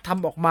ามารถท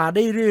ำออกมาไ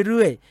ด้เ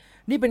รื่อย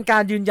ๆนี่เป็นกา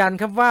รยืนยัน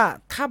ครับว่า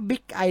ถ้า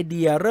Big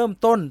Idea เริ่ม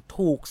ต้น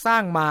ถูกสร้า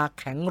งมา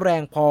แข็งแร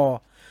งพอ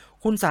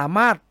คุณสาม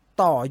ารถ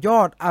ต่อย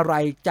อดอะไร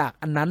จาก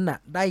อันนั้นน่ะ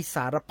ได้ส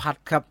ารพัด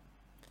ครับ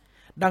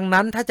ดัง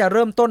นั้นถ้าจะเ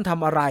ริ่มต้นท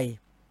ำอะไร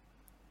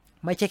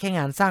ไม่ใช่แค่ง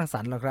านสร้างสร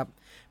รค์หรอกครับ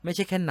ไม่ใ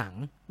ช่แค่หนัง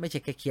ไม่ใช่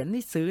แค่เขียนหนั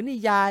งสือนิ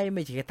ยายไ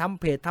ม่ใช่แค่ทำ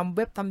เพจทำเ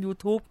ว็บทำ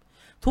YouTube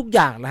ทุกอ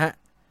ย่างแหละฮะ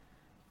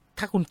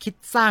ถ้าคุณคิด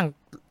สร้าง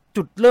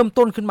จุดเริ่ม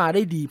ต้นขึ้นมาไ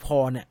ด้ดีพอ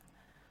เนี่ย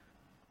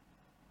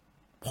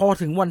พอ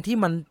ถึงวันที่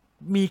มัน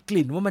มีก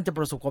ลิ่นว่ามันจะป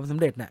ระสบความสำ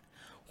เร็จน่ะ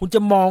คุณจะ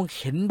มอง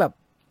เห็นแบบ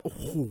โอ้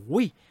โห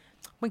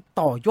มัน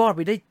ต่อยอดไ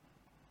ปได้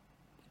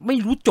ไม่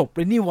รู้จบเ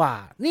ลยนี่ว่า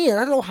นี่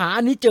ถ้าเราหา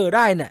อันนี้เจอไ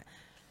ด้เนี่ย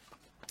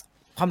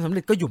ความสำเ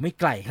ร็จก็อยู่ไม่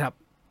ไกลครับ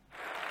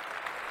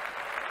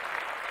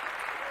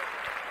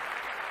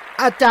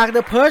จาก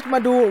The Purge มา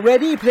ดู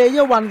Ready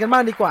Player One กันบ้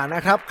างดีกว่าน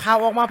ะครับข่าว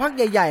ออกมาพัก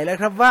ใหญ่ๆแล้ว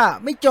ครับว่า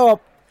ไม่จบ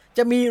จ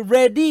ะมี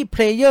Ready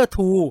Player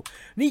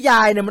 2 นิย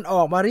ายเนี่ยมันอ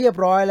อกมาเรียบ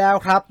ร้อยแล้ว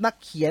ครับนัก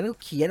เขียนก็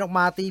เขียนออกม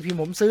าตีพิมพ์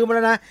ผมซื้อมาแ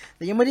ล้วนะแ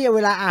ต่ยังไม่ได้เอาเ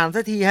วลาอ่าน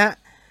สักทีฮะ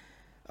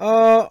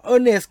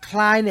Ernest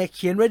Cline เนี่ยเ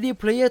ขียน Ready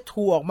Player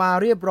 2 ออกมา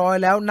เรียบร้อย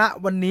แล้วณ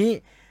วันนี้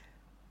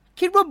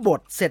คิดว่าบ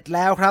ทเสร็จแ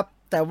ล้วครับ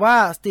แต่ว่า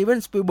สตีเวน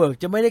สปิลเบิร์ก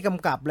จะไม่ได้ก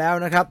ำกับแล้ว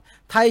นะครับ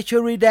ไทเชอ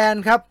รีแดน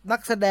ครับนั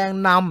กแสดง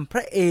นำพร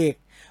ะเอก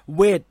เ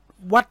วด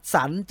วัต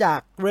สันจาก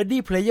Ready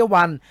Player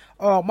One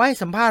ออกมาให้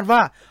สัมภาษณ์ว่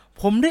า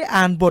ผมได้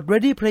อ่านบท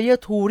Ready Player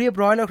 2 เรียบ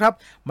ร้อยแล้วครับ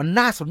มัน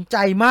น่าสนใจ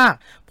มาก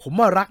ผม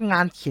รักงา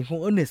นเขียนขอ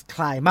ง Ernest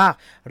Cline มาก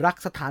รัก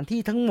สถานที่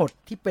ทั้งหมด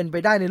ที่เป็นไป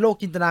ได้ในโลก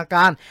จินตนาก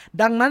าร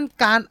ดังนั้น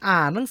การอ่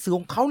านหนังสือข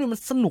องเขาเนี่ยมัน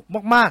สนุก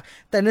มาก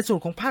ๆแต่ในส่วน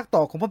ของภาคต่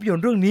อของภาพยนต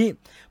ร์เรื่องนี้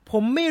ผ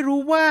มไม่รู้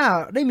ว่า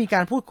ได้มีกา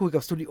รพูดคุยกั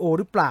บสตูดิโอ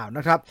หรือเปล่าน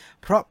ะครับ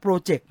เพราะโปร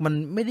เจกต์มัน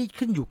ไม่ได้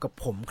ขึ้นอยู่กับ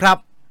ผมครับ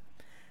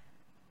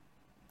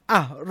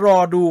รอ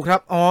ดูครับ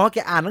แก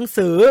อ่านหนัง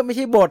สือไม่ใ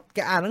ช่บทแก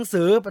อ่านหนัง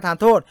สือประทาน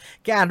โทษ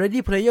แกอ่าน Ready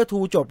Player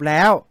 2 จบแ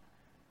ล้ว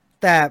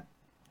แต่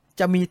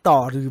จะมีต่อ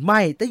หรือไม่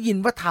ได้ยิน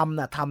ว่าท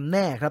ำแ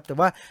น่ครับแต่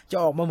ว่าจะ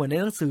ออกมาเหมือนใน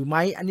หนังสือไหม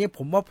อันนี้ผ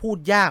มว่าพูด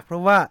ยากเพรา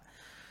ะว่า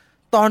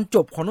ตอนจ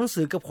บของหนัง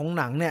สือกับของ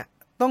หนังเนี่ย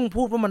ต้อง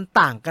พูดว่ามัน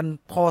ต่างกัน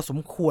พอสม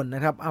ควรน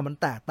ะครับมัน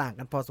แตกต่าง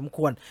กันพอสมค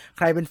วรใ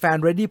ครเป็นแฟน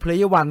Ready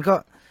Player One ก็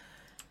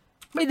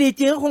ไม่ดีจ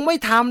ริงก็คงไม่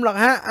ทำหรอก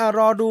ฮะร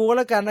อดูก็แ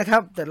ล้วกันนะครั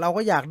บแต่เรา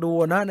ก็อยากดู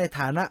นะใน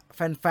ฐานะแ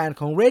ฟนๆ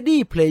ของ Ready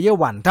Player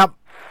One ครับ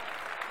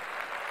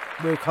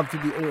Welcome to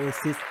the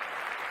Oasis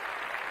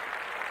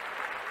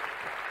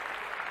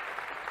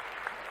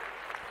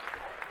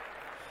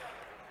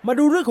มา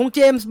ดูเรื่องของเจ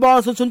มส์บอน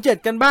ด์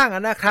 007 กันบ้าง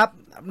นะครับ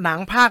หนัง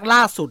ภาคล่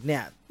าสุดเนี่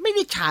ยไม่ไ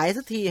ด้ฉาย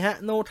สักทีฮะ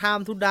No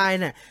Time to Die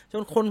เนี่ยจ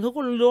นคนเขา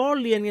ก็ล้อ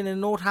เลียนกัน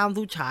No Time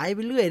to ฉายไป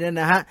เรื่อยนั่น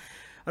นะฮะ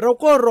เรา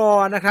ก็รอ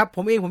นะครับผ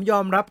มยอ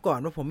มรับก่อน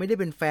ว่าผมไม่ได้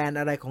เป็นแฟน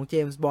อะไรของเจ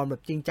มส์บอนด์แบ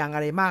บจริงจังอะ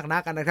ไรมากนั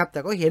กนะครับแต่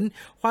ก็เห็น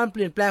ความเป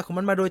ลี่ยนแปลงของ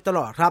มันมาโดยตล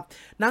อดครับ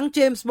หนังเจ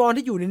มส์บอนด์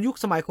ที่อยู่ในยุค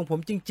สมัยของผม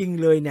จริง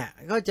ๆเลยเนี่ย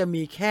ก็จะ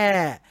มีแค่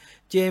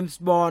เจม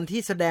ส์บอนด์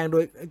ที่แสดงโด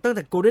ยตั้งแ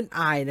ต่ Golden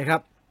Eye นะครั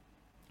บ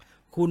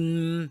คุณ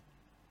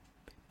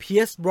เพี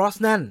ยร์ส บรอส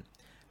แนน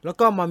แล้ว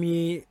ก็มามี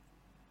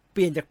เป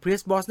ลี่ยนจากเพียร์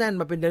ส บรอสแนน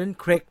มาเป็นแดนนิล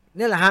เครก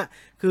นี่แหละฮะ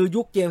คือ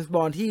ยุคเจมส์บ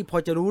อนด์ที่พอ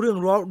จะรู้เรื่อง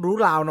รู้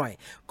ราวหน่อย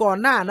ก่อน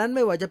หน้านั้นไ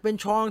ม่ว่าจะเป็น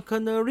ชอน คอ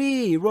นเนอรี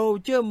โร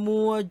เจอร์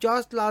มัวร์จอ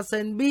ร์จ ลาเซ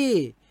นบี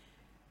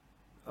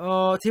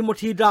ทิโม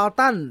ธี ดาว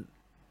ตัน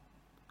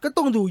ก็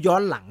ต้องดูย้อ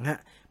นหลังฮะ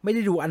ไม่ไ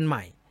ด้ดูอันให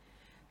ม่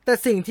แต่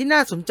สิ่งที่น่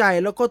าสนใจ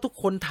แล้วก็ทุก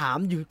คนถาม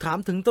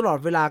ถึงตลอด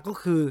เวลาก็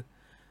คือ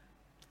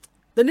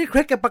ตอนนี้เคร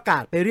กแกประกา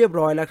ศไปเรียบ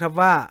ร้อยแล้วครับ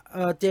ว่า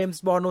เจม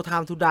ส์บอนด์ โน ไท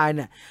ม์ ทู ได เ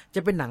นี่ยจะ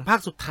เป็นหนังภาค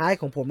สุดท้าย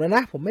ของผมแล้วน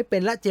ะผมไม่เป็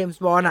นละเจม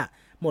ส์บอนด์อ่ะ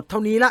หมดเท่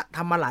านี้ละท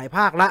ำมาหลายภ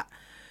าคละ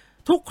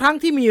ทุกครั้ง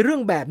ที่มีเรื่อ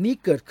งแบบนี้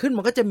เกิดขึ้น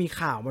มันก็จะมี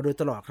ข่าวมาโดย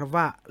ตลอดครับ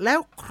ว่าแล้ว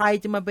ใคร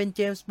จะมาเป็นเ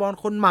จมส์บอนด์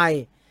คนใหม่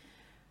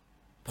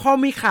พอ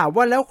มีข่าว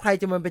ว่าแล้วใคร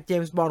จะมาเป็นเจ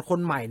มส์บอนด์คน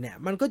ใหม่เนี่ย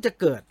มันก็จะ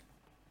เกิด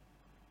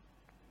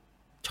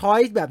ช้อย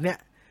ส์แบบเนี้ย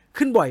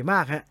ขึ้นบ่อยมา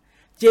กฮะ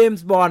เจม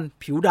ส์บอนด์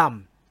ผิวด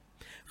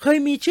ำเคย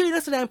มีชื่อนั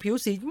กแสดงผิว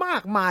สีมา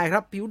กมายค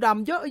รับผิวด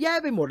ำเยอะแยะ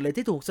ไปหมดเลย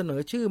ที่ถูกเสนอ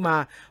ชื่อมา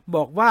บ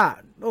อกว่า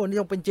โอ้นี่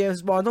ต้องเป็นเจม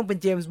ส์บอนด์ต้องเป็น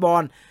เจมส์บอ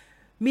นด์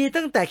มี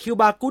ตั้งแต่คิว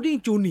บา กูดดิ้ง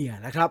จูเนียร์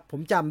นะครับผ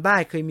มจำได้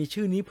เคยมี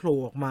ชื่อนี้โผล่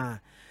ออกมา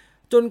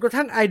จนกระ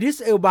ทั่งไอดิส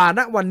เอลบาณ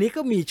วันนี้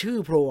ก็มีชื่อ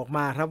โผล่ออกม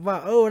าครับว่า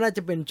น่าจ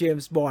ะเป็นเจม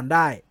ส์บอนด์ไ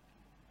ด้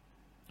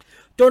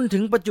จนถึ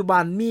งปัจจุบั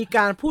นมีก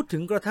ารพูดถึ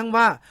งกระทั่ง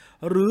ว่า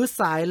หรือ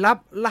สายลับ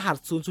รหัส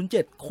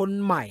007คน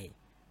ใหม่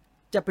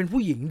จะเป็น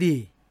ผู้หญิงดี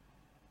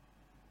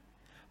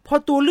พอ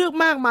ตัวเลือก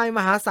มากมายม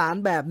หาศาล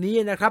แบบนี้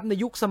นะครับใน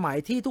ยุคสมัย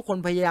ที่ทุกคน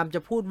พยายามจ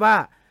ะพูดว่า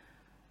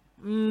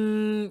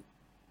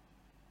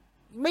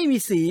ไม่มี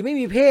สีไม่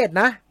มีเพศ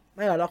นะ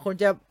เราควร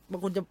จะ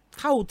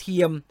เท่าเที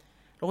ยม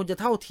เราควรจะ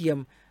เท่าเทียม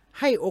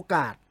ให้โอก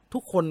าสทุ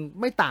กคน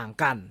ไม่ต่าง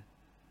กัน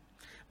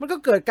มันก็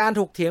เกิดการ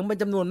ถกเถียงเป็น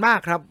จำนวนมาก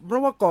ครับเพรา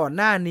ะว่าก่อน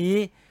หน้านี้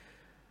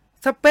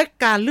สเปค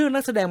การเลือก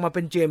นักแสดงมาเ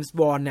ป็นเจมส์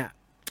บอนด์เนี่ย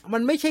มั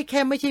นไม่ใช่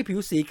ผิว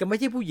สีกับไม่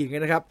ใช่ผู้หญิง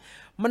นะครับ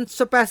มัน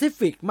สเปซิ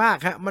ฟิกมาก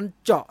ฮะมัน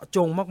เจาะจ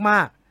งม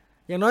าก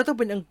ๆอย่างน้อยต้อง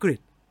เป็นอังกฤษ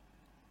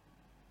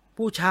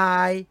ผู้ชา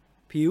ย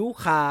ผิว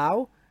ขาว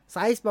ไซ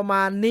ส์ประม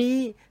าณนี้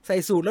ใส่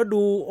สูทแล้ว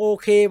ดูโอ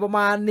เคประม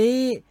าณ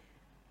นี้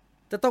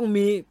จะต้อง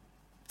มี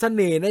เส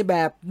น่ห์ในแบ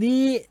บ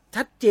นี้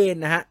ชัดเจน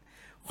นะฮะ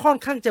ค่อน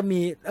ข้างจะมี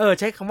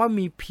ใช้คำว่า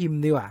มีพิมพ์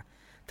ดีกว่า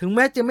ถึงแ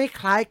ม้จะไม่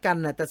คล้ายกัน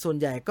นะแต่ส่วน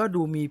ใหญ่ก็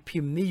ดูมีพิ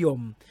มพ์นิยม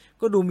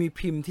ก็ดูมี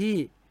พิมพ์ที่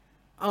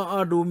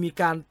ดูมี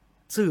การ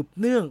สืบ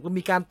เนื่อง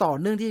มีการต่อ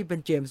เนื่องที่เป็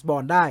นเจมส์บอ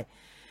นด์ได้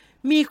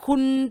มีคุ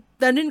ณ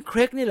แดนนิล เคร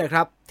กนี่แหละค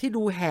รับที่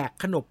ดูแหก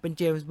ขนบเป็น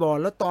เจมส์บอน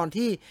ด์แล้วตอน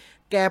ที่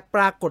แกป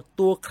รากฏ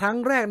ตัวครั้ง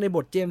แรกในบ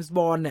ทเจมส์บ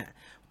อนด์เนี่ย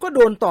ก็โด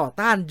นต่อ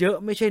ต้านเยอะ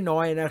ไม่ใช่น้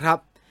อยนะครับ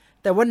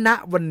แต่ว่าณ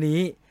วัน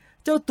นี้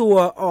เจ้าตัว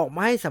ออกม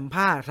าให้สัมภ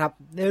าษณ์ครับ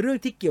ในเรื่อง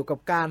ที่เกี่ยวกับ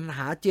การห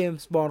าเจม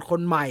ส์บอนด์ค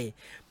นใหม่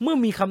เมื่อ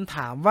มีคำถ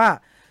ามว่า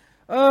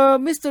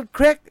มิสเตอร์ เค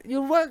รกยู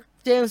ว่า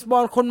เจมส์บอ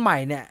นด์คนใหม่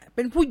เนี่ยเ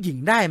ป็นผู้หญิง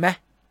ได้ไหม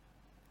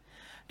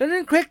ดังนั้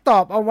นเครกตอ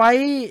บเอาไว้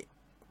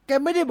แก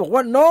ไม่ได้บอกว่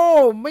า no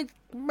ไม่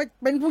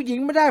เป็นผู้หญิง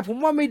ไม่ได้ผม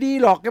ว่าไม่ดี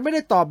หรอกแกไม่ไ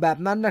ด้ตอบแบบ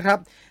นั้นนะครับ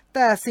แ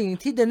ต่สิ่ง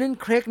ที่เดนิล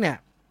เครกเนี่ย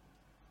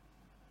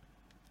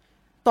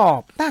ตอ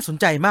บน่าสน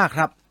ใจมากค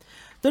รับ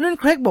เดนิล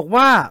เครกบอก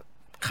ว่า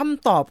ค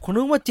ำตอบของเ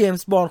รื่องว่าเจม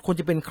ส์บอนด์ควร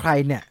จะเป็นใคร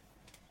เนี่ย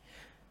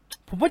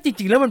ผมว่าจ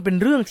ริงๆแล้วมันเป็น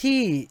เรื่องที่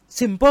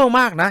ซิมเปิล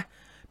มากนะ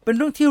เป็นเ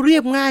รื่องที่เรีย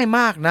บง่ายม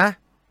ากนะ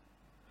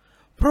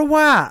เพราะ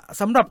ว่า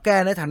สำหรับแก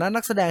ในฐานะ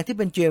นักแสดงที่เ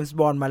ป็นเจมส์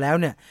บอนด์มาแล้ว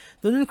เนี่ย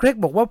เดนิล เครก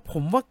บอกว่าผ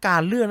มว่ากา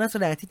รเลือกนักแส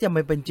ดงที่จะม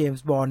าเป็นเจม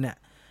ส์บอนด์เนี่ย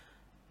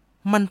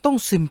มันต้อง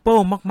ซิมเปิล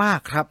มาก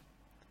ๆครับ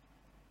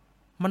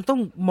มันต้อง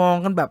มอง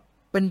กันแบบ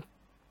เป็น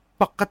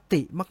ปก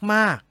ติม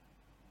าก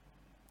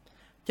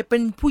ๆจะเป็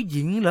นผู้ห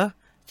ญิงเหรอ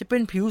จะเป็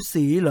นผิว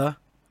สีเหรอ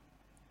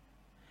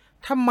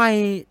ทำไม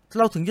เ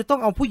ราถึงจะต้อง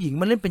เอาผู้หญิง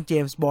มาเล่นเป็นเจ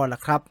มส์บอนด์ล่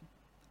ะครับ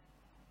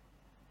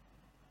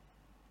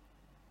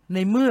ใน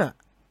เมื่อ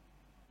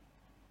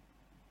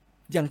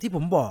อย่างที่ผ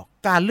มบอก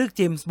การเลือกเ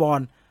จมส์บอน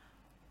ด์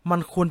มัน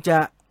ควรจะ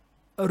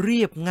เรี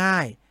ยบง่า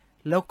ย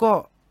แล้วก็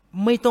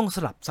ไม่ต้องส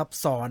ลับซับ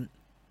ซ้อน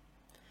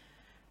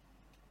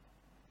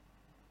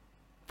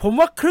ผม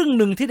ว่าครึ่ง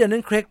หนึ่งที่แดนนิ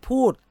ล เครก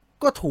พูด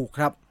ก็ถูกค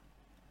รับ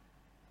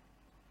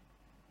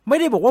ไม่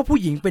ได้บอกว่าผู้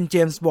หญิงเป็นเจ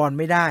มส์บอนด์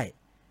ไม่ได้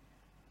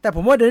แต่ผ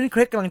มว่าแดนนิล เค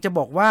รกกำลังจะบ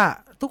อกว่า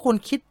ทุกคน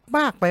คิดม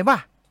ากไปป่ะ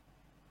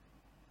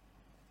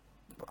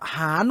ห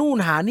านู่น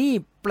หานี่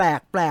แปล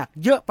ก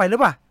เยอะไปหรือ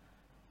เปล่า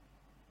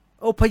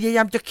พยาย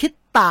ามจะคิด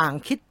ต่าง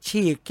คิด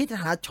ฉีกคิด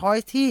หาช้อย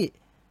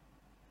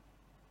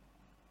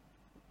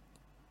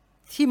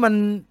ที่มัน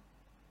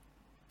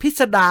พิส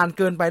ดารเ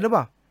กินไปหรือเป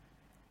ล่า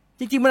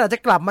จริงๆมันอาจจะ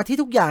กลับมาที่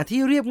ทุกอย่างที่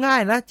เรียบง่าย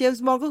นะเจม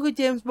ส์บอนด์ก็คือเ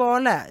จมส์บอน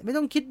ด์แหละไม่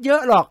ต้องคิดเยอ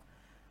ะหรอก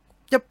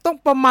จะต้อง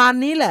ประมาณ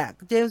นี้แหละ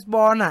เจมส์บ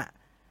อนด์อ่ะ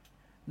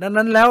ดัง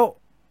นั้นแล้ว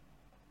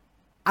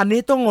อัน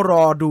นี้ต้องร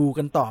อดู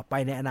กันต่อไป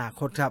ในอนา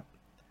คตครับ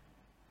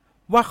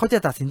ว่าเขาจะ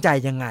ตัดสินใจ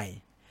ยังไง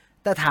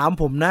แต่ถาม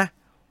ผมนะ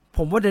ผ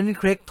มว่าแดนนิล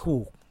เครกถู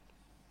ก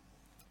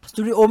ส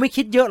ตูดิโอไม่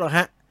คิดเยอะหรอกฮ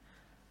ะ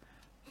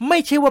ไม่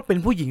ใช่ว่าเป็น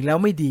ผู้หญิงแล้ว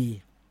ไม่ดี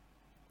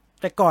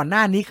แต่ก่อนหน้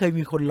านี้เคย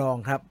มีคนลอง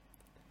ครับ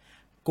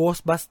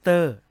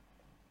Ghostbuster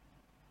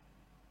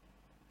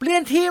เปลี่ย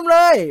นทีมเล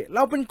ยเร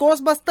าเป็น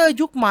Ghostbuster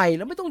ยุคใหม่แ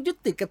ล้วไม่ต้องยึด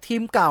ติดกับที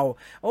มเก่า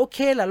โอเค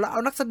แหละเราเอา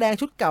นักแสดง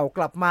ชุดเก่าก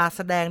ลับมาแ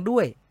สดงด้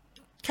วย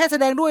แค่แส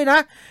ดงด้วยนะ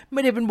ไ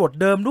ม่ได้เป็นบท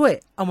เดิมด้วย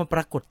เอามาป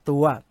รากฏตั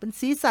วเป็น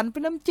สีสันเป็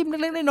นน้ำจิ้มเ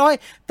ล็กๆน้อย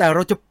ๆแต่เร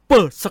าจะเ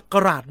ปิดศัก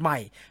ราชใหม่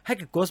ให้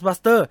กับ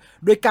Ghostbuster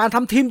โดยการท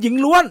ำทีมหญิง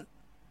ล้วน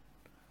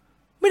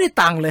ไม่ได้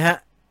ตังค์เลยฮะ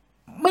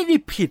ไม่ได้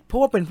ผิดเพรา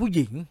ะว่าเป็นผู้ห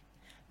ญิง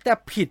แต่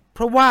ผิดเพ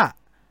ราะว่า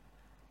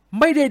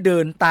ไม่ได้เดิ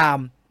นตาม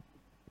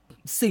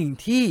สิ่ง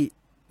ที่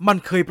มัน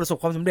เคยประสบ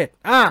ความสำเร็จ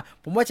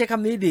ผมว่าใช้ค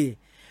ำนี้ดี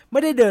ไ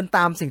ม่ได้เดินต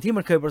ามสิ่งที่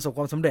มันเคยประสบค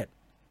วามสำเร็จ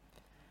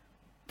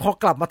พอ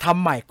กลับมาท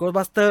ำใหม่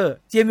Ghostbuster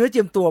เจียมเนื้อเ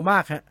จียมตัวมา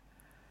กฮะ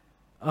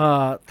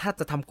ถ้า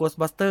จะทำ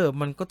Ghostbuster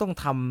มันก็ต้อง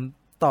ท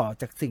ำต่อ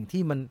จากสิ่ง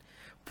ที่มัน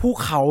ภู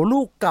เขา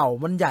ลูกเก่า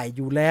มันใหญ่อ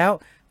ยู่แล้ว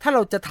ถ้าเร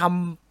าจะท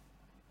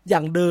ำอย่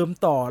างเดิม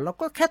ต่อแล้ว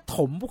ก็แค่ถ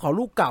มภูเขา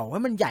ลูกเก่าให้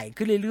มันใหญ่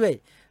ขึ้นเรื่อย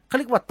ๆเขาเ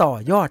รียกว่าต่อ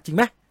ยอดจริงไ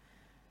หม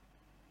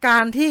กา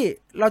รที่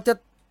เราจะ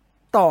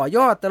ต่อย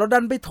อดแต่เราดั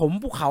นไปถม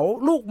ภูเขา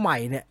ลูกใหม่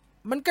เนี่ย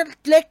มันก็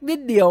เล็กนิด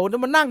เดียวแล้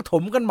วมันนั่งถ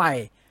มกันใหม่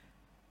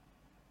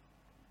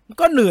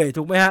ก็เหนื่อย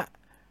ถูกไหมฮะ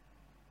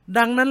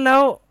ดังนั้นแล้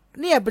ว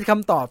เนี่ยเป็นค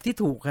ำตอบที่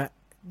ถูกฮะ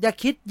อย่า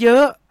คิดเยอ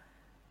ะ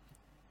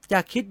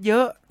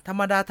ธรร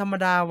ม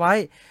ดาไว้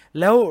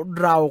แล้ว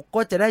เราก็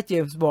จะได้เจ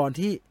มส์บอนด์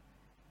ที่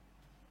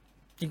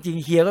จริง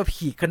ๆเฮียก็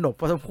ผีขนบ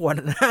พอสมควร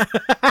นะ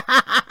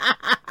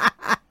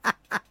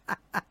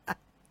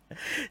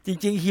จ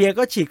ริงๆเฮีย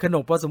ก็ฉีกขน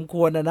บพอสมค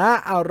วรนะ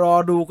เอารอ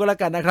ดูก็แล้ว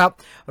กันนะครับ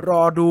ร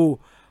อดู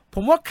ผ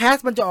มว่าแคส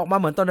มันจะออกมา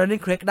เหมือนตอนนั้นนี่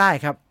เครกได้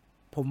ครับ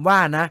ผมว่า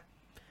นะ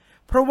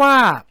เพราะว่า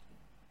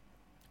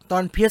ตอ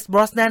นเพียร์ส บร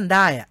อสแนนไ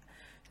ด้อะ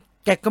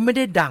แกก็ไม่ไ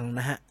ด้ดัง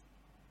นะฮะ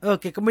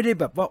แกก็ไม่ได้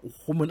แบบว่าโอ้โ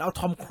หเหมือนเอา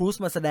ทอมครูซ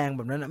มาแสดงแ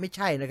บบนั้นนะไม่ใ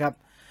ช่นะครับ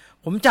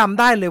ผมจำ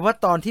ได้เลยว่า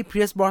ตอนที่เ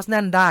พียร์ส บรอสแน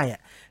นได้อะ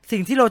สิ่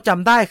งที่เราจ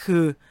ำได้คื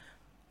อ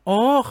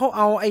เขาเ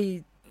อาไ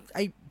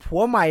อ้ผั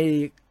วใหม่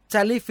แซ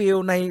ลลี่ฟิล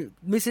ใน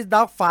Mrs.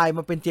 Doubtfire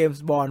มาเป็นเจม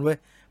ส์บอนด์เว้ย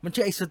มัน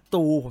ชื่อไอ้ส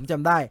ตูผมจ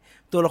ำได้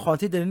ตัวละคร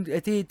ที่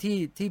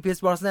ที่เพียร์ส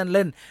บรอสแนนเ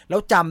ล่นแล้ว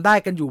จำได้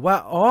กันอยู่ว่า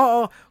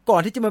ก่อ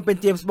นที่จะมาเป็น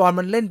เจมส์บอนด์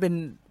มันเล่นเป็น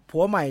ผั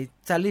วใหม่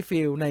แซลลี่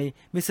ฟิลใน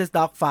Mrs.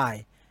 Doubtfire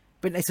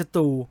เป็นไอ้ส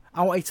ตูเอ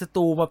าไอ้ส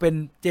ตูมาเป็น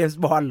เจมส์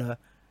บอนด์เหรอ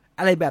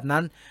อะไรแบบนั้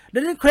นเด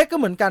นนิส เครกก็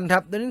เหมือนกันครั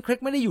บเดนนิส เครก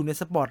ไม่ได้อยู่ใน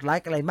สปอตไล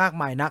ท์อะไรมาก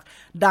มายนัก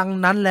ดัง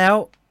นั้นแล้ว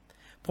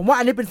ผมว่า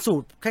อันนี้เป็นสู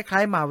ตรคล้า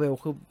ยๆ Marvel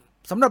คือ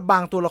สำหรับบา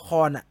งตัวละค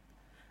ร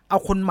เอา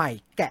คนใหม่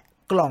แกะ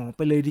กล่องไป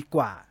เลยดีก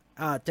ว่า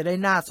จะได้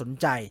น่าสน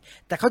ใจ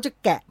แต่เขาจะ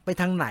แกะไป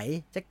ทางไหน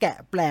จะแกะ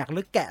แปลกหรื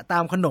อแกะตา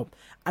มขนบ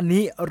อัน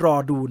นี้รอ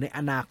ดูใน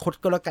อนาคต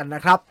ก็แล้วกันน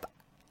ะครับ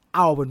เอ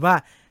าเป็นว่า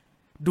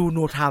ดู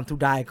No Time to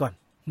Die ก่อน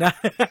นะ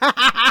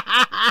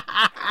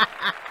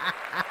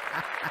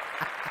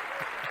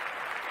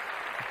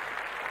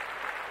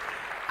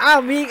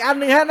มีอีกอัน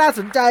นึงฮะน่าส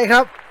นใจค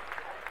รับ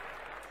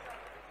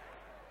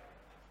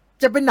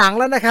จะเป็นหนัง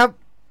แล้วนะครับ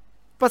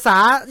ภาษา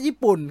ญี่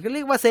ปุ่นก็เรี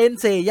ยกว่าเซน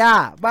เซย่า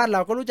บ้านเร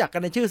าก็รู้จักกั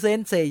นในชื่อเซน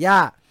เซย่า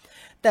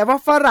แต่ว่า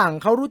ฝรั่ง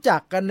เขารู้จั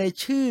กกันใน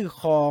ชื่อ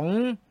ของ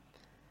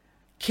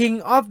King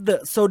of the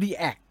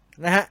Zodiac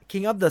นะฮะ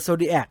King of the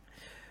Zodiac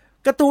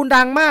การ์ตูน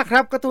ดังมากค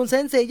รับการ์ตูนเซ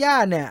นเซย่า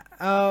เนี่ย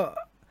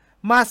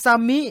มาซา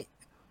มิ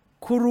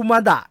คุรุม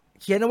าดะ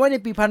เขียนเอาไว้ใน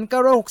ปี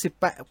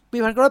1968ปี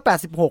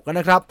1986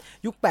นะครับ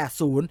ยุค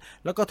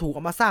80แล้วก็ถูกเอ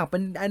ามาสร้างเป็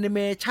นแอนิเม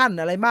ชัน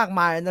อะไรมาก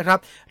มายนะครับ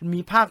มี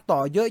ภาคต่อ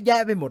เยอะแย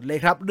ะไปหมดเลย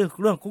ครับเรื่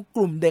องของก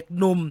ลุ่มเด็ก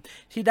หนุ่ม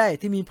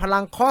ที่มีพลั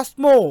งคอส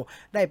โม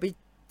ได้ไป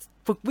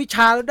ฝึกวิช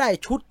าแล้วได้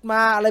ชุดม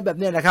าอะไรแบบ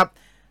นี้นะครับ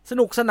ส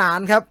นุกสนาน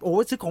ครับโอ้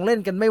ซื้อของเล่น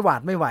กันไม่หวา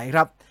ดไม่ไหวค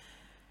รับ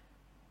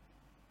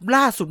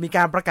ล่าสุดมีก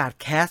ารประกาศ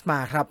แคสมา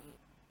ครับ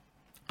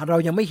เรา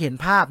ยังไม่เห็น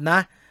ภาพนะ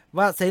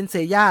ว่าเซนเซ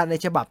ย่าใน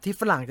ฉบับที่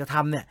ฝรั่งจะท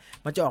ำเนี่ย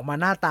มันจะออกมา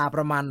หน้าตาป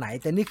ระมาณไหน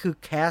แต่นี่คือ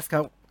แคสค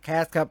รับ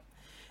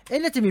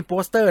น่าจะมีโป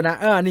สเตอร์นะ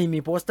นี่มี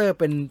โปสเตอร์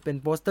เป็น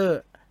โปสเตอร์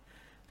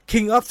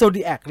King of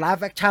Zodiac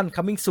Live Action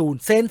Coming Soon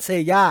เซนเซ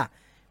ย่า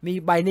มี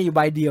ใบนี้อยู่ใ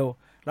บเดียว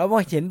เราก็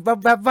เห็นแ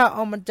วบๆว่า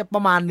มันจะปร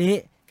ะมาณนี้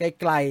ไ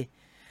กล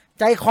ๆ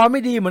ใจคอไ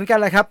ม่ดีเหมือนกัน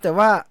เลยครับแต่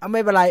ว่าไ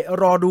ม่เป็นไร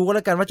รอดูก็แ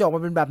ล้วกันว่าจะออกม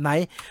าเป็นแบบไหน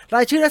ร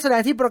ายชื่อนักแสด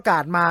งที่ประกา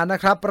ศมานะ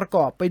ครับประก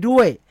อบไปด้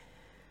วย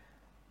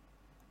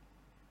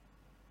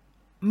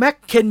แม็ก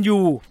เคน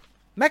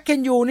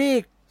ยูนี่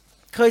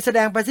เคยแสด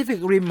ง Pacific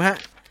Rim ฮะ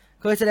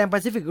เคยแสดง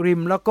Pacific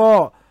Rim แล้วก็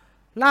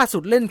ล่าสุ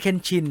ดเล่นเคน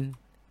ชิน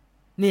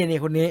นี่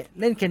คนนี้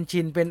เล่นเคนชิ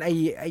นเป็นไอ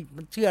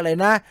ชื่ออะไร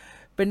นะ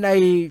เป็นเ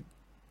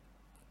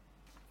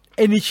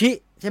อนิชิ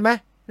ใช่ไหม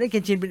เล่นเค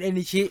นชินเป็นเอ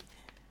นิชิ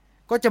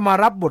ก็จะมา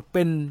รับบทเ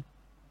ป็น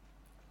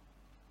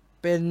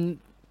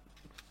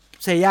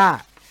เซย่า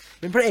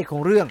เป็นพระเอกขอ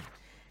งเรื่อง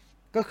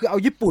ก็คือเอา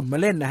ญี่ปุ่นมา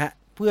เล่นนะฮะ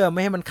เพื่อไ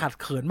ม่ให้มันขัด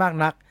เขินมาก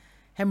นัก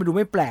ให้มันดูไ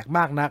ม่แปลก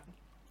มากนัก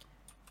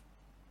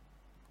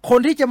คน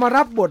ที่จะมา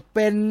รับบทเ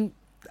ป็น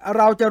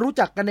เราจะรู้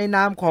จักกันในน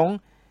ามของ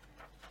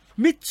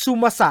มิตซู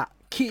มาสะ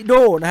คิโด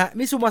นะฮะ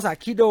มิตซูมาสะ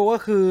คิโดก็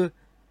คือ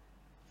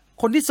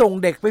คนที่ส่ง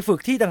เด็กไปฝึก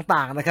ที่ต่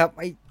างๆนะครับ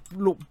ไอ้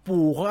ลูก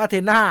ปู่ของอาเท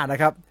นาน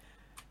ะครับ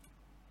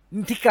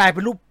ที่กลายเป็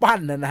นรูปปั้น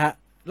นะฮะ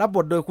รับบ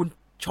ทโดยคุณ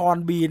ชอน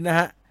บีนนะ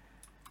ฮะ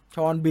ช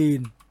อนบี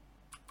น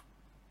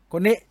ค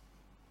นนี้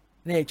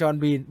นี่ชอน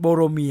บีนโบโ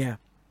รเมีย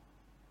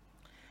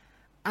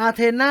อาเ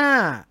ทนา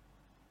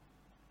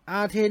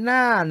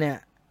เนี่ย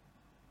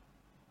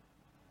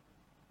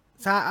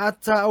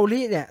ซาอุ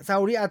ริ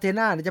อาเท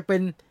นาเนี่ยจะเป็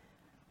น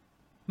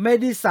เม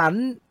ดิสัน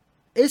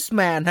อิสแม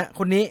นฮะ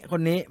คนนี้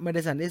เม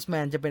ดิสันอิสแม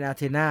นจะเป็นอา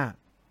เทนา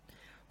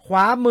ขว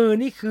ามือ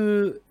นี่คือ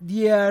เ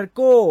ดียโ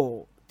ก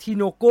ทิ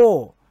โนโก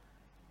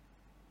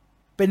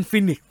เป็นฟิ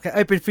นิกซ์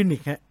เป็นฟินิ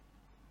กซ์ฮะ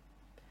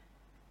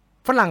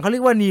ฝรั่งเขาเรี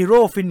ยกว่านีโร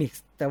ฟินิก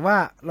ซ์แต่ว่า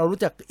เรารู้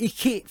จักอิ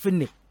คิฟิ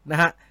นิกซ์นะ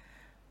ฮะ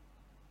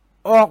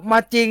ออกมา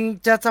จริง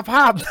จะสภ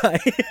าพไหน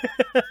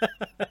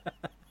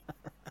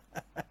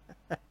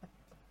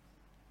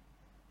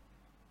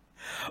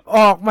อ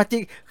อกมาจริ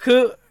ง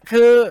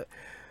คือ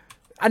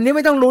อันนี้ไ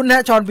ม่ต้องลุ้นน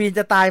ะชอนบีน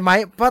จะตายไหม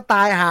เพราะต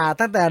ายห่า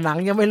ตั้งแต่หนัง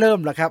ยังไม่เริ่ม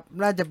หรอกครับ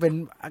น่าจะเป็น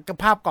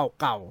ภาพเ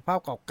ก่า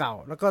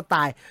แล้วก็ต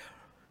าย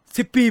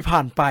10 ปีผ่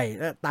านไป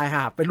แล้วตาย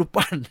ห่าเป็นรูป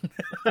ปั้น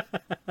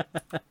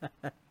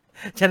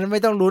ฉะนั้นไ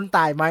ม่ต้องลุ้นต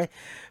ายไหม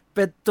เ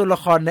ป็นตัวละ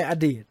ครในอ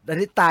ดีตอัน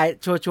นี้ตาย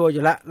ชัวร์อ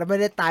ยู่แล้วไม่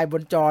ได้ตายบ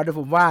นจอด้วย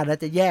ผมว่านะ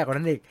จะแย่กว่า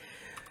นั้นอีก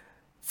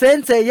เซน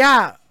เซย่า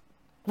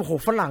โอ้โห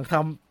ฝรั่งท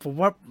ำผม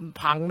ว่า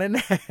พังแ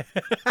น่ๆ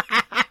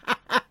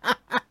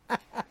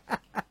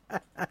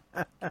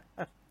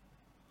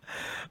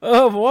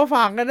ผมว่า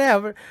ฟังกันแน่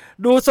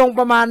ดูทรง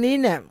ประมาณนี้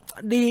เนี่ย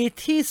ดี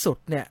ที่สุด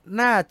เนี่ย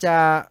น่าจะ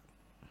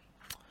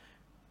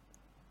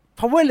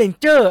Power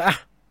Ranger อ่ะ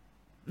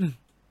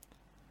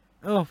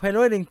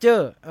Power Ranger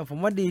ผม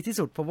ว่าดีที่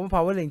สุดผมว่า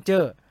Power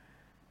Ranger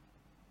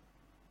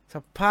ส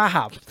ภา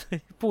พ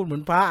พูดเหมือ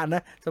นพระน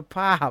ะสภ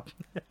าพ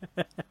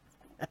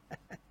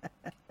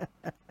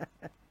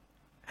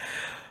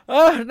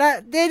น่า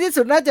ดีที่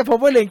สุดน่าจะ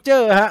Power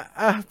Ranger ฮะ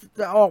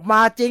จะออกมา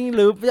จริงห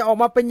รือจะออก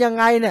มาเป็นยัง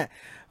ไงเนี่ย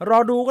รอ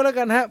ดูก็แล้ว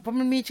กันฮะเพราะ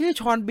มันมีชื่อ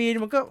ชอนบีน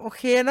มันก็โอ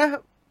เคนะ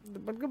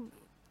มันก็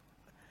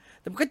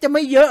แต่มันก็จะไ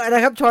ม่เยอะน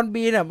ะครับชอน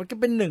บีนมันก็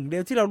เป็นหนึ่งเดี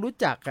ยวที่เรารู้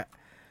จักอะ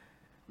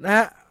นะฮ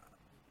ะ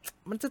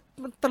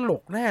มันตล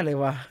กแน่เลย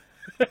ว่ะ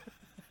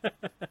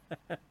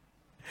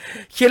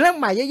เขียนเรื่อง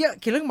ใหม่เย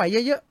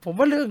อะๆผม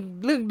ว่าเ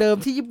รื่องเดิม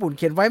ที่ญี่ปุ่นเ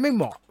ขียนไว้ไม่เ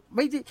หมาะ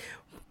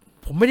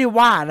ผมไม่ได้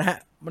ว่านะฮะ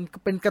มันก็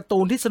เป็นการ์ตู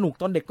นที่สนุก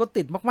ตอนเด็กก็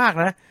ติดมาก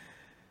ๆนะ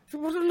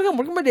เรื่อง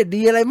มันก็ไม่ได้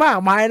ดีอะไรมาก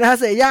มายนะฮะ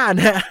เซย่า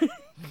เนี่ย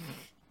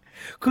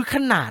คือข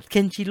นาดเค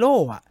นชิโร่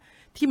อะ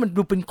ที่มัน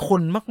ดูเป็นค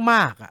นม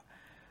ากๆอะ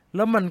แ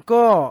ล้วมัน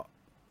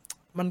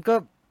ก็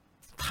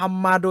ท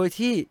ำมาโดย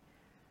ที่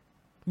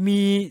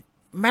มี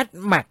แมท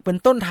แม็กเป็น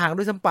ต้นทาง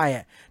ด้วยซ้ำไป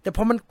อ่ะแต่พ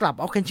อมันกลับ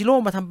เอาเคนชิโร่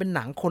มาทำเป็นห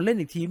นังคนเล่น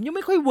อีกทียังไ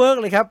ม่ค่อยเวิร์ก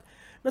เลยครับ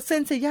แล้วเซ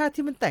นเซย่า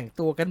ที่มันแต่ง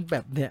ตัวกันแบ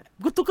บเนี้ย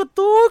การ์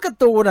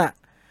ตูนอ่ะ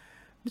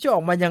ไม่จะอ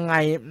อกมายังไง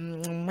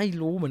ไม่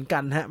รู้เหมือนกั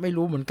นฮะไม่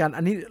รู้เหมือนกัน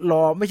อันนี้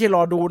ไม่ใช่ร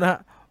อดูนะฮะ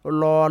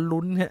รอ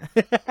ลุ้นฮะ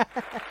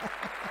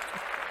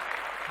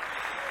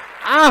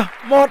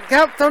หมดค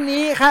รับเท่า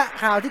นี้ครับ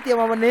ข่าวที่เตรียม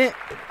มาวันนี้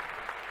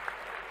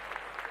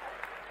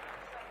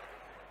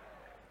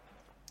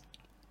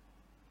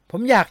ผ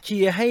มอยากเชี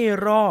ยร์ให้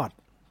รอด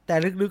แต่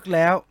ลึกๆแ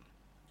ล้ว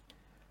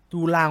ดู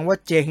ลางว่า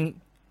เจ๋ง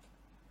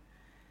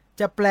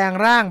จะแปลง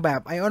ร่างแบ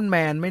บไอออนแม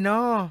นไหมเนา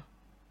ะ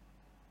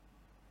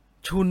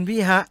ชุนพี่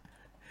ฮะ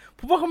ผ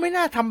มว่าเขาไม่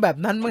น่าทำแบบ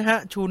นั้นมั้งฮะ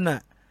ชุนอ่ะ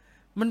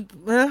มัน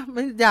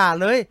อย่า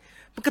เลย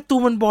มันการ์ตู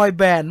นมันบอย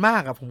แบนด์มา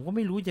กอ่ะผมก็ไ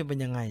ม่รู้จะเป็น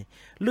ยังไง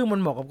เรื่องมัน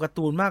เหมาะกับการ์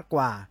ตูนมากก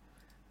ว่า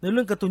ในเ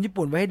รื่องการ์ตูนญี่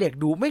ปุ่นไว้ให้เด็ก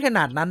ดูไม่ขน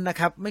าดนั้นนะ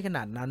ครับไม่ขน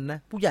าดนั้นนะ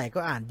ผู้ใหญ่ก็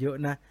อ่านเยอะ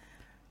นะ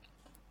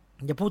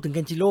อย่าพูดถึงเค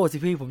นชิโร่สิ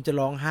พี่ผมจะ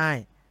ร้องไห้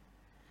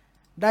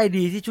ได้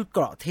ดีที่ชุดเก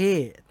ราะเท่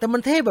แต่มั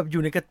นเท่แบบอ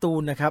ยู่ในการ์ตู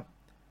นนะครับ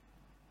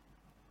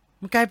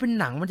มันกลายเป็น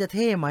หนังมันจะเ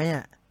ท่ไหม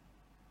อ่ะ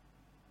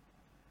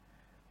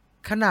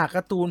ขนาดก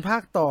าร์ตูนภา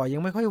คต่อยั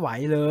งไม่ค่อยไหว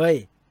เลย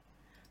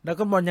ดรา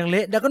ก้อนบอลยังเล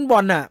ะดราก้อนบอ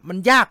ลน่ะมัน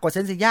ยากกว่าเซ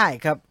นเซย่า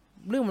ครับ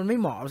เรื่องมันไม่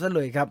เหมาะซะเ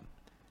ลยครับ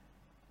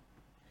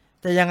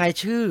แต่ยังไง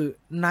ชื่อ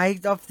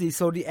Night of the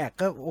Zodiac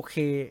ก็โอเค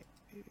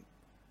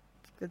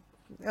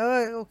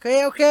โอเ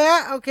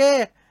ค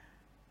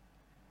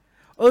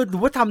หรื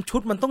อว่าทำชุ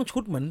ดมันต้องชุ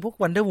ดเหมือนพวก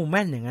Wonder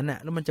Woman อย่างนั้นน่ะ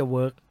แล้วมันจะเ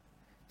วิร์ก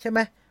ใช่ไหม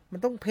มัน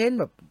ต้องเพ้น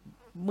แบบ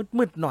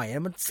มืดหน่อย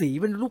มันสี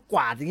เป็นลูกกว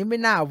าดอย่างงี้ไม่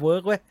น่าเวิร์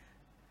กเว้ย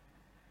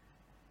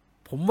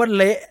ผมว่า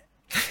เละ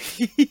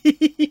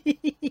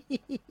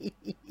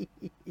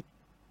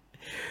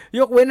ย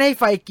กเว้นให้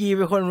ไฟกีเ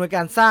ป็นคนในก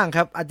ารสร้างค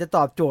รับอาจจะต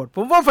อบโจทย์ผ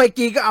มว่าไฟ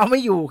กีก็เอาไม่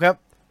อยู่ครับ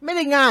ไม่ไ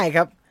ด้ง่ายค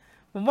รับ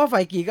ผมว่าไฟ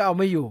กีก็เอา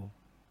ไม่อยู่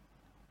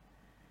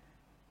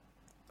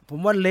ผม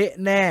ว่าเละ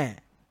แน่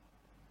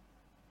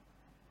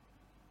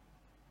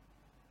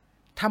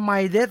ทำไม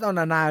เดธออ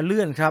นนาเ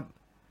ลื่อนครับ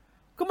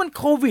ก็มัน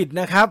โควิด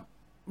นะครับ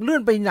เลื่อ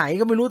นไปไหน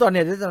ก็ไม่รู้ตอน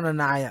นี้เดธออน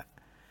นา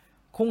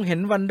คงเห็น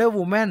Wonder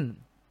Woman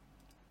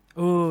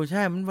ใ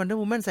ช่มัน Wonder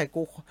Woman ใส่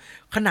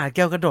ขนาดแ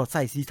ก้วกระโดดใ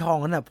ส่สีทอง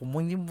นั่นน่ะผมว่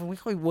าไม่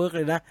ค่อยเวิร์กเ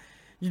ลยนะ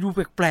ดูแ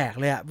ปลกๆ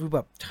เลยอะดูแบ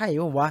บใช่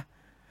ป่ะวะ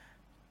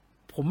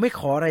ผมไม่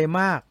ขออะไร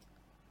มาก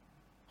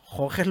ข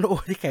อแค่โล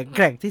ที่แข็งแก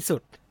ร่งที่สุ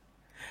ด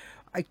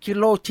ไอ้คิ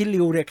โลชิ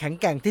ลิวเนี่ยแข็ง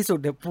แกร่งที่สุด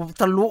เนี่ยผม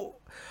ทะ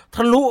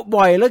ลุ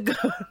บ่อยเหลือเกิ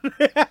น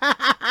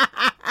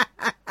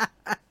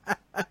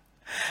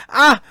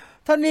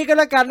ถ้า ท่านี้ก็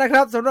แล้วกันนะค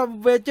รับสำหรับ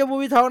Major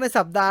Movie Talk ใน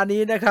สัปดาห์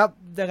นี้นะครับ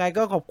ยังไง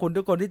ก็ขอบคุณ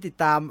ทุกคนที่ติด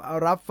ตาม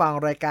รับฟัง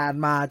รายการ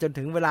มาจน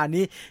ถึงเวลา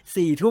นี้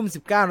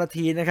 4:19 นา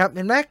ทีนะครับเ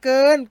ห็นไหมเ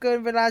กิน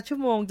เวลาชั่ว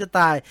โมงจะ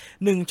ตาย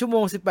1ชั่วโม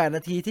ง18น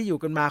าทีที่อยู่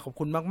กันมาขอบ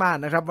คุณมาก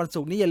ๆนะครับวันศุ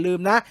กร์นี้อย่าลืม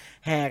นะ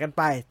แห่กันไ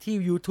ปที่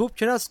YouTube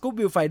Channel Scoop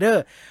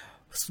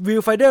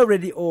Viewfinder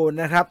Radio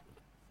นะครับ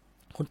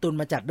คุณตุล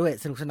มาจัดด้วย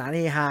สนุกสนานเฮ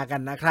ฮากั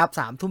นนะครับ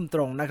 3 ทุ่มต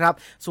รงนะครับ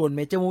ส่วน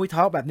Major Movie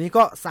Talk แบบนี้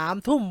ก็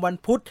 3 ทุ่มวัน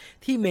พุธ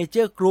ที่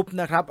Major Group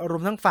นะครับรว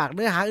มทั้งฝากเ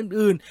นื้อหา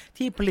อื่นๆ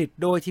ที่ผลิต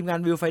โดยทีมงาน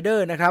Viewfinder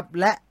นะครับ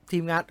และที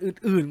มงาน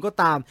อื่นๆก็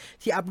ตาม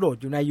ที่อัปโหลด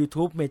อยู่ใน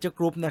YouTube Major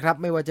Group นะครับ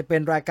ไม่ว่าจะเป็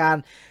นรายการ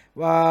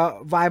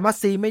Why Must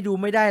See ไม่ดู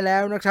ไม่ได้แล้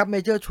วนะครับ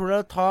Major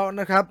Trailer Talk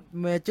นะครับ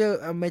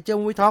Major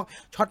Movie Talk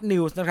Short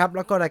News นะครับแ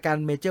ล้วก็รายการ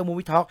Major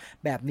Movie Talk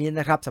แบบนี้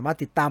นะครับสามารถ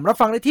ติดตามรับ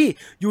ฟังได้ที่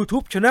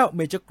YouTube Channel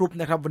Major Group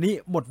นะครับวันนี้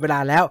หมดเวล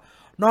าแล้ว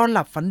นอนห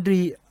ลับฝัน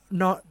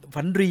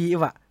ดี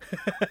ว่ะ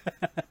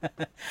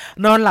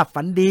นอนหลับ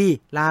ฝันดี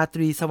ราต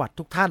รีสวัสดิ์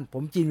ทุกท่านผ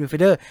มจีนวิวไฟ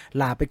เดอร์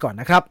ลาไปก่อน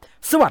นะครับ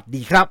สวัส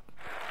ดีครับ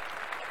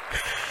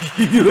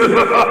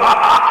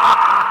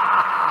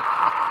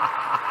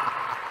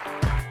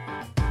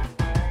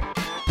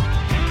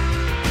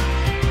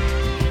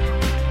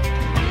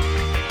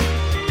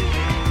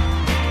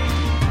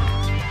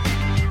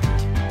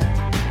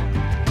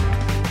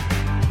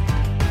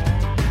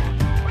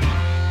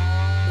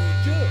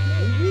Major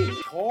Movie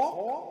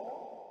Talk